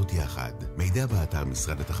הדרך הזאת יחד. מידע באתר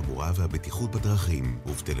משרד התחבורה והבטיחות בדרכים,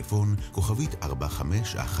 ובטלפון כוכבית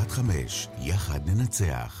 4515. יחד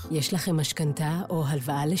ננצח. יש לכם משכנתה או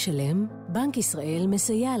הלוואה לשלם? בנק ישראל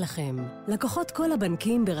מסייע לכם. לקוחות כל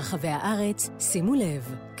הבנקים ברחבי הארץ, שימו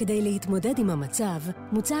לב, כדי להתמודד עם המצב,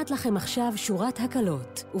 מוצעת לכם עכשיו שורת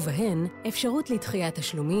הקלות, ובהן אפשרות לדחיית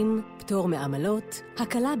תשלומים, פטור מעמלות,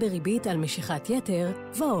 הקלה בריבית על משיכת יתר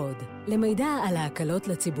ועוד. למידע על ההקלות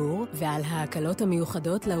לציבור ועל ההקלות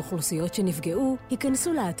המיוחדות לאוכלוסיות שנפגעו,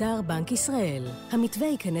 היכנסו לאתר בנק ישראל. המתווה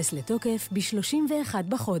ייכנס לתוקף ב-31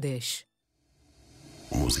 בחודש.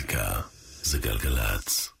 מוזיקה זה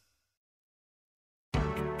גלגלץ.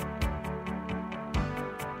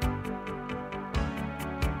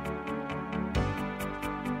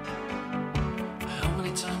 How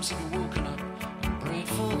many times have you woken up and prayed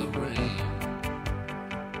for the rain?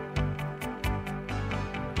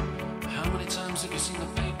 How many times have you seen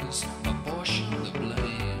the papers abortion the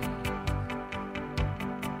blame?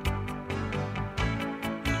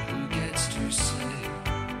 Who gets to say?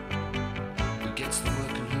 Who gets the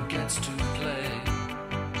work and who gets to play?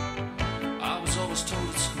 I was always told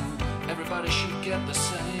at school everybody should get the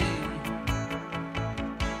same.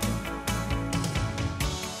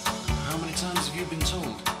 How many times have you been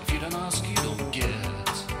told if you don't ask you don't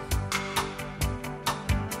get?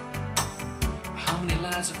 How many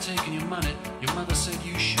lies have taken your money? Your mother said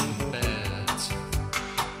you should bet.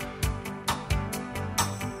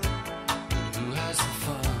 Who has the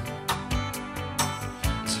fun?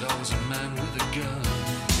 Is it always a man with a gun?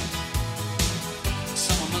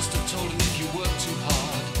 Someone must have told him if you work too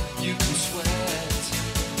hard, you can sweat.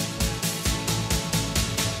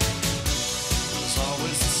 There's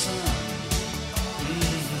always the sun.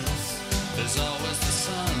 There's always the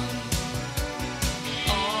sun.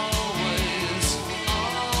 Always,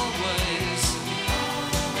 always,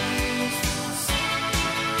 always the sun.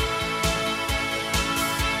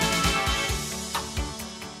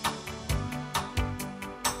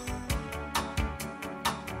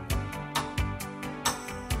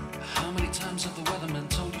 How many times have the weathermen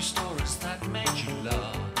told you stories that made you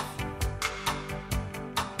laugh?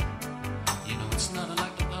 You know it's not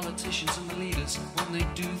unlike the politicians and the leaders when they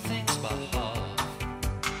do things by half.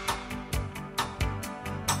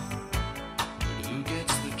 But who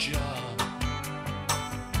gets the job?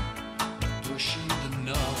 Pushing the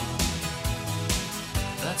knob.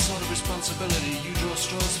 That sort of responsibility you draw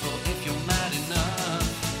straws for if you're mad enough.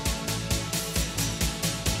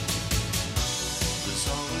 There's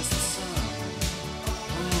always the sun.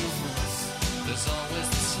 There's always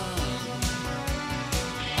the sun.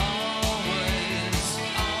 Always,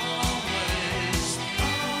 always,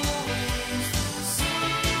 always the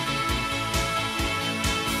sun.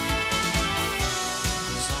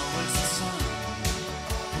 There's always the sun.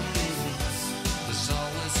 There's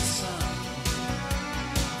always the sun.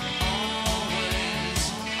 Always,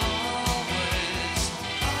 always.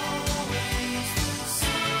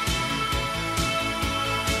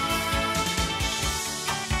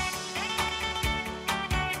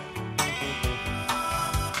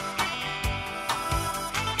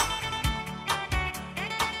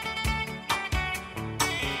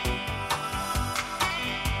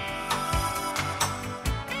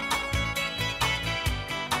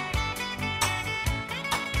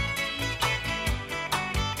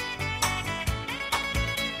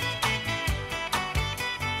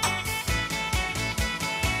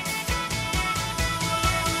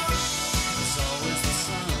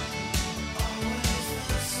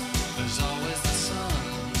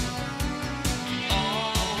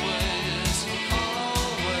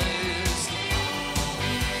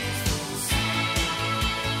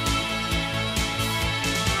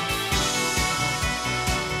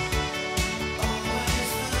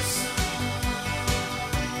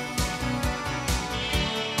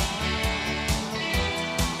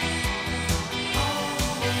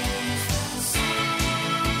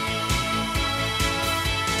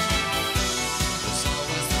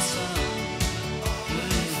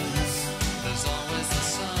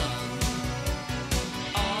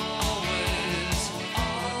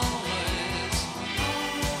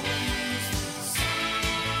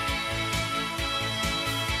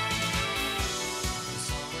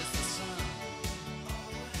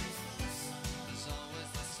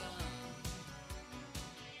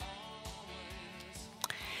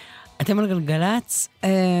 אתם על גלגלץ.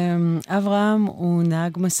 אברהם הוא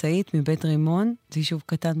נהג מסעית מבית רימון, זה יישוב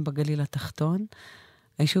קטן בגליל התחתון.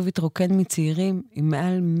 היישוב התרוקן מצעירים עם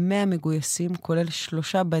מעל 100 מגויסים, כולל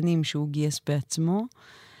 3 בנים שהוא גייס בעצמו,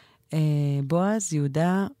 בועז,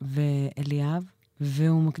 יהודה ואליאב,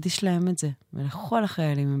 והוא מקדיש להם את זה, ולכל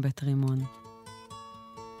החיילים מבית רימון.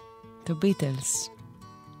 The Beatles.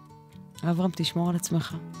 אברהם, תשמור על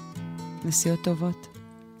עצמך. נסיעות טובות.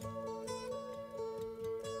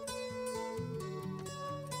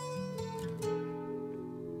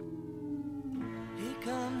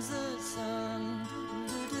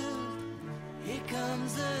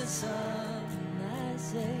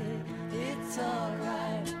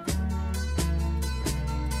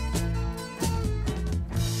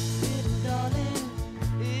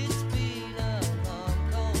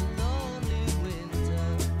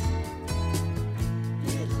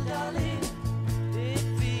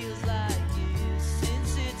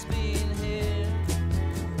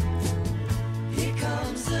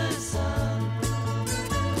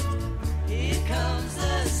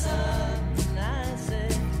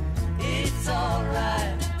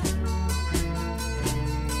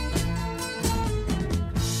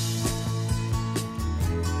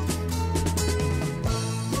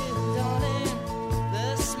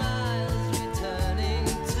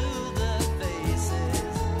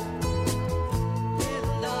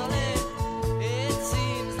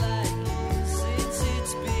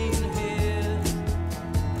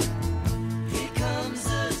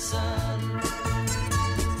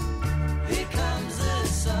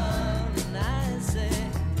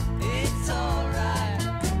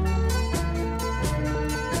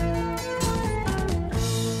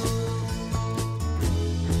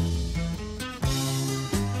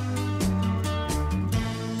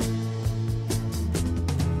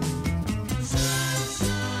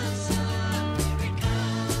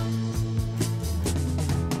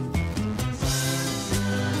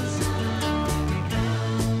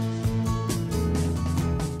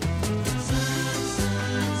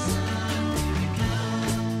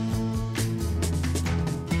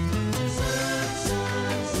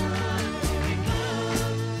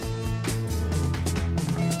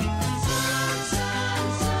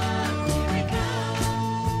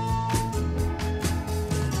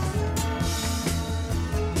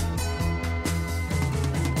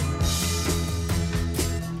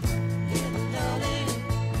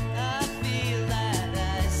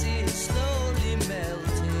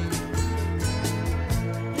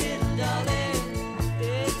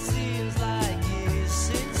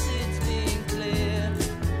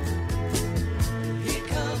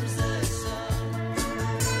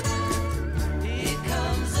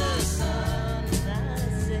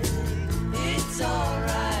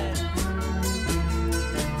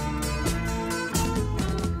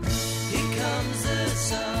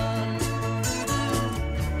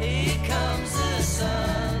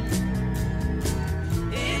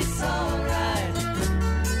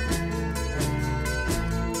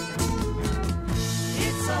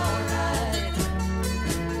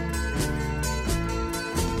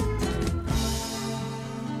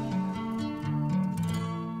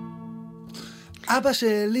 אבא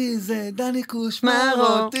שלי זה דני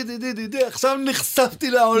קושמרו, עכשיו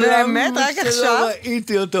נחשפתי לעולם. באמת, רק עכשיו?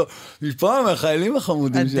 ראיתי אותו. מפה מהחיילים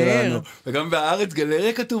החמודים שלנו. וגם בארץ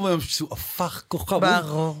גלריה כתוב היום שהוא הפך כוכב.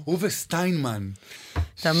 ברור. הוא וסטיינמן.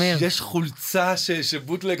 תמיר. יש חולצה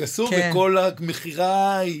שבוטלג אסור, וכל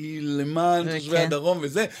המחירה היא למען תושבי הדרום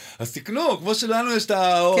וזה. אז תקנו, כמו שלנו יש את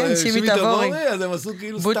שימי תבורי, אז הם עשו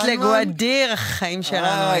כאילו סטיינמן. בוטלג הוא אדיר, החיים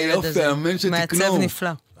שלנו. יופי, אמן שתקנו. מעצב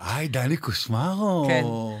נפלא. דני קושמרו. כן.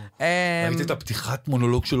 ראית את הפתיחת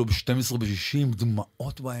מונולוג שלו ב-12 ב-60,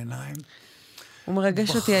 דמעות בעיניים. הוא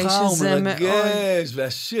מרגש אותי, האיש הזה מאוד. הוא מרגש,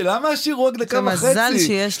 והשיר, למה השיר הוא רק דקה וחצי? זה מזל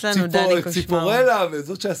שיש לנו דני קושמרו. ציפורלה,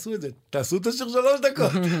 וזאת שעשו את זה. תעשו את השיר 3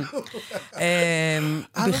 דקות.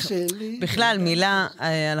 אבא שלי. בכלל, מילה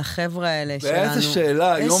על החבר'ה האלה שלנו. ואיזה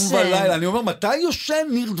שאלה, יום ולילה. אני אומר, מתי יושן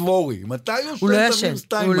ניר דבורי? מתי יושן תמיר הוא לא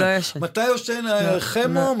סטיינמן? ישן. מתי יושן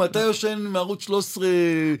חמו? מתי יושן מערוץ 13?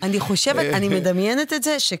 אני חושבת, אני מדמיינת את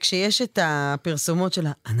זה, שכשיש את הפרסומות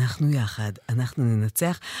שלה, אנחנו יחד, אנחנו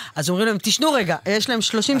ננצח, אז אומרים להם, תשנו רגע, יש להם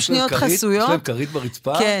 30 שניות חסויות. יש להם קרית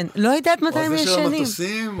ברצפה? כן, לא יודעת מתי הם או זה של ישנים.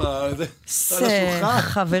 המטוסים, על השולחן.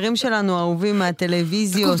 חברים שלנו האהובים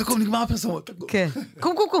מהטלוויזיות. תקום, נגמר הפרסומות. כן,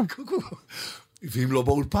 קום. ואם לא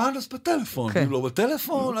באולפן, אז בטלפון. אם לא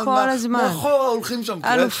בטלפון, אז כל הזמן. מאחורה הולכים שם.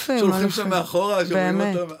 אלופים. שהולכים שם מאחורה, שומעים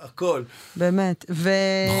אותם, הכל. באמת.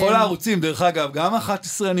 בכל הערוצים, דרך אגב, גם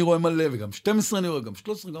 11 אני רואה מלא, וגם 12 אני רואה, גם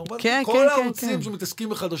 13, גם כל הערוצים שמתעסקים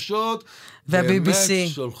בחדשות, וה-BBC.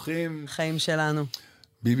 שולחים. חיים שלנו.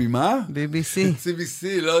 ביבי מה? BBC.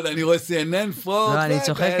 CBC, לא יודע, אני רואה CNN, פרוק. לא, אני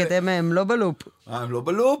צוחקת, הם לא בלופ. הם לא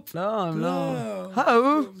בלופ? לא, הם לא.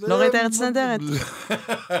 לא ראית ארץ נהדרת.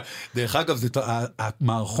 דרך אגב,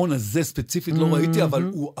 המערכון הזה ספציפית לא ראיתי, אבל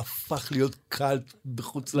הוא הפך להיות קלט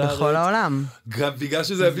בחוץ לארץ. בכל העולם. גם בגלל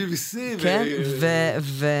שזה ה-BBC. כן,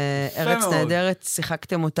 וארץ נהדרת,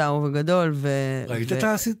 שיחקתם אותה ובגדול. ראית את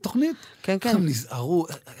התוכנית? כן, כן. איך הם נזהרו,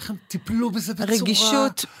 איך הם טיפלו בזה בצורה...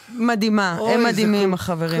 רגישות מדהימה, הם מדהימים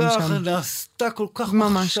החברים שם. ככה נעשתה כל כך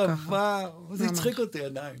מחשבה, זה הצחיק אותי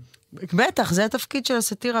עדיין. בטח, זה התפקיד של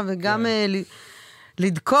הסאטירה, וגם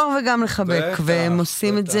לדקור וגם לחבק, והם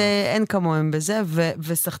עושים את זה, אין כמוהם בזה,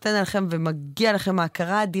 וסחטן עליכם, ומגיע לכם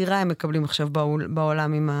ההכרה אדירה, הם מקבלים עכשיו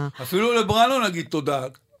בעולם עם ה... אפילו לבראנו נגיד תודה.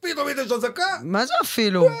 פתאום יש הזקה. מה זה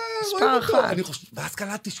אפילו? מספר אחד. ואז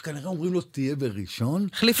קלטתי שכנראה אומרים לו, תהיה בראשון.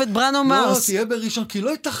 החליף את בראנו מרס. לא, תהיה בראשון, כי לא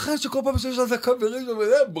ייתכן שכל פעם שיש הזקה בראשון,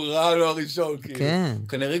 וזה בראנו הראשון. כן.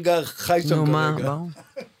 כנראה גר חי שם כרגע. נו מה,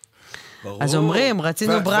 ברור. אז אומרים,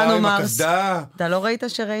 רצינו בראנו מרס. אתה לא ראית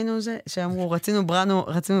שראינו זה? שאמרו, רצינו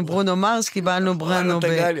ברונו מרס, קיבלנו בראנו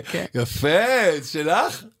יפה,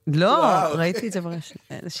 שלך? לא, ראיתי את זה ברשת,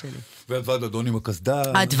 אלה שלי. ועד אדון עם הקסדה.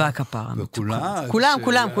 אדווה כפרה.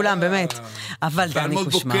 כולם, באמת. אבל דני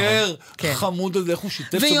קושמרו. בוקר, חמוד הזה, איך הוא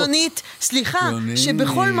שיתף. ויונית, סליחה,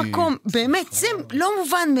 שבכל מקום, באמת, זה לא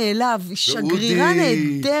מובן מאליו, שגרירה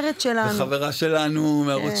נהדרת שלנו. וחברה שלנו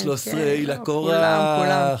מערוץ 13, אילה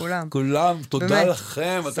קורח. כולם, תודה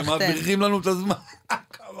לכם, אתם מעבירים לנו את הזמן.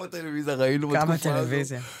 כמה טלוויזיה ראינו בתקופה הזאת. כמה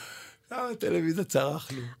טלוויזיה. טלוויזיה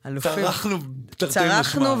צרחנו.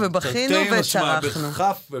 צרחנו ובכינו וצרחנו.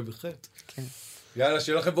 בחף ובחט. יאללה,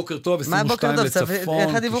 שיהיה לכם בוקר טוב, 22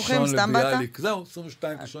 לצפון, קישון לביאליק. זהו,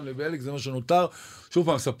 22 קישון לביאליק, זה מה שנותר. שוב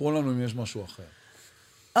פעם, ספרו לנו אם יש משהו אחר.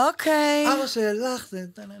 אוקיי. אבא שלך זה...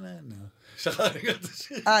 שכחתי את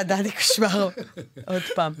השיר. דני קושמרו. עוד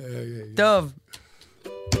פעם. טוב.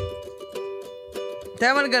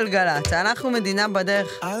 אתם על גלגלת, אנחנו מדינה בדרך.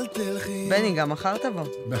 אל תלכי. בני, גם מחר תבוא.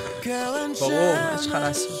 קרן ברור, יש לך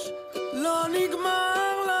לעשות. לא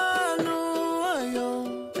נגמר לנו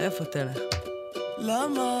היום. איפה תלך?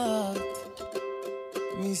 למה את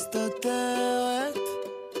מסתתרת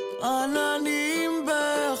עננים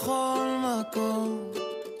בכל מקום?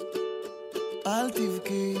 אל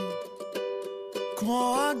תבכי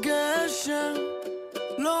כמו הגשם,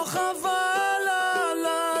 לא חבל על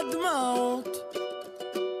הדמעות.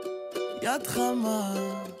 יד חמה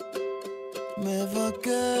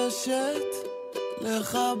מבקשת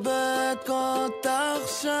לחבק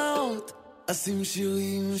אותך שעות. אשים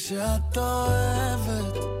שירים שאת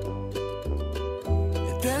אוהבת,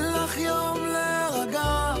 אתן לך יום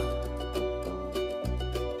להירגע.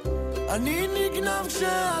 אני נגנב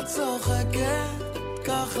כשאת צוחקת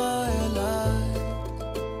ככה אליי.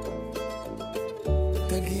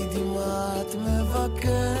 תגידי מה את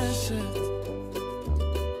מבקשת,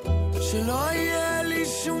 שלא יהיה לי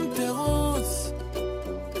שום תירוץ.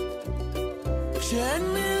 כשאין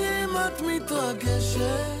מילים את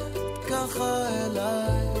מתרגשת ככה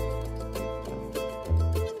אליי.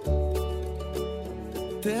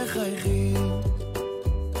 תחייכי,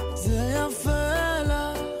 זה יפה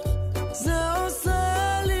לך, זה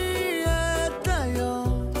עושה לי את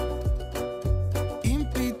היום. אם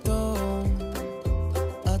פתאום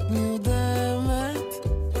את נרדמת,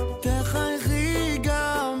 תחייכי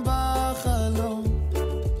גם בחלום.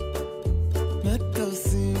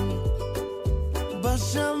 מטוסים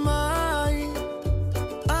בשמיים,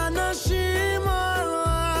 אנשים על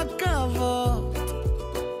רכבות.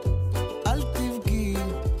 אל תבכי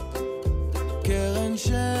קרן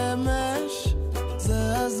שמש,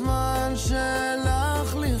 זה הזמן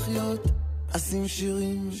שלך לחיות. אשים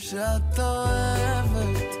שירים שאת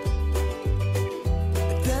אוהבת,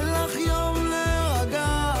 אתן לך יום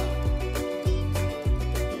להירגע.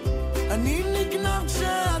 אני נגנב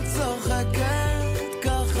כשאת צוחקת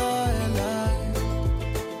ככה אליי.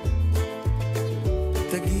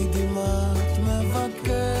 תגידי מה את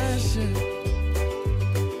מבקשת,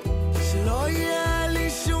 שלא יהיה לי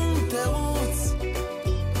שום תירוץ.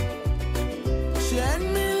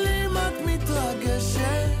 כשאין מילים את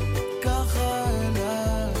מתרגשת ככה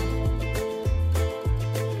אליי.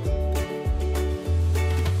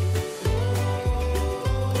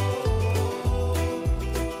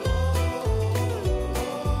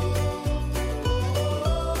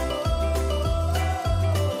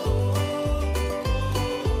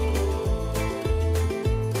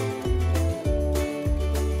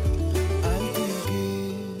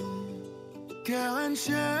 קרן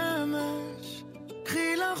שמש,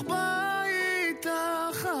 קחי לך בית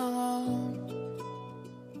אחרון.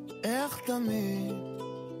 איך תמיד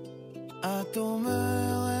את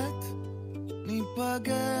אומרת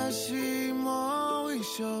ניפגש עם אור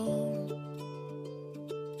ראשון,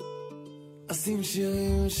 אשים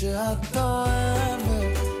שירים שאת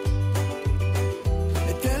אוהבת,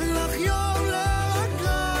 אתן לך יום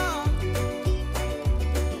להירגע,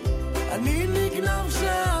 אני נגנב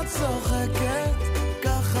שאת צוחקת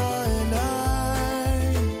ככה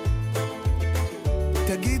אליי,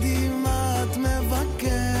 תגידי מה את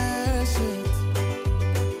מבקשת,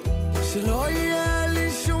 שלא יהיה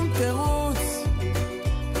לי שום תירוץ,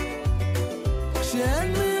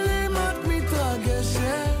 שאין מילים את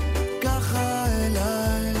מתרגשת ככה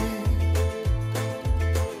אליי.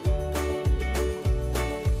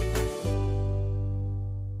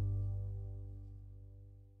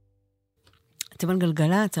 אתם על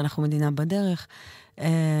גלגלצ, אנחנו מדינה בדרך.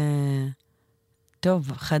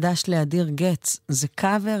 טוב, חדש לאדיר גץ, זה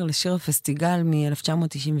קאבר לשיר הפסטיגל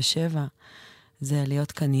מ-1997, זה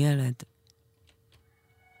להיות כאן ילד.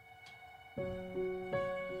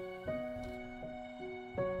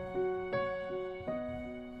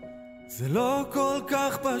 זה לא כל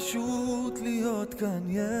כך פשוט להיות כאן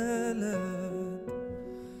ילד,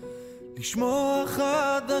 לשמוע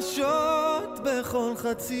חדשות בכל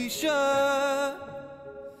חצי שעה,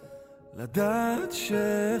 לדעת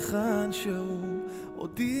שהיכן שהוא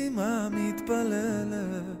עוד אמא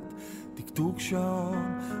מתפללת, טקטוק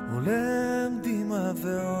שעון עולם דימה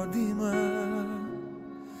ועוד אמא.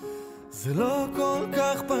 זה לא כל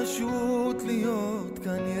כך פשוט להיות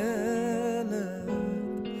כאן ילד,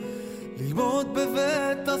 ללמוד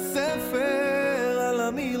בבית הספר על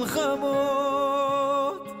המלחמות.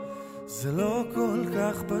 זה לא כל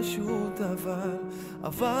כך פשוט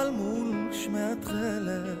אבל מול שמי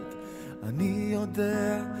התחלת אני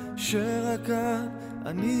יודע שרק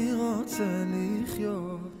אני רוצה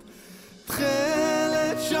לחיות.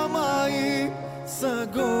 תחלת שמיים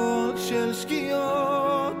סגול של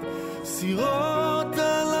שקיעות, סירות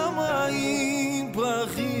על המים,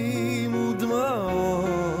 פרחים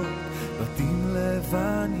ודמעות, בתים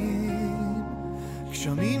לבנים,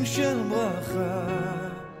 גשמים של ברכה,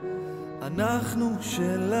 אנחנו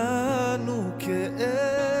שלנו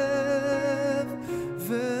כאב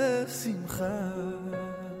ושמחה.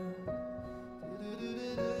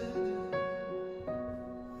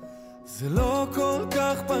 זה לא כל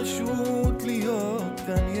כך פשוט להיות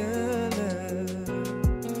כאן ילד,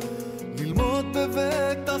 ללמוד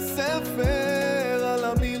בבית הספר על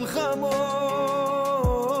המלחמות.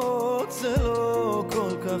 זה לא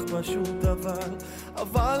כל כך פשוט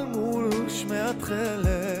אבל מול שמי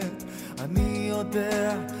התחלת אני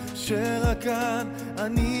יודע שרק כאן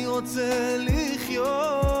אני רוצה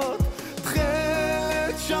לחיות.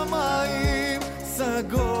 תחלת שמיים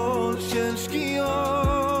סגול של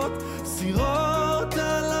שקיעות, סירות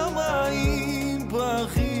על המים,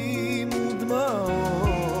 פרחים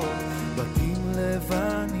ודמעות, בתים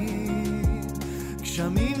לבנים,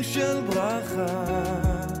 גשמים של ברכה,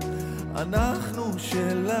 אנחנו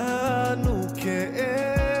שלנו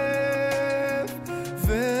כאב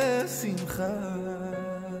ושמחה.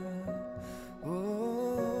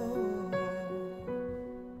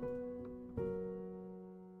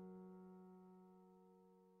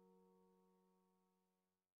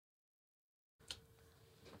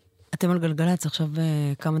 אתם על גלגלצ, עכשיו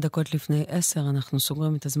כמה דקות לפני 10, אנחנו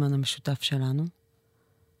סוגרים את הזמן המשותף שלנו.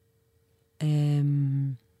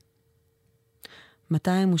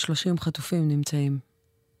 230 חטופים נמצאים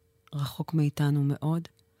רחוק מאיתנו מאוד.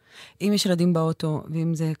 אם יש ילדים באוטו,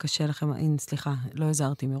 ואם זה קשה לכם, סליחה, לא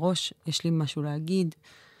עזרתי מראש, יש לי משהו להגיד,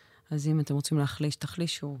 אז אם אתם רוצים להחליש,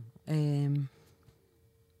 תחלישו.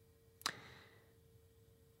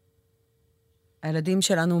 הילדים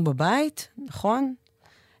שלנו בבית, נכון?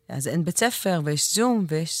 אז אין בית ספר, ויש זום,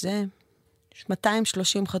 ויש זה. יש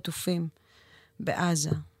 230 חטופים בעזה.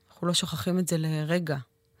 אנחנו לא שוכחים את זה לרגע.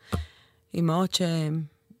 אמהות שהן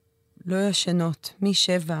לא ישנות,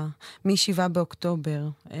 מ-7 באוקטובר,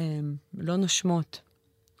 לא נושמות.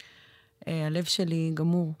 הלב שלי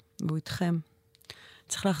גמור, והוא איתכם.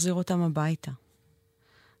 צריך להחזיר אותם הביתה.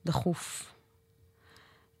 דחוף.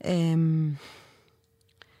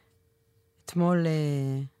 אתמול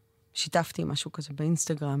שיתפתי משהו כזה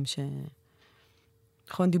באינסטגרם,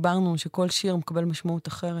 נכון, דיברנו שכל שיר מקבל משמעות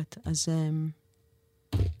אחרת, אז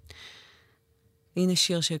הנה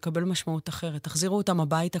שיר שיקבל משמעות אחרת. תחזירו אותם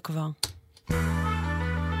הביתה כבר.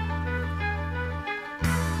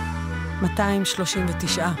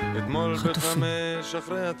 239 אתמול חטופים. ב5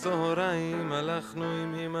 אחרי הצהריים הלכנו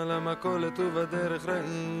עם אמא למכולת ובדרך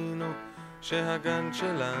ראינו שהגן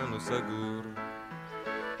שלנו סגור.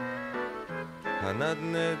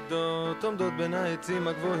 הנדנדות עומדות בין העצים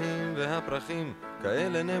הגבוהים והפרחים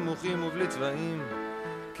כאלה נמוכים ובלי צבעים,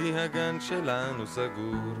 כי הגן שלנו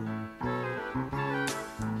סגור.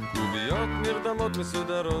 קוביות נרדמות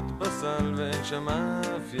מסודרות בסל, ואין שם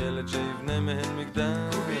אף ילד שיבנה מהן מגדל.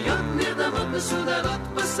 קוביות נרדמות מסודרות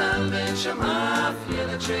בסל, ואין שם אף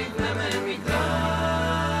ילד שיבנה מהן מגדל.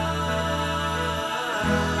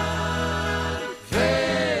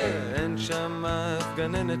 ואין שם אף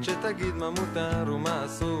גננת שתגיד מה מותר ומה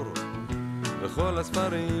אסור, וכל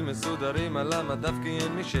הספרים מסודרים על המדף, כי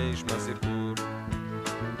אין מי שישמע סיפור.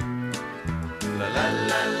 לה לה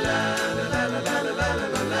לה לה לה לה לה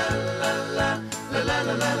לה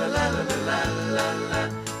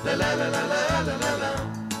לה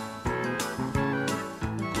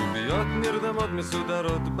קוביות נרדמות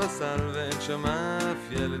מסודרות בסל, ואין שם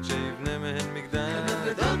אף ילד שיבנה מהן מגדל.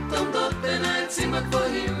 כבדות עומדות בין העצים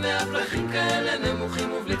הגבוהים, והפרחים כאלה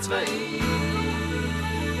נמוכים ובלי צבעים.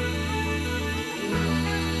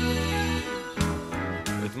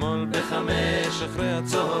 אתמול בחמש אחרי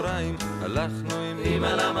הצהריים הלכנו עם אמא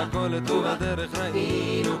למכולת, ובדרך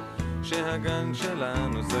ראינו שהגן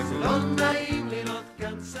שלנו סגור. לא נעים לראות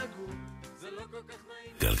גן סגור, זה לא כל כך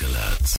נעים. גלגלצ.